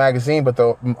owner of the magazine, but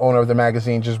the owner of the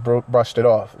magazine just brushed it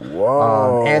off.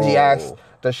 Whoa. Angie asked,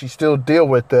 does she still deal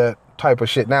with that type of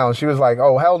shit now? And she was like,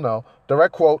 oh, hell no.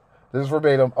 Direct quote, this is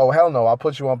verbatim, oh, hell no, I'll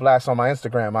put you on blast on my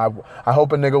Instagram. I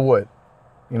hope a nigga would.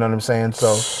 You know what I'm saying?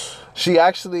 So she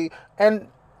actually, and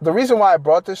the reason why I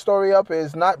brought this story up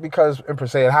is not because, per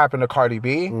se, it happened to Cardi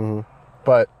B,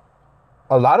 but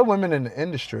a lot of women in the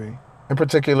industry, in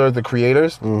particular the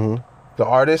creators, the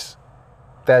artists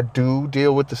that do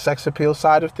deal with the sex appeal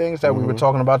side of things that we were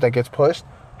talking about that gets pushed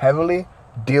heavily,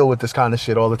 deal with this kind of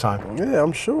shit all the time. Yeah,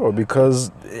 I'm sure,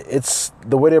 because it's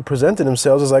the way they're presenting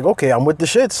themselves is like, okay, I'm with the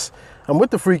shits. I'm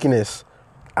with the freakiness.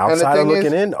 Outside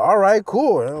looking in, all right,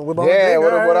 cool. What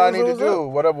I need to do?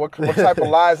 What type of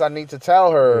lies I need to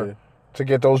tell her to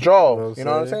get those draws? You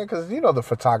know what I'm saying? Because the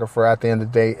photographer at the end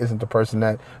of the day isn't the person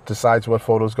that decides what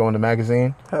photos go in the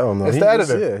magazine. Hell no. It's the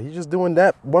editor. He's just doing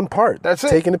that one part. That's it.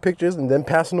 Taking the pictures and then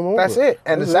passing them over. That's it.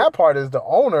 And the sad part is the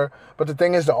owner, but the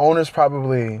thing is the owner's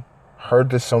probably heard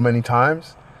this so many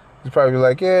times. He's probably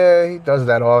like, yeah, he does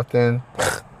that often.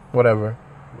 Whatever.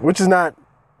 Which is not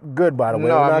good, by the way.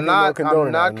 No, I'm not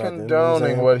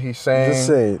condoning what he's saying. Just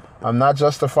say it. I'm not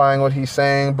justifying what he's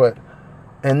saying, but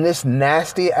in this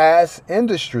nasty ass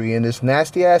industry, in this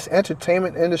nasty ass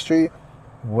entertainment industry,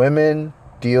 women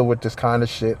deal with this kind of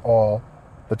shit all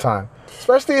the time.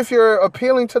 Especially if you're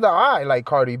appealing to the eye, like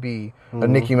Cardi B or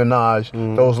Nicki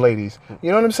Minaj, those ladies. You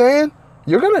know what I'm saying?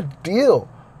 You're gonna deal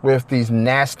with these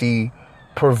nasty,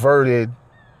 perverted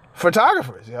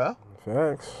photographers, yeah?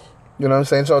 Facts. You know what I'm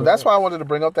saying? So that's why I wanted to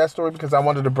bring up that story, because I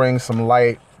wanted to bring some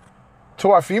light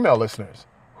to our female listeners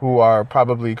who are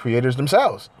probably creators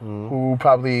themselves, who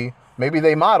probably, maybe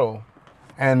they model,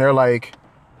 and they're like,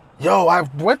 yo, I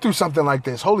went through something like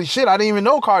this. Holy shit, I didn't even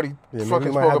know Cardi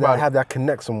fucking spoke about it. Have that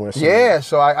connect somewhere. Yeah,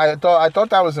 so I thought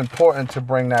that was important to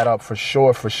bring that up for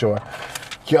sure.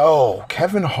 Yo,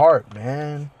 Kevin Hart,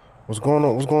 man. What's going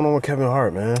on? What's going on with Kevin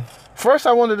Hart, man? First,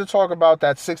 I wanted to talk about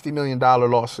that $60 million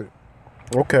lawsuit.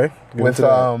 Okay. With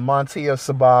Montia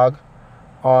Sabag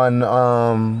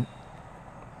on,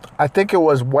 I think it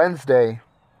was Wednesday,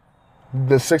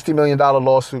 the $60 million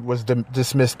lawsuit was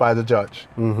dismissed by the judge.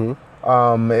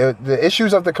 The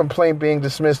issues of the complaint being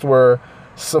dismissed were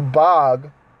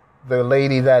Sabag, the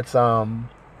lady that's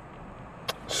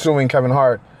suing Kevin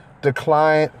Hart, she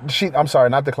defined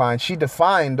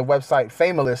the website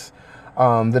Fameless,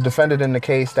 the defendant in the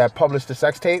case that published the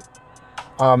sex tape,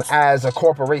 as a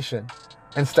corporation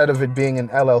instead of it being an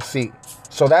LLC.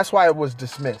 So that's why it was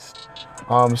dismissed.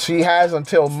 She has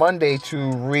until Monday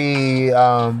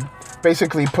to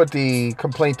basically put the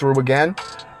complaint through again.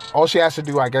 All she has to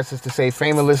do, I guess, is to say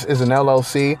Fameless is an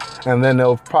LLC, and then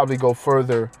they'll probably go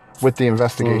further with the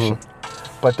investigation.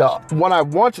 But the one I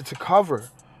wanted to cover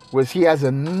was he has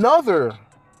another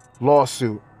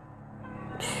lawsuit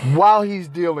while he's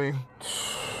dealing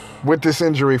with this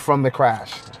injury from the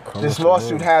crash. This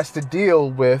lawsuit has to deal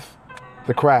with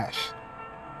the crash.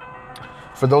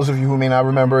 For those of you who may not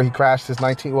remember, he crashed his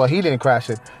he didn't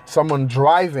crash it. Someone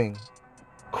driving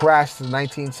crashed the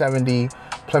 1970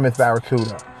 Plymouth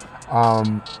Barracuda.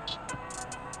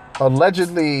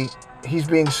 Allegedly, he's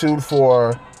being sued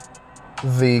for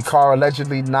the car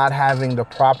allegedly not having the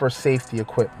proper safety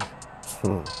equipment.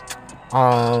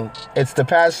 It's the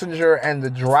passenger and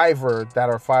the driver that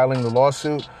are filing the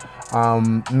lawsuit.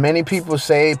 Many people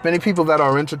that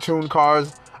are into tuned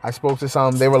cars, I spoke to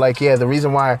some, they were like, yeah, the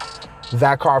reason why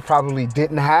that car probably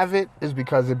didn't have it is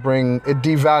because it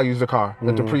devalues the car.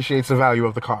 It depreciates the value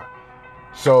of the car.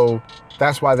 So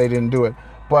that's why they didn't do it.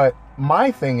 But my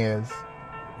thing is,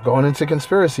 going into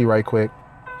conspiracy right quick,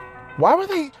 why were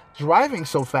they driving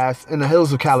so fast in the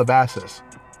hills of Calabasas?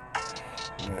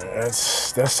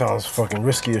 That sounds fucking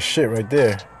risky as shit right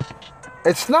there.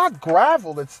 It's not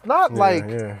gravel. It's not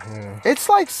it's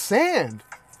like sand.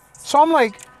 So I'm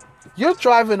like, you're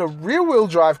driving a rear-wheel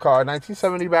drive car,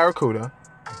 1970 Barracuda,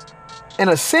 in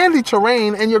a sandy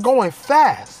terrain, and you're going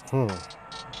fast.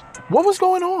 What was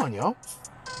going on, yo?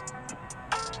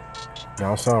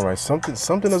 Don't sound right. Something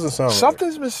doesn't sound right.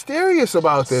 Something's mysterious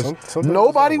about this.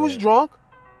 Nobody was drunk.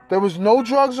 There was no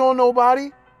drugs on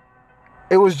nobody.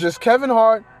 It was just Kevin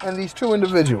Hart and these two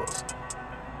individuals.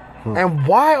 And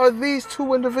why are these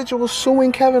two individuals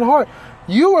suing Kevin Hart?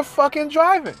 You were fucking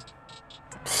driving.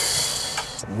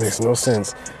 Makes no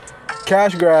sense.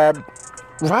 Cash grab.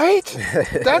 Right?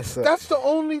 That's the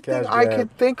only thing I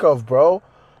could think of, bro.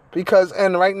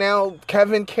 And right now,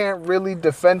 Kevin can't really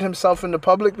defend himself in the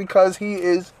public because he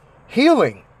is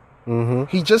healing.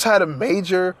 He just had a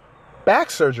major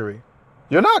back surgery.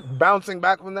 You're not bouncing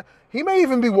back from that. He may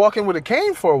even be walking with a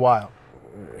cane for a while.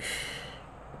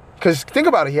 Because think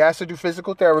about it, he has to do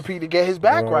physical therapy to get his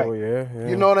back right. Yeah.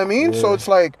 You know what I mean? So it's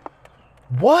like,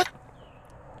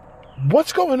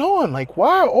 what's going on? Like,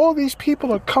 why are all these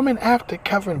people are coming after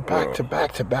Kevin back to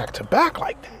back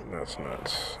like that? That's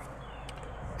nuts.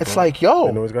 It's like, yo.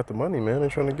 They know he's got the money, man. They're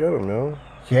trying to get him, yo.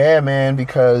 Yeah, man,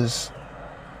 because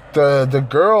The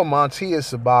girl, Montia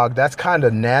Sabag, that's kind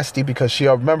of nasty because I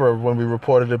remember when we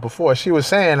reported it before, she was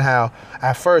saying how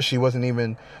at first she wasn't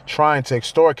even trying to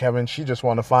extort Kevin. She just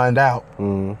wanted to find out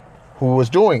who was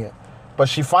doing it. But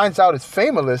she finds out it's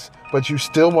Famous, but you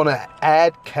still want to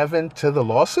add Kevin to the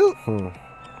lawsuit?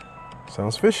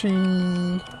 Sounds fishy.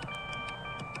 I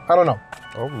don't know.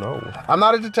 Oh, no. I'm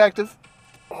not a detective.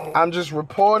 I'm just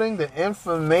reporting the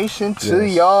information to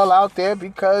y'all out there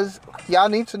because y'all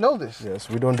need to know this. Yes,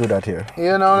 we don't do that here.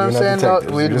 You know what I'm saying? No,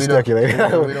 we don't speculate. We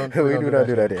do not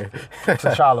do that here.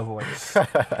 T'Challa voice.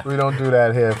 We don't do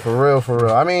that here. For real, for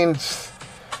real. I mean,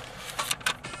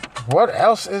 what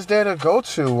else is there to go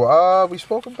to? We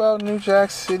spoke about New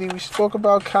Jack City. We spoke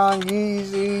about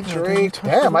Kanye, Drake.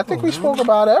 Damn, I think we spoke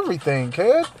about everything,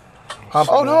 kid.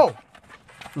 Oh, no.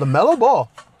 LaMelo Ball.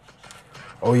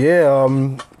 Oh, yeah.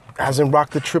 Hasn't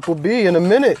rocked the Triple B in a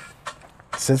minute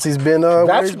since he's been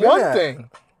That's one thing.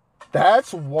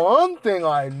 That's one thing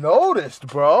I noticed,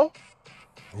 bro.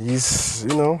 He's,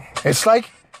 you know. It's like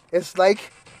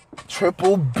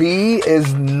Triple B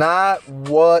is not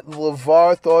what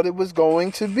LeVar thought it was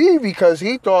going to be because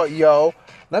he thought, yo,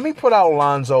 let me put out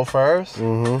Lonzo first.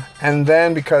 And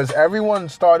then because everyone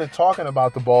started talking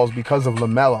about the balls because of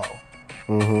LaMelo.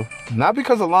 Not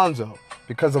because of Lonzo,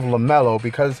 because of LaMelo,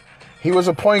 because he was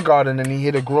a point guard and then he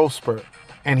hit a growth spurt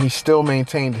and he still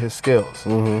maintained his skills.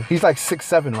 He's like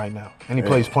 6'7" right now and he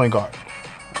plays point guard.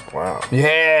 Wow.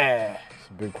 Yeah.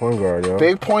 Big point guard, yo.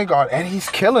 Big point guard, and he's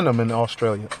killing them in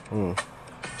Australia.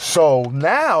 So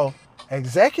now,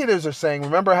 executives are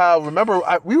saying,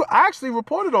 I actually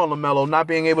reported on LaMelo not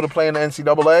being able to play in the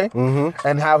NCAA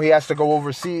and how he has to go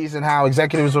overseas and how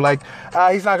executives were like,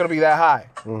 he's not going to be that high.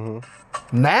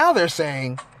 Now they're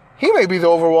saying he may be the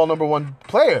overall #1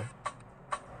 player.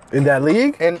 In that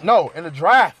league? In the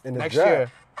draft next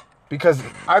year. Because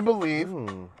I believe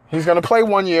he's going to play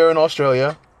 1 year in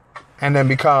Australia and then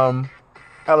become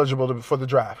eligible for the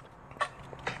draft.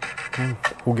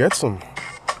 Who gets him?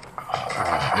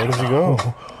 Where does he go?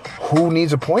 Who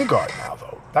needs a point guard now,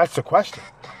 though? That's the question.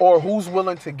 Or who's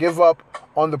willing to give up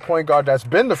on the point guard that's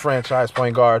been the franchise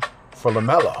point guard for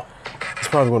LaMelo? He's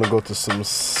probably going to go to some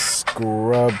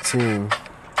scrub team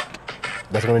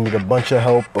that's going to need a bunch of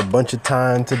help, a bunch of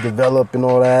time to develop and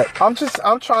all that.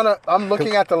 I'm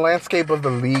looking at the landscape of the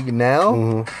league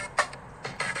now.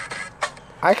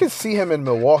 I could see him in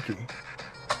Milwaukee.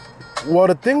 Well,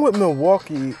 the thing with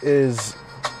Milwaukee is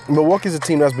Milwaukee's a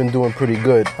team that's been doing pretty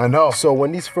good. I know. So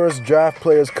when these first draft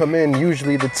players come in,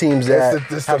 usually the teams that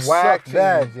have sucked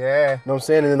bad, yeah. You know what I'm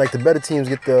saying? And then like the better teams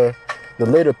get the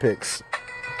later picks.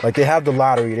 Like they have the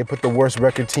lottery, they put the worst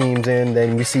record teams in,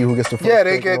 then we see who gets the first. Yeah,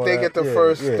 they get the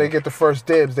first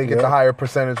dibs. They get the higher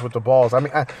percentage with the balls. I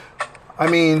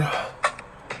mean,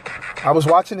 I was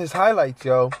watching his highlights,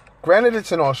 yo. Granted,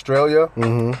 it's in Australia,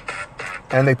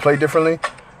 and they play differently.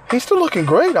 He's still looking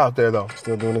great out there, though.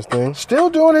 Still doing his thing? Still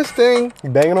doing his thing. You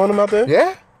banging on him out there?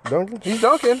 Yeah. Dunking? He's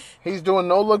dunking. He's doing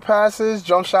no-look passes,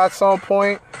 jump shots on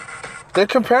point. They're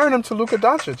comparing him to Luka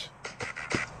Doncic.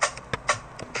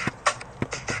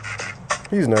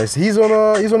 He's nice. He's on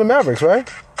the Mavericks, right?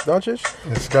 Doncic?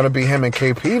 It's going to be him and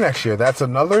KP next year. That's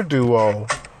another duo.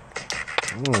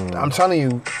 I'm telling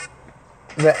you,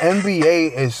 the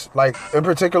NBA is, like, and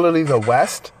particularly the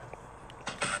West.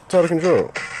 It's out of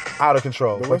control. Out of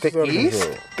control. But the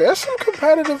East, there's some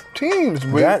competitive teams.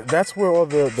 That's where all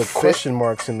the question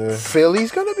marks in the...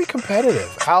 Philly's going to be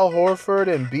competitive. Al Horford,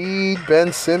 Embiid,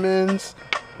 Ben Simmons.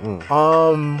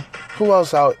 Who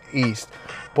else out East?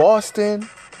 Boston,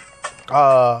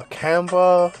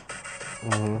 Kemba,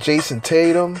 Jason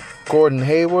Tatum, Gordon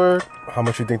Hayward. How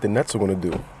much you think the Nets are going to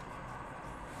do?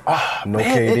 No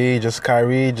KD, just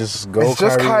Kyrie, just go. It's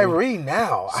just Kyrie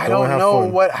now. I don't know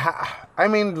what. I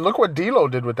mean, look what D'Lo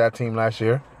did with that team last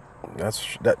year. That's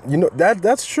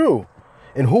true.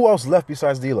 And who else left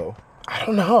besides D'Lo? I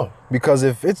don't know. Because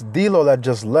if it's D'Lo that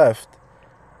just left,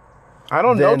 I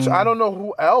don't know. I don't know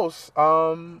who else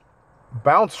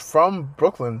bounced from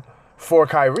Brooklyn for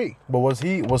Kyrie. But was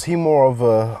he more of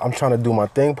a I'm trying to do my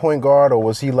thing point guard, or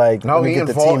was he like no? He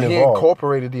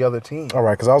incorporated the other team. All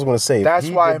right, because I was going to say that's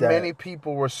why many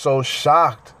people were so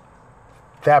shocked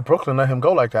that Brooklyn let him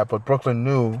go like that. But Brooklyn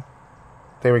knew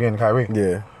they were getting Kyrie.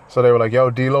 Yeah. So they were like,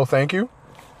 "Yo, D'Lo, thank you,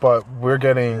 but we're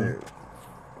getting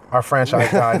our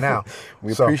franchise guy now."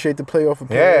 We appreciate the playoff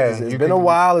appearance. Yeah, it's been a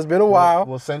while.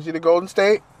 We'll send you to Golden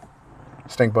State.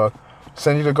 Stink bug.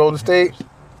 Send you to Golden State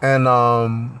and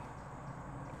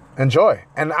enjoy.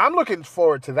 And I'm looking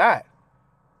forward to that.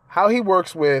 How he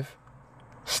works with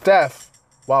Steph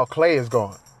while Klay is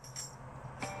gone.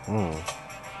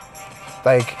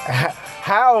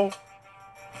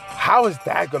 How is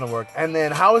that going to work? And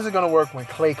then how is it going to work when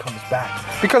Klay comes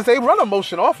back? Because they run a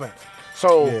motion offense.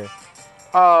 So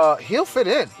he'll fit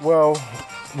in. Well,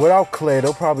 without Klay,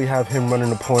 they'll probably have him running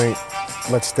the point.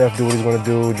 Let Steph do what he's going to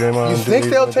do. Draymond. You think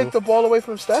they'll take the ball away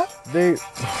from Steph?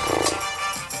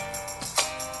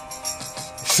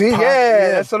 See,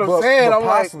 that's what I'm saying. I'm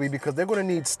possibly because they're going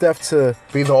to need Steph to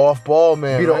be the off-ball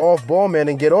man. Be the off-ball man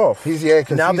and get off.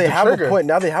 Now they have a point.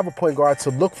 Now they have a point guard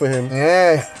to look for him.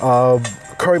 Yeah.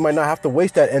 Curry might not have to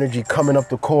waste that energy coming up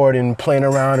the court and playing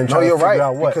around and trying to figure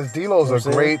out what. Because D'Lo's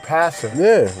a great passer.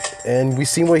 Yeah, and we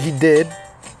seen what he did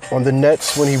on the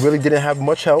Nets when he really didn't have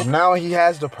much help. Now he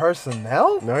has the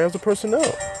personnel.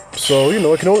 So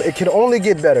it can only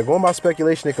get better. Going by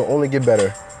speculation, it can only get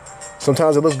better.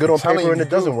 Sometimes it looks good on paper and it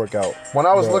doesn't work out. When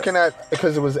I was looking at,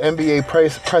 because it was NBA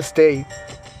press day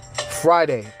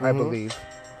Friday, I believe,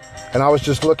 and I was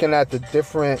just looking at the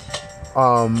different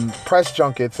press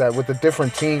junkets with the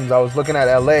different teams. I was looking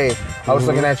at LA. I was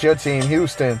looking at your team,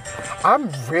 Houston. I'm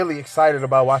really excited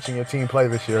about watching your team play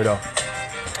this year, though.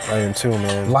 I am too,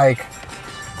 man. I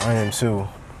am too.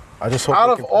 I just hope out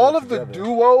of all of the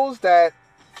duos that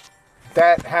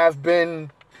have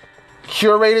been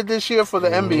curated this year for the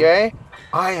NBA,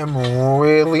 I am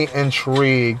really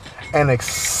intrigued and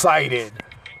excited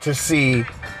to see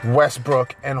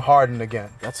Westbrook and Harden again.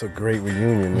 That's a great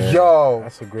reunion, man. Yo.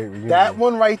 That's a great reunion. That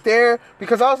one right there,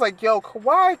 because I was like, yo,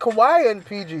 Kawhi and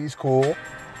PG is cool.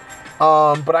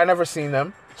 But I never seen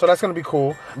them. So that's going to be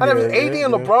cool. AD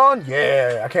and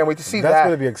LeBron, I can't wait to see that. That's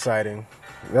going to be exciting.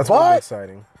 That's going to be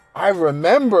exciting. I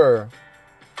remember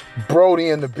Brody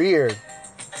and the Beard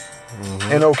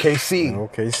in OKC.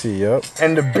 OKC, yep.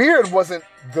 And the Beard wasn't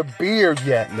the Beard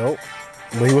yet. Nope.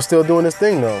 But he was still doing his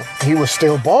thing, though. He was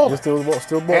still balling. Still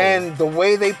balling. And the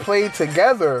way they played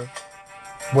together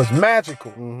was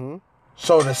magical.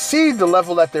 So to see the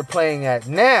level that they're playing at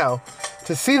now,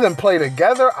 to see them play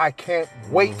together, I can't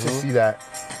wait to see that.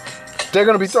 They're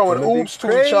going to be throwing oops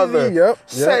to each other.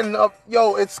 Setting up.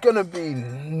 Yo, it's going to be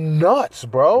nuts,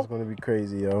 bro. It's going to be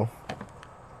crazy, yo.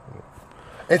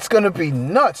 It's going to be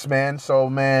nuts, man. So,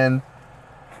 man,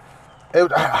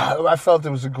 I felt it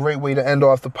was a great way to end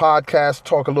off the podcast,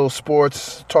 talk a little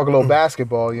sports, talk a little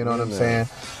basketball, you know what I'm saying?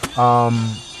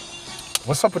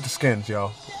 What's up with the Skins,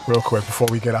 yo? Real quick before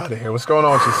we get out of here. What's going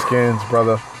on with your Skins,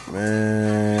 brother?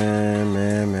 Man.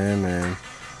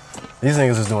 These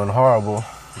niggas is doing horrible.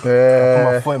 Yeah. I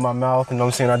put my foot in my mouth, you know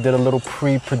what I'm saying? I did a little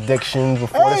pre-prediction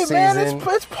before the season. Man,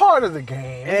 it's part of the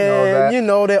game. And,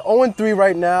 they're 0-3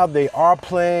 right now. They are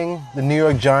playing the New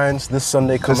York Giants this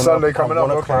Sunday coming up.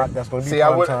 That's going to be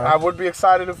prime time. I would be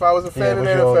excited if I was a fan of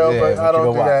the NFL, but I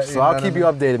don't do that. So I'll keep you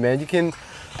updated, man. You can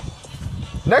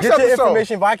get your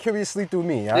information vicariously through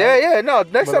me. Right?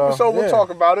 Next episode we'll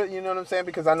talk about it, you know what I'm saying?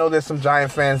 Because I know there's some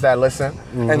Giant fans that listen,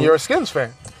 and you're a Skins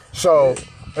fan. So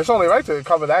it's only right to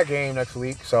cover that game next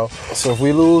week. So if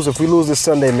we lose this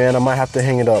Sunday, man, I might have to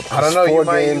hang it up. I don't know. You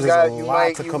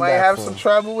might have some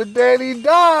trouble with Danny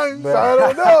Dimes. I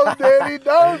don't know. Danny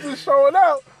Dimes is showing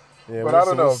out. Yeah, but I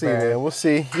don't know, we'll see, man. We'll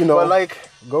see. But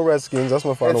go Redskins. That's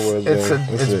my final words.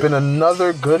 It's been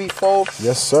another goodie, folks.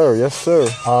 Yes, sir.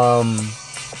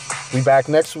 We back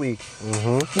next week.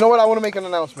 You know what? I want to make an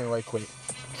announcement right quick.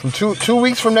 From two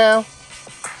weeks from now,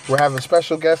 we're having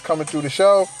special guests coming through the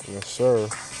show. Yes, sir.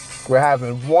 We're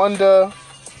having Wanda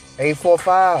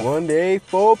 845. Wanda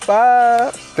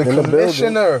 845. The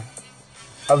commissioner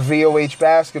of VOH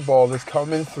basketball is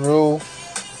coming through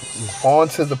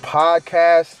onto the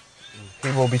podcast.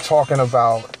 He will be talking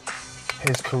about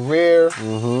his career,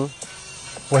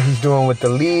 what he's doing with the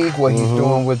league, what he's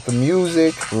doing with the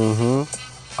music,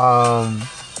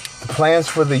 the plans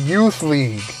for the youth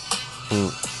league.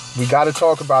 We got to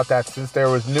talk about that since there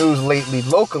was news lately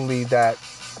locally that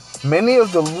many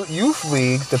of the youth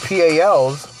leagues, the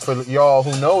PALs, for y'all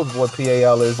who knows what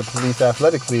PAL is, the Police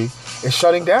Athletic League, is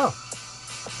shutting down.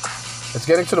 It's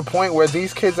getting to the point where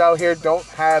these kids out here don't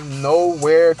have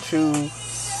nowhere to,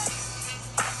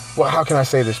 well, how can I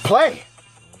say this? Play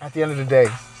at the end of the day.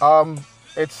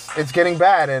 It's getting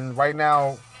bad, and right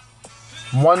now,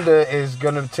 Wanda is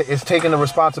taking the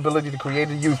responsibility to create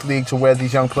a youth league to where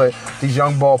these young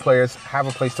ball players have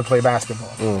a place to play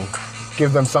basketball.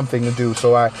 Give them something to do.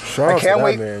 So I can't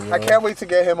wait. Man, I can't wait to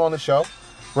get him on the show.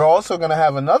 We're also gonna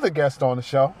have another guest on the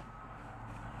show.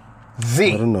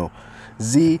 Z. I don't know.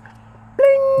 Z.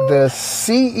 The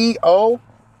CEO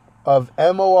of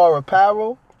MOR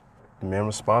Apparel. The man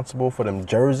responsible for them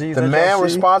jerseys. The man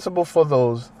responsible for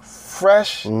those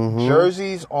fresh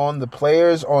jerseys on the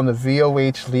players on the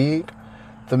VOH League.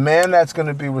 The man that's going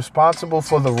to be responsible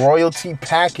for the royalty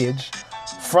package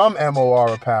from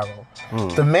MOR Apparel.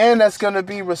 The man that's going to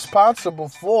be responsible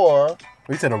for...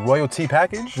 You said a royalty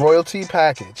package? Royalty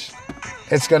package.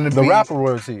 It's going to be... The rapper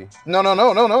royalty? No.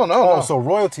 Oh, so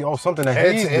royalty. Oh, something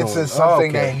that he's doing. It's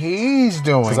something that he's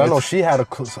doing. Because I know she had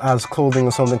has clothing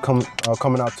or something coming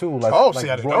out too. Like, see,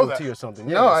 I didn't royalty know that. or something.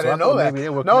 No, I didn't know that.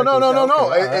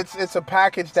 No. It's a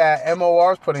package that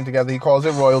MOR is putting together. He calls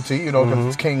it royalty, you know, because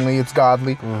it's kingly, it's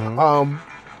godly. And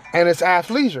it's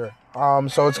athleisure.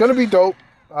 So it's going to be dope.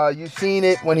 You've seen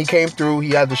it when he came through.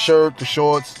 He had the shirt, the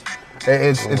shorts.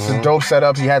 It's a dope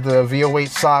setup. He had the VO8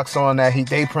 socks on that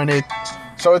they printed.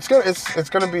 So it's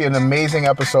gonna be an amazing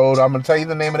episode. I'm gonna tell you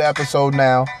the name of the episode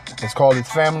now. It's called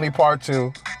It's Family Part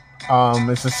 2.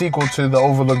 It's a sequel to the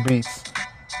Overlook Beats,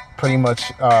 pretty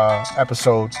much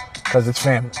episode, because it's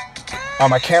family.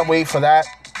 I can't wait for that.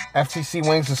 FTC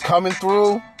Wings is coming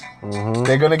through.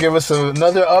 They're gonna give us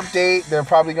another update. They're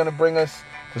probably gonna bring us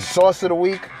the sauce of the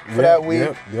week for that week.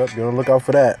 Yep. You're gonna look out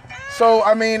for that. So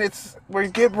I mean,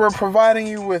 we're providing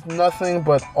you with nothing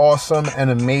but awesome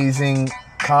and amazing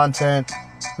content.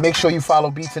 Make sure you follow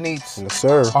Beats and Eats. Yes,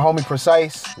 sir. Our homie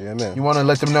Precise. Yeah, man. You want to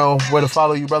let them know where to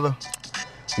follow you, brother?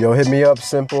 Yo, hit me up,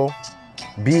 simple.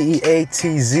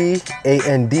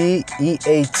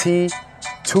 BEATZANDEAT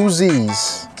 2 Z's. You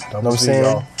know what I'm saying?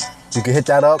 Y'all. You can hit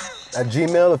that up at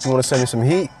Gmail if you want to send me some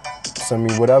heat. Send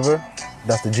me whatever.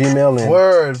 That's the Gmail. And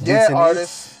Word. Beats Yeah, and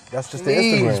artists. Eats, that's just the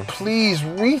Instagram. Please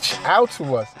reach out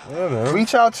to us. Yeah, man.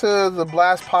 Reach out to the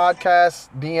Blast Podcast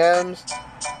DMs.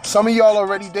 Some of y'all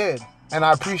already did, and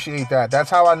I appreciate that. That's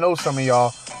how I know some of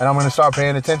y'all, and I'm going to start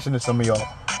paying attention to some of y'all.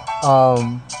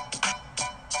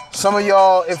 Some of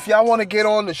y'all, if y'all want to get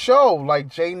on the show, like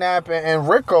J Nap and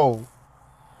Rico,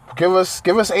 give us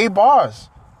 8 bars.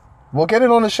 We'll get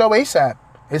it on the show ASAP.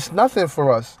 It's nothing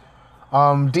for us.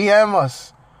 DM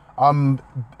us.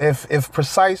 If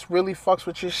Precise really fucks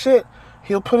with your shit,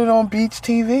 he'll put it on Beats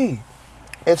TV.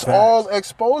 It's all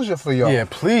exposure for y'all. Yeah,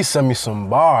 please send me some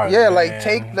bars. Yeah, man. like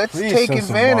let's take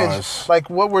advantage.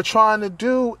 Like what we're trying to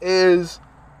do is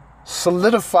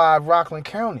solidify Rockland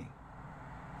County.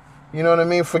 You know what I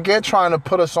mean? Forget trying to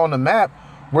put us on the map.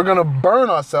 We're gonna burn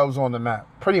ourselves on the map,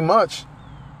 pretty much.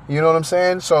 You know what I'm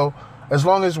saying? So as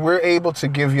long as we're able to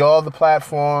give y'all the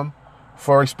platform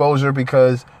for exposure,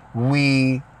 because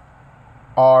we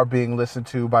are being listened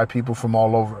to by people from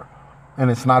all over. And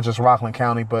it's not just Rockland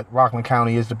County, but Rockland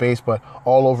County is the base, but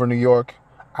all over New York,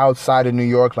 outside of New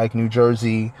York, like New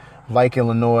Jersey, like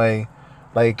Illinois,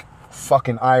 like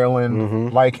fucking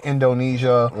Ireland, like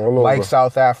Indonesia, like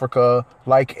South Africa,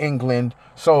 like England.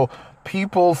 So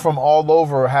people from all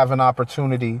over have an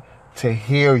opportunity to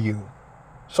hear you.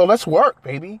 So let's work,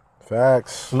 baby.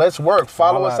 Facts. Let's work.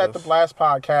 Follow us at the Blast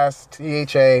Podcast,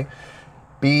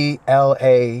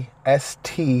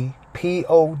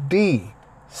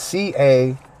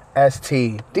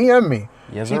 BLASTPODCAST. DM me.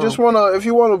 Yes, if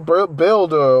you wanna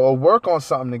build or work on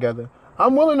something together,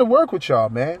 I'm willing to work with y'all,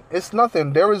 man. It's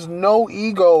nothing. There is no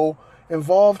ego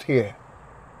involved here.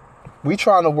 We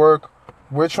trying to work.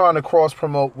 We're trying to cross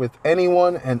promote with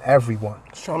anyone and everyone.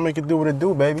 Just trying to make it do what it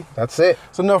do, baby. That's it.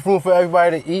 It's enough room for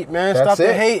everybody to eat, man. That's Stop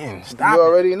the it. hating. Stop You it.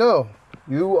 already know.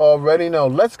 You already know.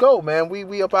 Let's go, man.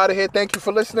 We up out of here. Thank you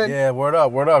for listening. Yeah, word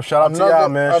up. Shout out to y'all,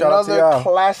 man. Shout out to Another y'all.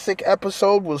 classic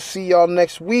episode. We'll see y'all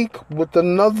next week with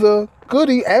another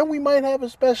goodie, and we might have a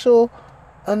special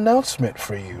announcement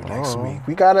for you next week.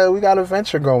 We got a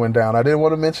venture going down. I didn't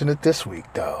want to mention it this week,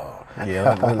 though.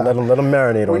 Yeah, let them marinate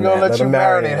on that. We're gonna let you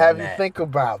marinate. Have you think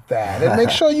about that, and make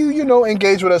sure you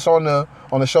engage with us on the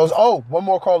shows. Oh, one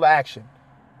more call to action.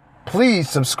 Please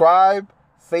subscribe,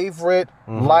 favorite,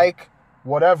 like,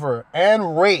 whatever,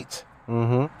 and rate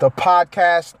the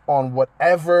podcast on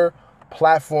whatever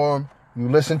platform you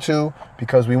listen to,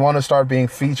 because we want to start being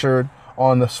featured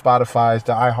on the Spotify's,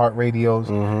 the iHeartRadios,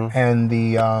 and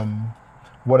the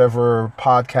whatever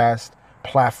podcast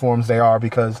platforms they are,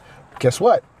 because guess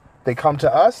what? They come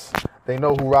to us, they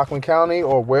know who Rockland County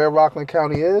or where Rockland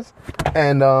County is,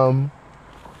 and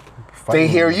they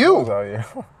hear you.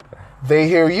 They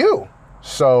hear you.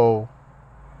 So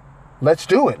let's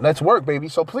do it. Let's work, baby.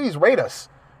 So please rate us.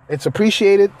 It's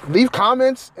appreciated. Leave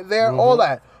comments there, all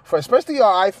that. For especially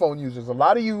our iPhone users. A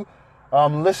lot of you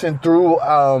listen through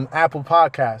Apple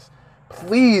Podcasts.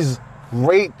 Please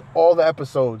rate all the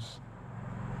episodes.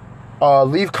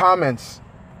 Leave comments.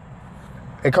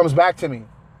 It comes back to me.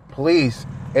 Please.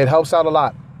 It helps out a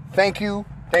lot. Thank you.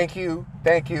 Thank you.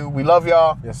 Thank you. We love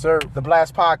y'all. Yes, sir. The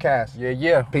Blast Podcast.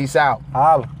 Yeah. Peace out.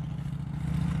 Holla.